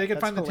about that. They can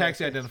find the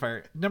taxi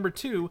identifier. Number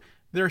two,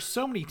 there are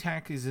so many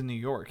taxis in New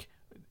York,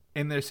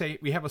 and they say,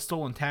 we have a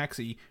stolen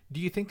taxi. Do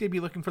you think they'd be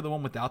looking for the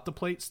one without the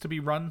plates to be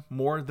run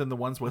more than the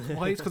ones with the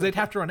plates? Because they'd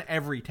have to run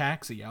every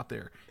taxi out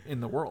there in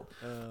the world.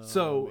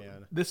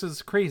 This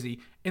is crazy.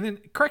 And then,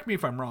 correct me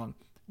if I'm wrong,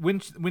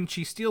 when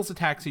she steals a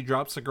taxi,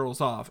 drops the girls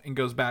off, and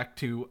goes back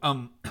to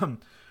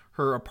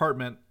her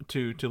apartment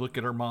to look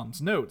at her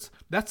mom's notes,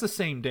 that's the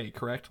same day,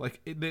 correct?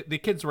 Like, the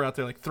kids were out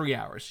there like 3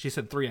 hours. She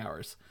said 3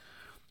 hours.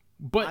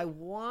 But I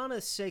want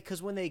to say,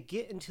 because when they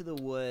get into the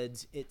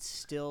woods, it's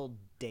still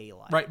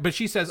daylight. Right, but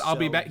she says, I'll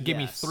be back. Give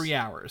me 3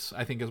 hours,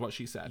 I think is what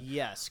she said.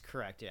 Yes,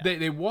 correct, yeah.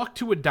 They walk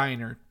to a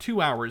diner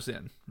 2 hours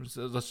in,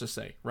 let's just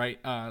say,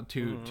 right,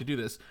 to do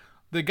this.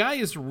 The guy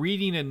is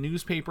reading a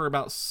newspaper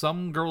about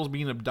some girls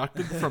being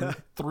abducted from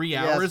 3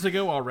 hours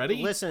ago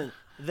already. Listen,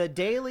 the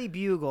Daily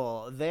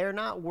Bugle, they're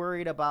not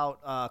worried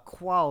about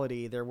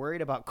quality. They're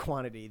worried about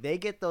quantity. They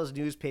get those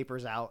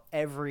newspapers out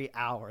every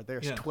hour.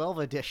 There's 12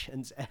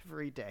 editions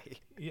every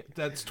day. Yeah,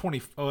 that's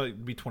 20. Oh,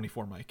 it'd be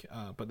 24, Mike.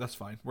 But that's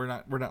fine. We're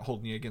not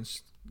holding you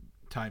against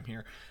time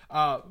here.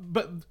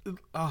 But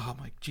oh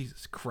my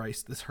Jesus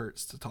Christ, this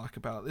hurts to talk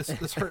about.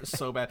 This hurts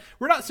so bad.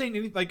 We're not saying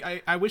anything.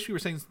 Like I wish we were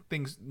saying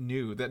things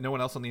new that no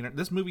one else on the internet.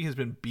 This movie has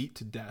been beat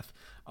to death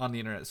on the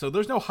internet. So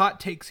there's no hot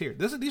takes here.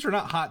 These are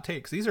not hot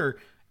takes. These are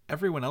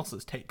everyone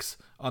else's takes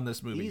on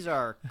this movie. These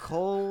are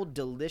cold,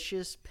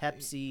 delicious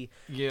Pepsi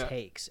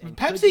takes. And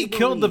Pepsi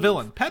killed the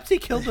villain.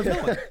 Pepsi killed the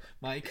villain,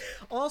 Mike.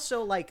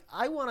 Also, like,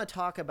 I want to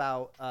talk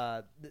about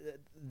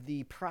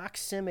the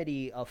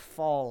proximity of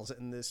falls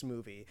in this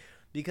movie.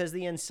 Because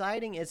the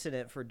inciting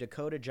incident for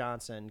Dakota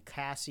Johnson,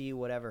 Cassie,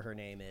 whatever her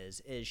name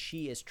is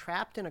she is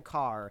trapped in a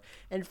car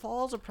and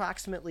falls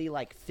approximately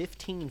like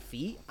 15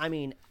 feet. I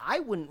mean,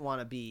 I wouldn't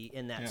want to be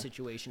in that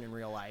situation in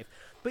real life.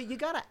 But you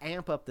got to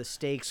amp up the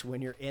stakes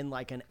when you're in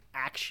like an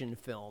action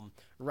film,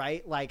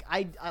 right? Like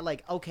I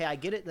like, okay, I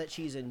get it that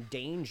she's in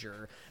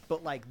danger,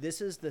 but like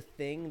this is the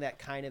thing that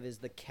kind of is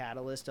the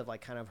catalyst of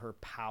like kind of her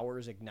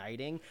powers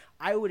igniting.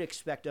 I would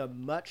expect a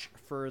much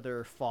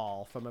further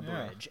fall from a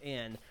bridge.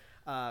 And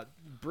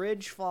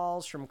bridge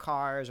falls from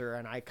cars are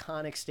an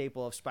iconic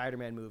staple of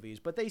Spider-Man movies,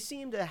 but they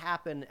seem to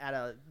happen at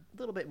a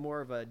little bit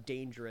more of a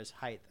dangerous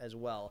height as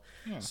well.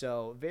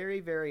 So very,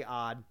 very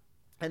odd.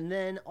 And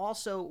then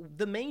also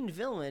the main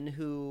villain,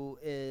 who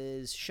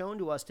is shown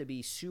to us to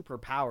be super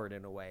powered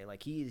in a way.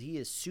 Like he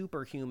is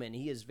superhuman.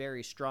 He is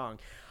very strong.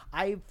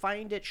 I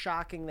find it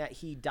shocking that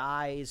he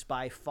dies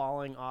by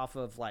falling off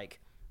of like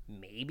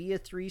maybe a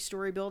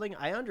 3-story building.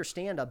 I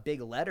understand a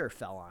big letter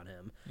fell on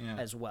him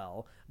as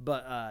well,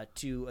 but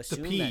to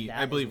assume that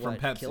I believe, is from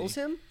what Pepsi kills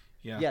him.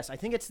 Yeah. Yes, I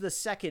think it's the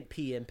second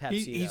P in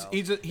Pepsi.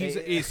 He's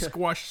a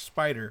squash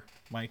spider,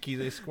 Mike.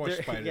 He's a squash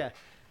spider. Yeah.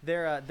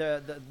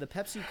 The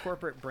Pepsi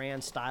corporate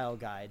brand style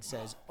guide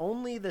says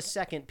only the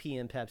second P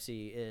in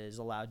Pepsi is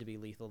allowed to be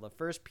lethal. The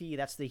first P,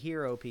 that's the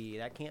hero P.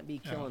 That can't be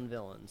killing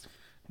villains.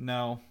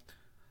 No.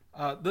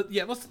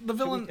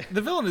 The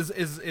villain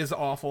is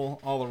awful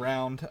all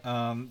around.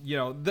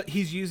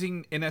 He's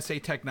using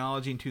NSA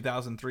technology in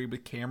 2003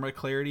 with camera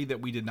clarity that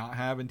we did not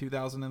have in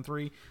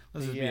 2003.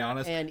 Let's just be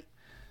honest.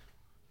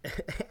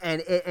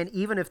 And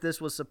even if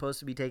this was supposed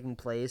to be taking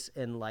place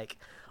in like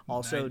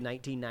also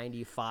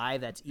 1995,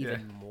 that's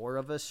even more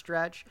of a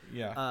stretch.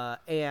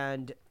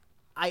 And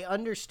I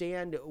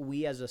understand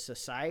we as a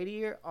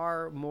society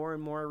are more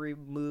and more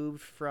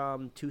removed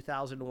from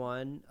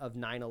 2001 of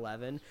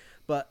 9/11,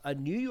 but a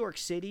New York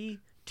City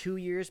 2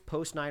 years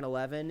post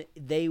 9/11,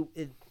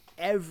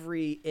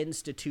 every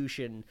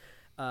institution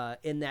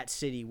in that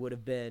city would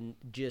have been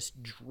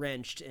just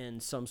drenched in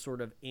some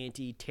sort of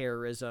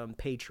anti-terrorism,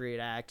 Patriot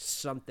Act,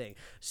 something.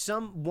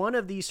 One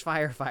of these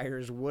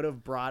firefighters would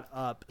have brought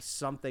up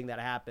something that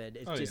happened.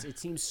 It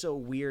seems so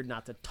weird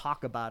not to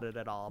talk about it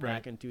at all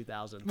back in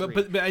 2003.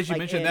 But as you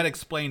mentioned, that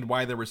explained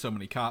why there were so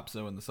many cops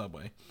though in the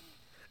subway.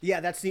 Yeah,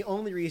 that's the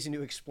only reason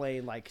to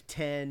explain like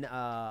 10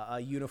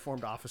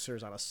 uniformed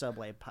officers on a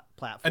subway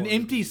platform. An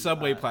empty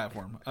subway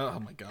platform. Oh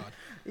my god.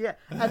 Yeah,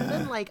 and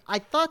then like I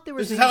thought there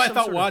was. This is how I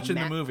felt watching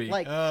the movie.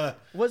 Like,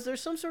 was there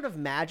some sort of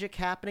magic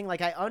happening? Like,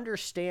 I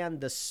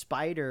understand the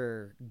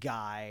spider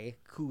guy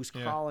who's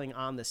crawling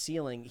on the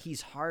ceiling.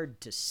 He's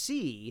hard to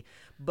see,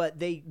 but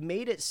they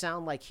made it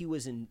sound like he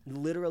was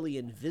literally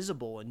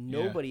invisible and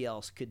nobody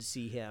else could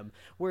see him.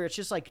 Where it's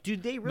just like,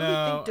 dude, they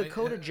really think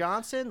Dakota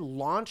Johnson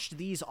launched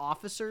these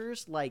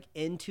officers like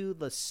into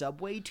the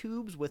subway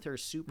tubes with her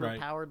super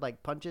powered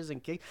like punches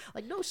and kicks?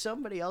 Like, no,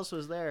 somebody else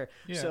was there.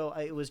 So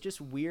it was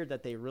just weird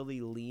that they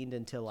really leaned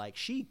into like,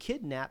 she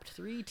kidnapped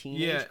 3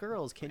 teenage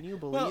girls. Can you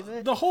believe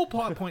it? The whole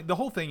plot point, the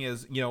whole thing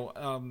is,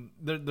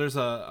 there's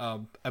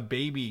a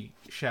baby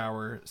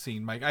shower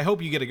scene, Mike. I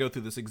hope you get to go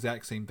through this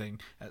exact same thing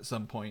at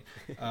some point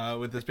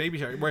with this baby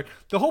shower, where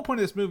the whole point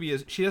of this movie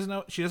is she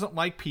doesn't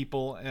like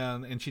people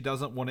and she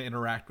doesn't want to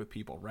interact with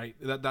people, right?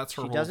 That's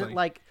her whole thing. She doesn't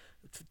like,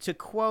 to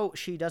quote,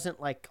 she doesn't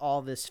like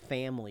all this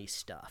family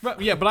stuff.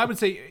 But I would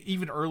say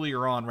even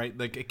earlier on, right?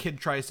 Like a kid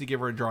tries to give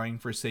her a drawing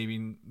for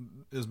saving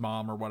his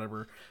mom or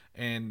whatever,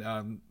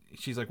 and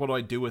she's like, "What do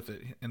I do with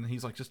it?" And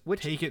he's like, "Just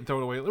take it and throw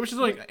it away," which is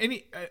like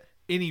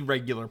any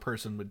regular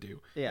person would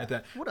do. Yeah. At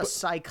that. What a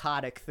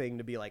psychotic thing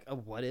to be like, "Oh,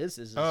 what is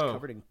this? Is this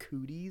covered in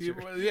cooties?"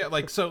 Yeah,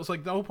 like so it's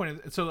like the whole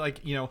point is, so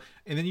like, and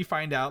then you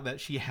find out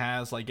that she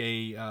has like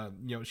a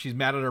she's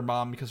mad at her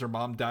mom because her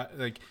mom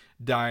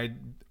died,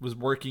 was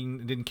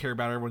working, didn't care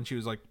about her when she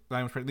was like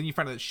 9 months pregnant. Then you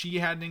find out that she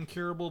had an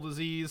incurable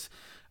disease.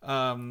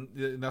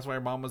 And that's why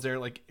her mom was there.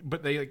 Like,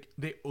 but they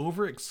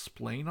over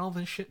explain all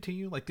this shit to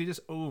you. Like, they just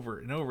over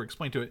and over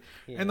explain to it.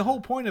 Yeah. And the whole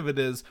point of it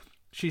is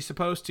she's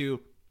supposed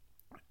to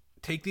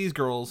take these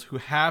girls who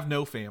have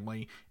no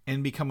family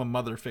and become a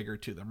mother figure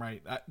to them,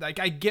 right?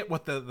 I get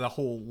what the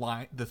whole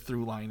line, the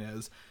through line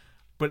is,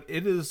 but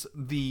it is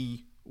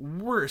the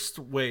worst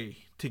way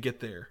to get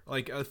there,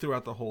 like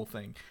throughout the whole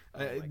thing.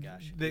 Oh my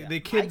gosh. The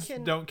kids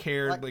don't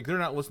care. Like, they're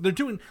not listening. They're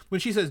doing, when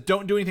she says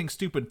don't do anything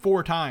stupid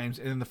 4 times,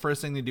 and then the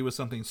first thing they do is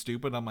something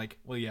stupid, I'm like,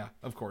 well, yeah,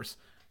 of course,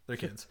 they're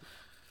kids.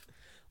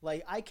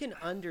 Like, I can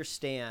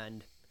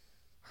understand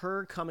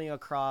her coming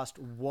across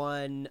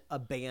one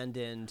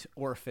abandoned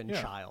orphan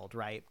child,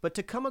 right? But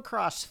to come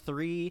across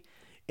 3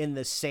 in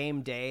the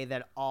same day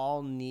that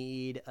all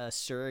need a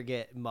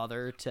surrogate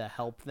mother to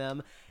help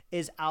them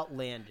is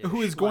outlandish.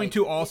 Who is going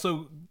to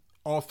also,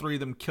 all 3 of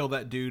them, kill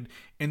that dude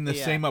in the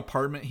same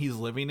apartment he's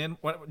living in?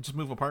 What? Just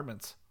move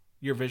apartments.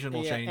 Your vision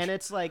will change. And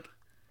it's like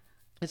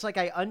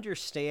I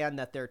understand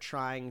that they're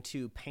trying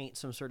to paint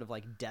some sort of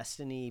like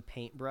Destiny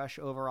paintbrush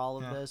over all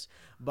of this,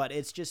 but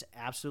it's just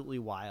absolutely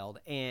wild.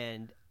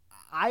 And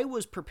I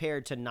was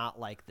prepared to not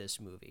like this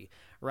movie,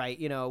 right?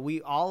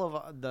 We all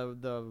of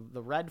the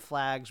red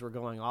flags were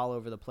going all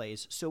over the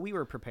place, so we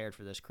were prepared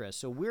for this, Chris.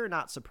 So we're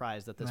not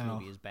surprised that this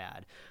movie is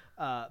bad.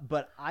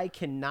 But I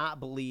cannot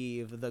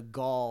believe the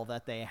gall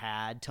that they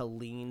had to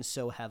lean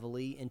so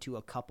heavily into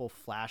a couple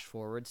flash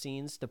forward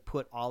scenes to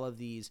put all of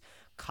these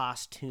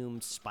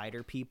costumed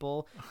spider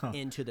people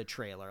into the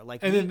trailer.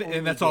 Like,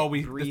 and that's all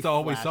we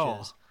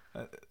saw.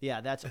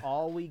 Yeah, that's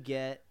all we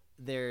get.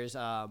 There's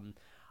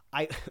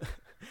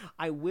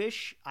I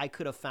wish I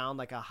could have found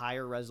like a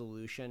higher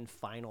resolution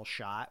final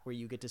shot where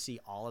you get to see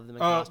all of them in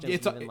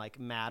costumes, even like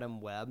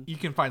Madam Web. You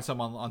can find some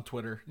on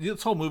Twitter.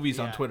 This whole movie's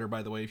on Twitter,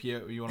 by the way, if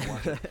you want to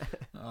watch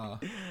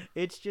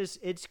it.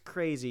 It's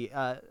crazy.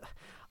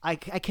 I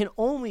can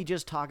only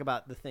just talk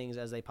about the things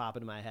as they pop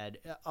into my head.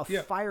 A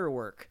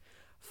firework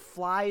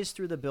flies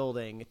through the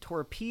building,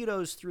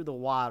 torpedoes through the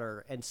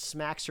water, and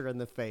smacks her in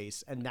the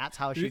face, and that's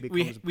how she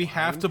becomes blind. We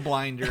have to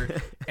blind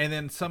her, and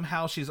then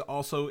somehow she's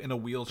also in a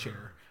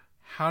wheelchair.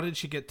 How did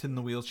she get in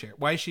the wheelchair?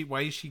 Why is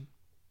she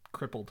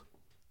crippled?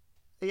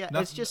 Yeah,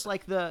 it's just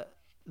like the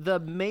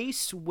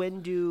Mace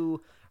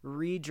Windu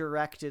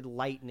redirected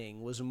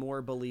lightning was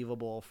more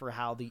believable for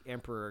how the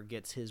Emperor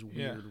gets his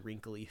weird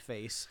wrinkly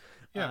face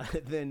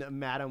than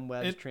Madam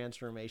Web's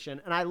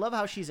transformation. And I love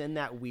how she's in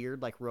that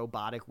weird like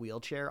robotic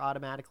wheelchair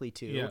automatically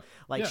too. Yeah.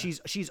 Like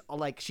she's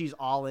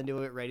all into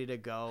it, ready to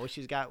go.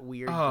 She's got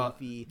weird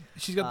goofy.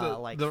 She's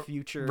got the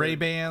future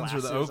Ray-Bans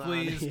or the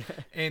Oakleys,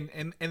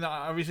 and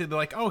obviously they're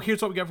like, oh,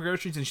 here's what we got for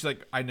groceries, and she's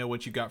like, I know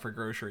what you got for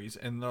groceries,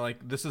 and they're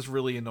like, this is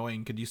really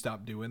annoying. Could you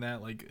stop doing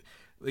that? Like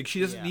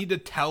she doesn't need to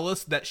tell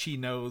us that she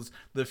knows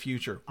the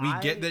future. We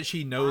get that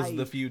she knows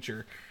the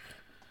future.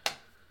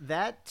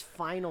 That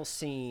final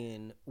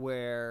scene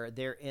where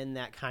they're in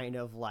that kind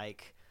of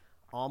like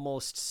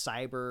almost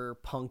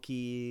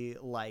cyberpunky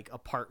like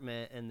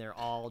apartment, and they're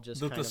all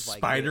just kind of like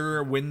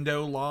spider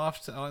window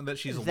loft that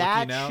she's looking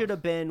out. That should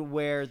have been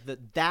where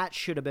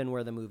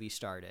the movie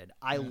started.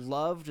 I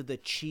loved the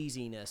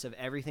cheesiness of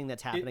everything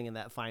that's happening in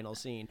that final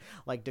scene.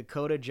 Like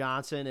Dakota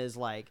Johnson is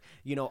like,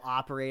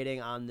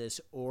 operating on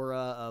this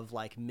aura of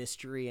like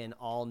mystery and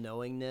all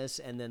knowingness,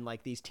 and then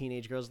like these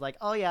teenage girls like,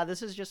 oh yeah,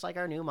 this is just like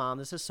our new mom.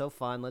 This is so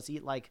fun. Let's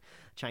eat like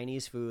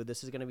Chinese food.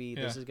 This is gonna be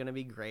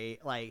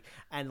great. Like,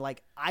 and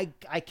like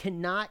I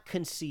cannot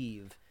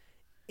conceive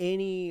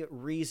any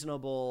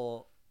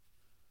reasonable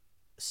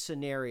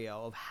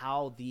scenario of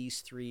how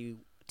these three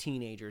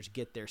teenagers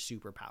get their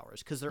superpowers,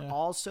 because they're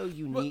all so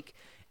unique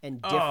and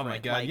different. Oh my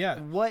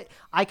god, what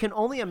I can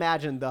only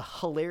imagine the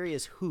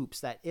hilarious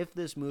hoops that if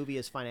this movie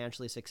is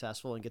financially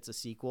successful and gets a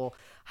sequel,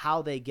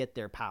 how they get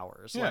their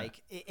powers.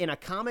 Like in a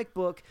comic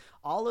book,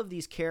 all of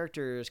these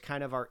characters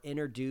kind of are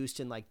introduced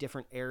in like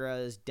different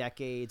eras,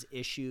 decades,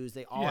 issues.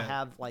 They all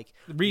have like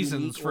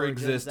reasons for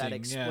existing. That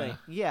explain.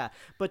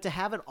 But to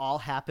have it all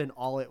happen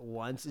all at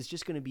once is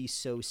just going to be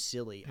so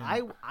silly.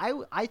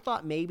 I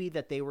thought maybe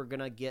that they were going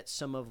to get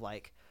some of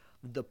like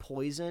the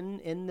poison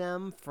in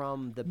them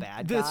from the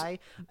bad guy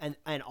and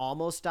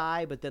almost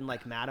die, but then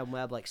like Madam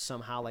Web like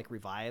somehow like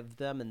revived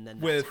them, and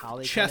then that's with how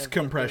they chest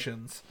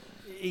compressions.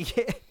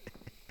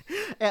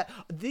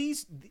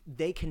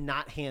 They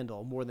cannot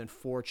handle more than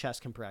 4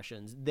 chest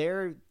compressions.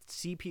 Their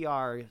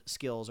CPR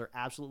skills are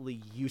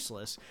absolutely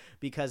useless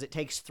because it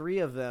takes 3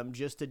 of them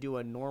just to do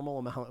a normal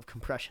amount of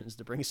compressions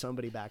to bring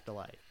somebody back to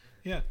life.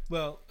 Yeah,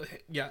 well,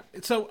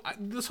 so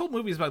this whole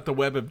movie is about the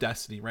web of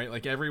destiny, right?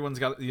 Like everyone's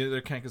got they're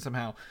connected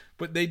somehow,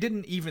 but they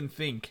didn't even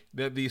think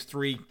that these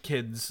 3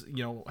 kids,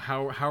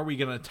 how are we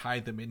going to tie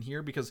them in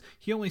here? Because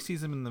he only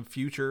sees them in the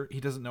future. He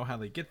doesn't know how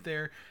they get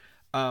there.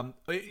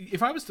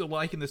 If I was to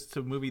liken this to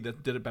a movie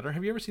that did it better,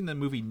 have you ever seen the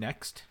movie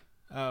Next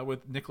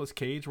with Nicolas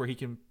Cage, where he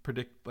can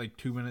predict like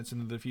 2 minutes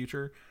into the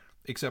future?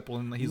 Except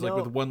when he's like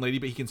with one lady,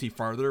 but he can see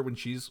farther when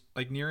she's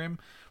like near him.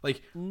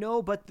 Like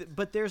no, but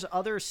there's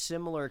other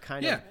similar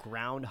kind of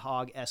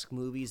Groundhog-esque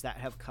movies that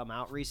have come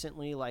out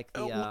recently, like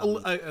the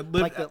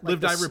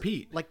Live Die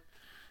Repeat. Like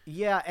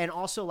and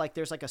also like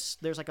there's like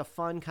a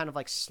fun kind of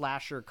like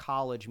slasher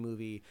college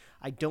movie.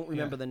 I don't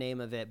remember the name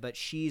of it, but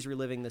she's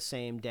reliving the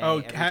same day. Oh,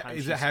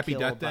 is it Happy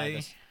Death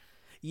Day?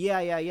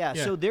 Yeah.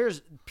 So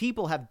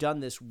people have done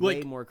this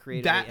way more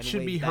creatively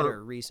and way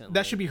better recently.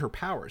 That should be her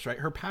powers, right?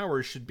 Her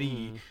powers should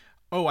be,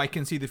 I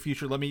can see the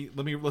future.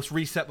 Let's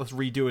reset. Let's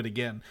redo it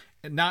again.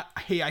 And not,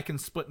 hey, I can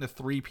split into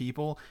 3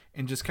 people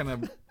and just kind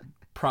of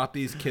prop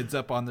these kids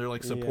up on their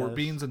like support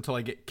beams until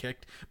I get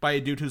kicked by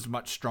a dude who's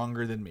much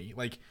stronger than me.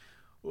 Like,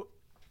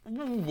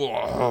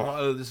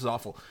 whoa, this is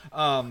awful.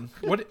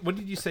 What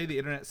did you say the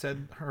internet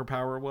said her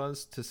power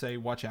was? To say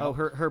watch out? Oh,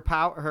 her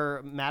power,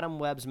 her Madam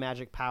Web's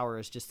magic power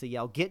is just to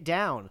yell get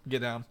down,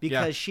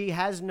 because she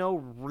has no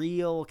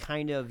real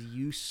kind of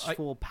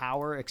useful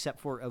power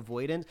except for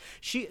avoidance.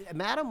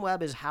 Madam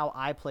Web is how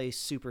I play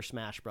Super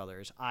Smash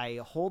Brothers. I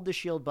hold the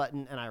shield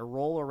button and I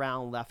roll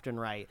around left and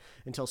right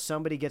until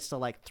somebody gets to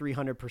like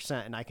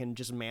 300%, and I can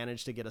just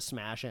manage to get a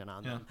smash in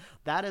on them.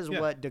 That is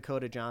what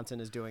Dakota Johnson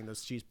is doing.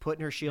 She's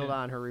putting her shield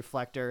on, her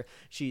reflector.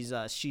 She's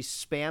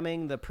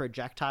spamming the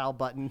projectile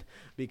button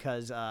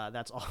because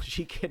that's all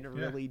she can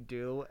really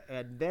do.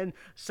 And then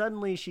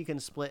suddenly she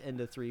can split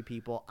into 3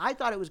 people. I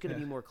thought it was going to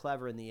be more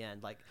clever in the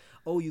end. Like,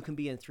 you can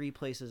be in 3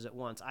 places at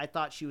once. I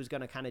thought she was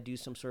going to kind of do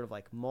some sort of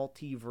like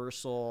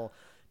multiversal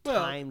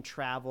time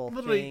travel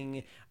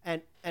thing,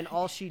 and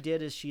all she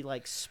did is she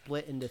like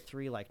split into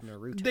 3 like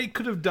Naruto. They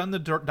could have done the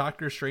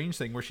Doctor Strange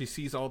thing where she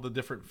sees all the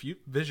different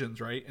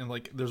visions, right? And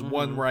like, there's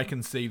one where I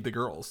can save the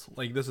girls.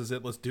 Like, this is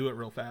it. Let's do it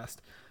real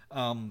fast.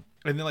 And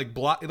then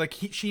like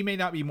she may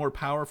not be more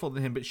powerful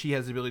than him, but she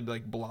has the ability to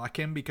like block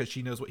him because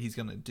she knows what he's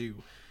gonna do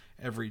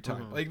every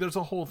time. Like, there's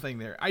a whole thing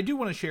there. I do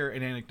want to share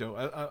an anecdote.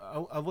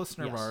 A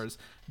listener of ours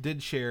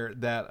did share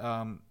that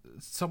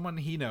someone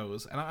he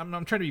knows, and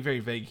I'm trying to be very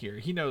vague here.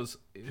 He knows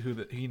who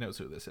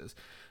this is.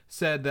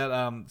 Said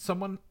that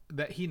someone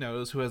that he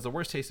knows who has the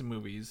worst taste in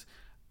movies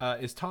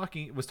was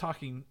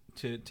talking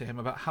to him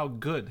about how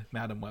good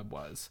Madam Web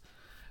was.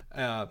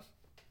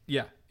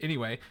 Yeah.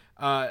 Anyway,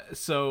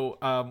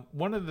 so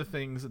one of the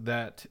things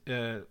that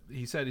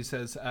he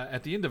says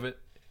at the end of it,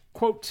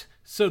 quote,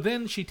 "So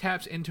then she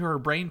taps into her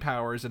brain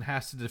powers and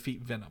has to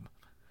defeat Venom."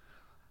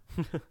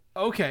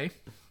 Okay.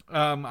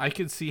 I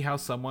could see how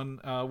someone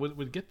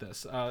would get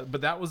this.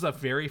 But that was a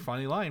very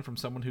funny line from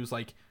someone who's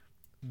like,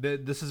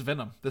 this is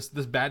Venom. This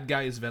bad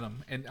guy is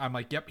Venom. And I'm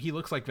like, yep, he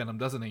looks like Venom,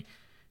 doesn't he?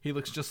 He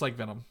looks just like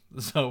Venom.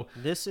 So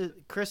this is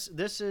Chris.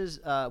 This is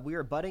we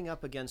are butting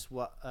up against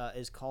what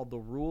is called the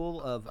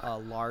rule of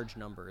large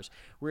numbers,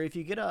 where if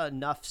you get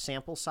enough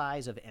sample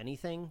size of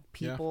anything,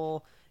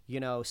 people,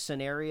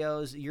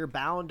 scenarios, you're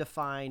bound to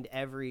find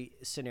every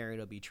scenario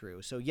to be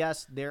true. So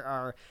yes, there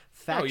are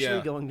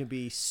factually going to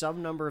be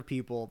some number of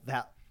people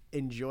that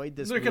enjoyed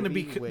this. They're going to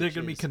be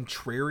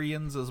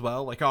contrarians as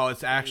well. Like, oh,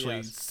 it's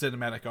actually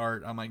cinematic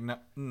art. I'm like, no.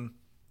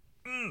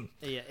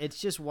 Yeah, it's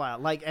just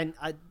wild. Like, and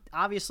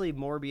obviously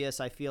Morbius,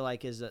 I feel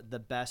like, is the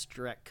best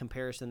direct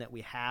comparison that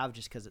we have,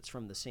 just because it's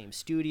from the same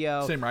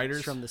studio, same writers,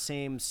 it's from the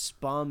same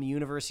Spum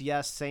universe.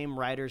 Yes, same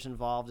writers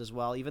involved as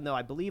well. Even though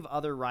I believe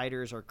other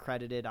writers are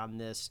credited on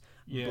this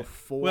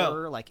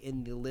before, like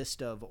in the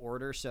list of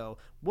order. So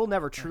we'll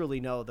never truly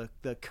know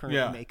the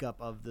current makeup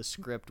of the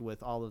script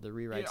with all of the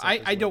rewrites.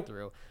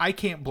 I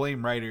can't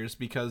blame writers,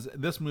 because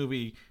this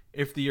movie,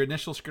 if the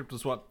initial script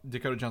was what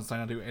Dakota Johnson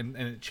signed on to and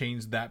it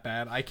changed that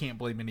bad, I can't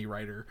blame any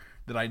writer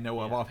that I know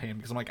of offhand,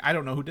 because I'm like, I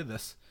don't know who did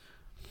this.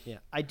 Yeah,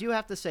 I do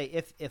have to say,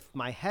 if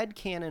my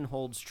headcanon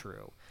holds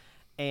true,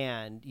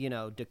 and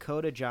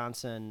Dakota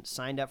Johnson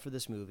signed up for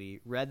this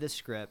movie, read the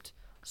script,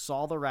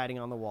 saw the writing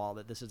on the wall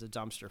that this is a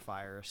dumpster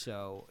fire,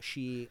 so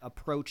she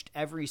approached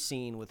every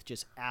scene with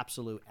just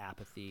absolute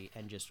apathy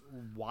and just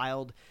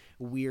wild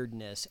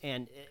weirdness.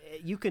 And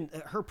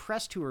her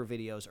press tour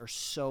videos are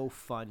so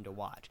fun to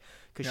watch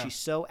because she's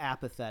so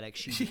apathetic.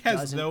 She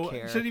doesn't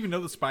care. She didn't even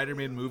know the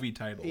Spider-Man movie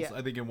titles. Yeah.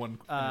 I think in one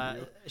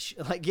interview.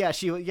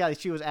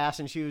 She was asked,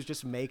 and she was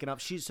just making up.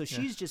 She's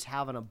just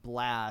having a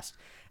blast.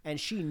 And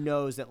she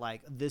knows that,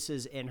 like, this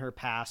is in her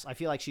past. I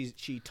feel like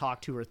she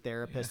talked to her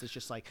therapist. It's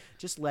just like,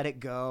 just let it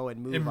go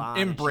and move on.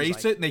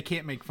 Embrace it, and they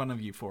can't make fun of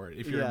you for it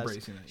if you're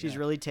embracing it. She's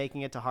really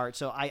taking it to heart.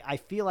 So I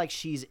feel like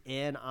she's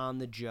in on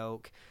the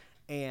joke.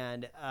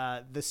 And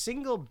the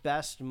single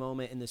best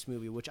moment in this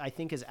movie, which I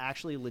think is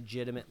actually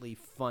legitimately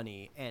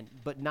funny,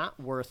 but not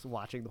worth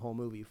watching the whole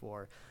movie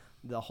for,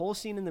 the whole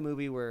scene in the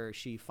movie where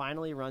she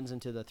finally runs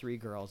into the 3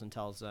 girls and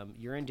tells them,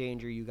 "You're in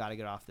danger. You got to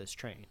get off this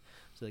train."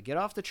 So they get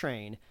off the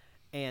train.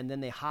 And then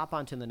they hop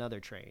onto another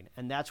train.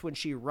 And that's when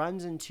she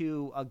runs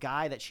into a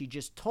guy that she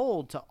just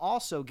told to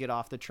also get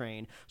off the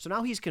train. So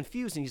now he's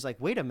confused, and he's like,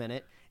 wait a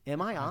minute,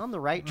 am I on the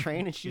right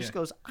train? And she just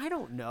goes, I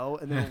don't know,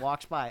 and then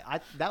walks by.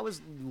 That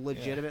was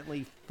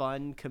legitimately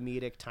fun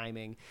comedic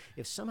timing.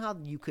 If somehow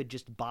you could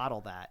just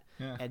bottle that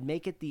and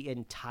make it the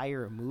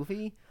entire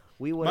movie,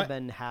 we would have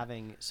been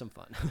having some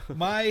fun.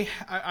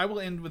 I will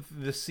end with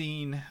the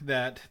scene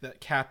that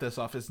capped this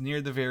off. Is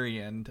near the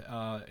very end,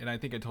 and I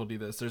think I told you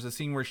this. There's a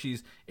scene where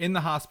she's in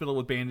the hospital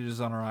with bandages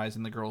on her eyes,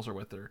 and the girls are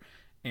with her,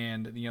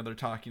 and they're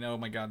talking. Oh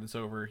my God, it's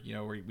over.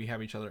 We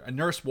have each other. A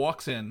nurse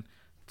walks in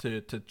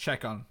to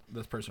check on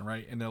this person,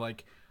 right? And they're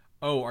like,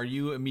 "Oh, are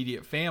you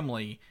immediate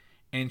family?"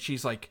 And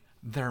she's like,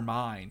 "They're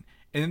mine."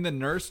 And then the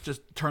nurse just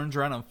turns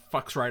around and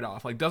fucks right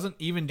off. Like, doesn't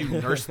even do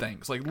nurse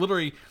things. Like,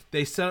 literally,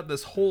 they set up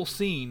this whole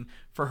scene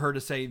for her to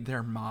say,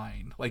 they're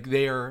mine. Like,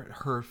 they are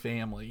her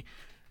family.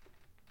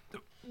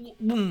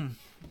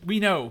 We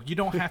know. You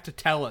don't have to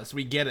tell us.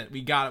 We get it.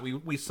 We got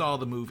it. We saw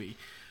the movie.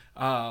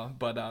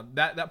 But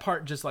that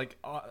part just, like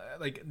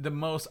the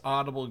most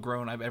audible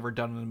groan I've ever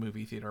done in a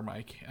movie theater,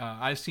 Mike.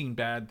 I've seen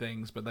bad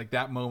things, but, like,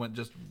 that moment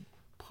just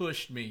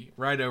pushed me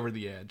right over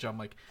the edge. I'm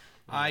like,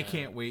 I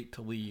can't wait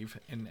to leave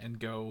and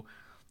go,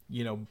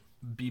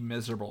 be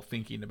miserable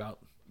thinking about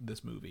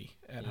this movie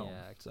at home.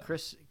 So.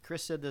 Chris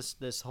said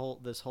this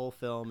whole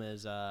film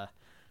is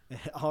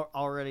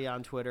already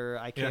on Twitter.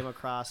 I came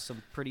across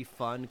some pretty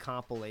fun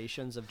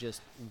compilations of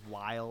just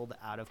wild,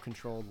 out of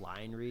control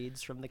line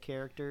reads from the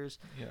characters.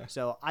 Yeah.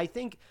 So I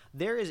think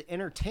there is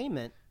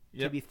entertainment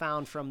to be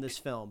found from this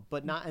film,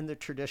 but not in the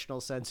traditional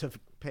sense of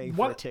paying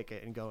for a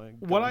ticket and going.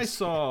 What I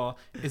saw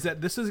is that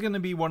this is going to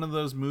be one of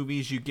those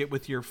movies you get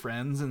with your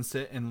friends and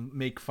sit and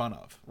make fun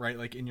of, right?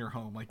 Like in your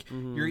home, like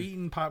you're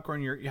eating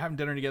popcorn, you're having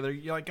dinner together.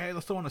 You're like, hey,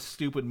 let's throw on a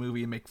stupid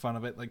movie and make fun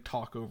of it, like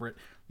talk over it.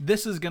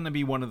 This is going to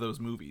be one of those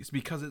movies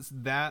because it's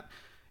that.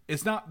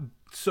 It's not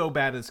so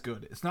bad it's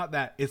good. It's not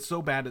that. It's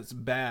so bad it's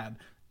bad,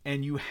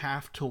 and you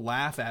have to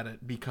laugh at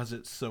it because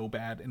it's so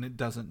bad and it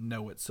doesn't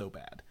know it's so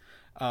bad.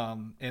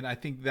 And I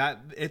think that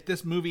if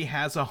this movie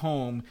has a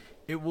home,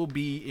 it will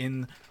be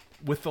in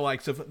with the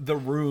likes of The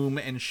Room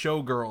and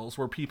Showgirls,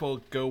 where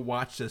people go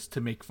watch this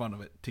to make fun of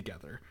it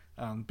together,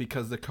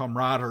 because the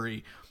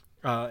camaraderie,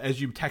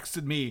 as you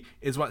texted me,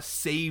 is what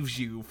saves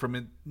you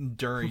from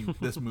enduring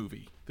this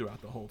movie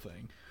throughout the whole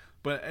thing.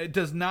 But it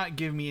does not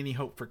give me any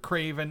hope for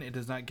Craven. It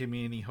does not give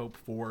me any hope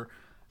for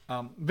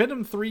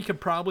Venom 3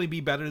 could probably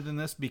be better than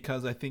this,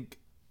 because I think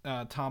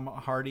Tom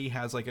Hardy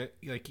has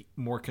like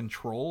more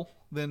control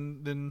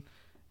than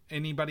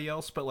anybody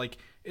else. But like,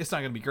 it's not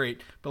gonna be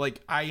great. But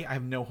like, I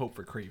have no hope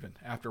for Craven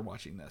after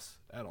watching this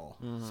at all.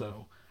 Mm-hmm.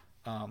 So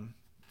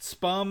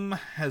Spum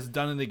has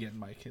done it again,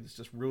 Mike. It's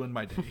just ruined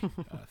my day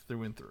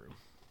through and through.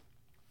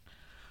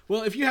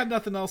 Well, if you have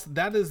nothing else,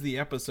 that is the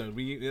episode.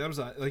 That was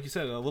like you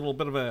said, a little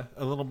bit of a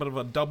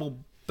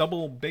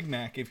double Big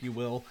Mac, if you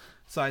will,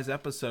 size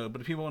episode.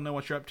 But if people want to know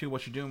what you're up to,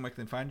 what you're doing, where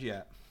can they find you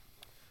at?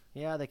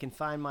 Yeah, they can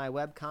find my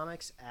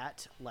webcomics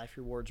at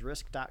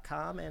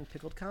liferewardsrisk.com and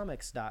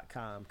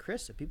pickledcomics.com.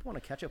 Chris, if people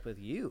want to catch up with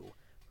you,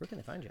 where can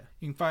they find you?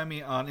 You can find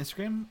me on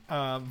Instagram,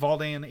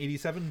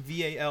 Valdan87,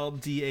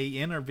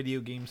 VALDAN, or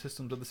Video Game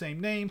Systems of the same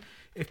name.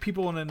 If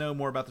people want to know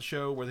more about the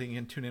show, where they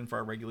can tune in for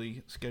our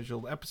regularly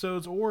scheduled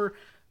episodes, or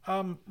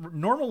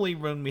normally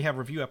when we have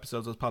review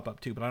episodes, those pop up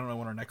too, but I don't know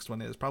when our next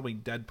one is. Probably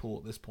Deadpool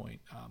at this point.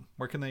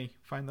 Where can they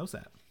find those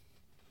at?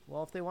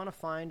 Well, if they want to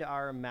find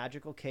our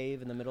magical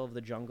cave in the middle of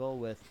the jungle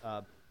with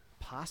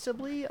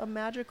possibly a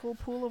magical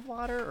pool of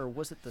water, or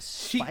was it the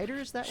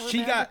spiders that were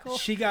magical?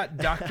 She got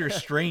Doctor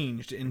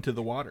Stranged into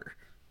the water.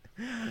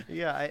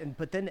 Yeah,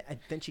 but then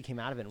she came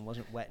out of it and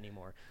wasn't wet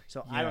anymore.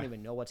 So yeah. I don't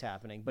even know what's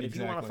happening. But if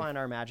you want to find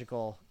our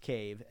magical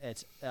cave,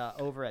 it's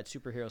over at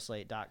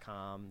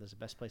superheroslate.com. That's the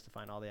best place to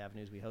find all the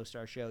avenues we host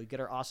our show. You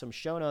get our awesome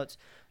show notes.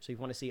 So if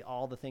you want to see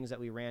all the things that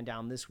we ran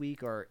down this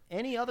week or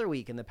any other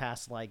week in the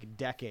past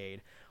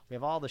decade, we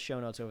have all the show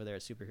notes over there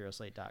at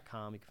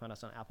superheroslate.com. You can find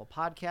us on Apple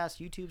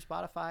Podcasts, YouTube,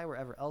 Spotify,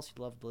 wherever else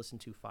you'd love to listen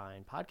to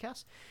fine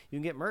podcasts. You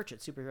can get merch at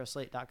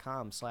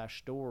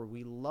superheroslate.com/store.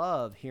 We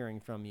love hearing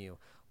from you.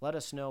 Let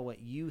us know what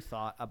you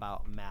thought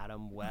about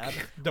Madam Web.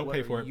 Don't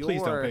pay for it.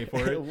 Please don't pay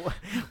for it.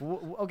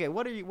 Okay,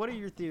 what are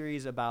your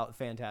theories about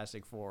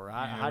Fantastic Four?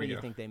 How do you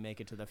think they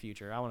make it to the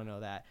future? I want to know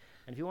that.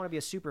 And if you want to be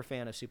a super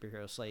fan of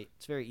Superhero Slate,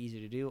 it's very easy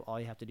to do. All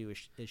you have to do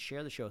is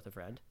share the show with a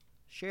friend,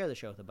 share the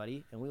show with a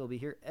buddy, and we will be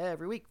here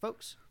every week,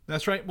 folks.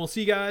 That's right. We'll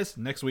see you guys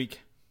next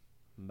week.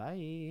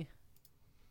 Bye.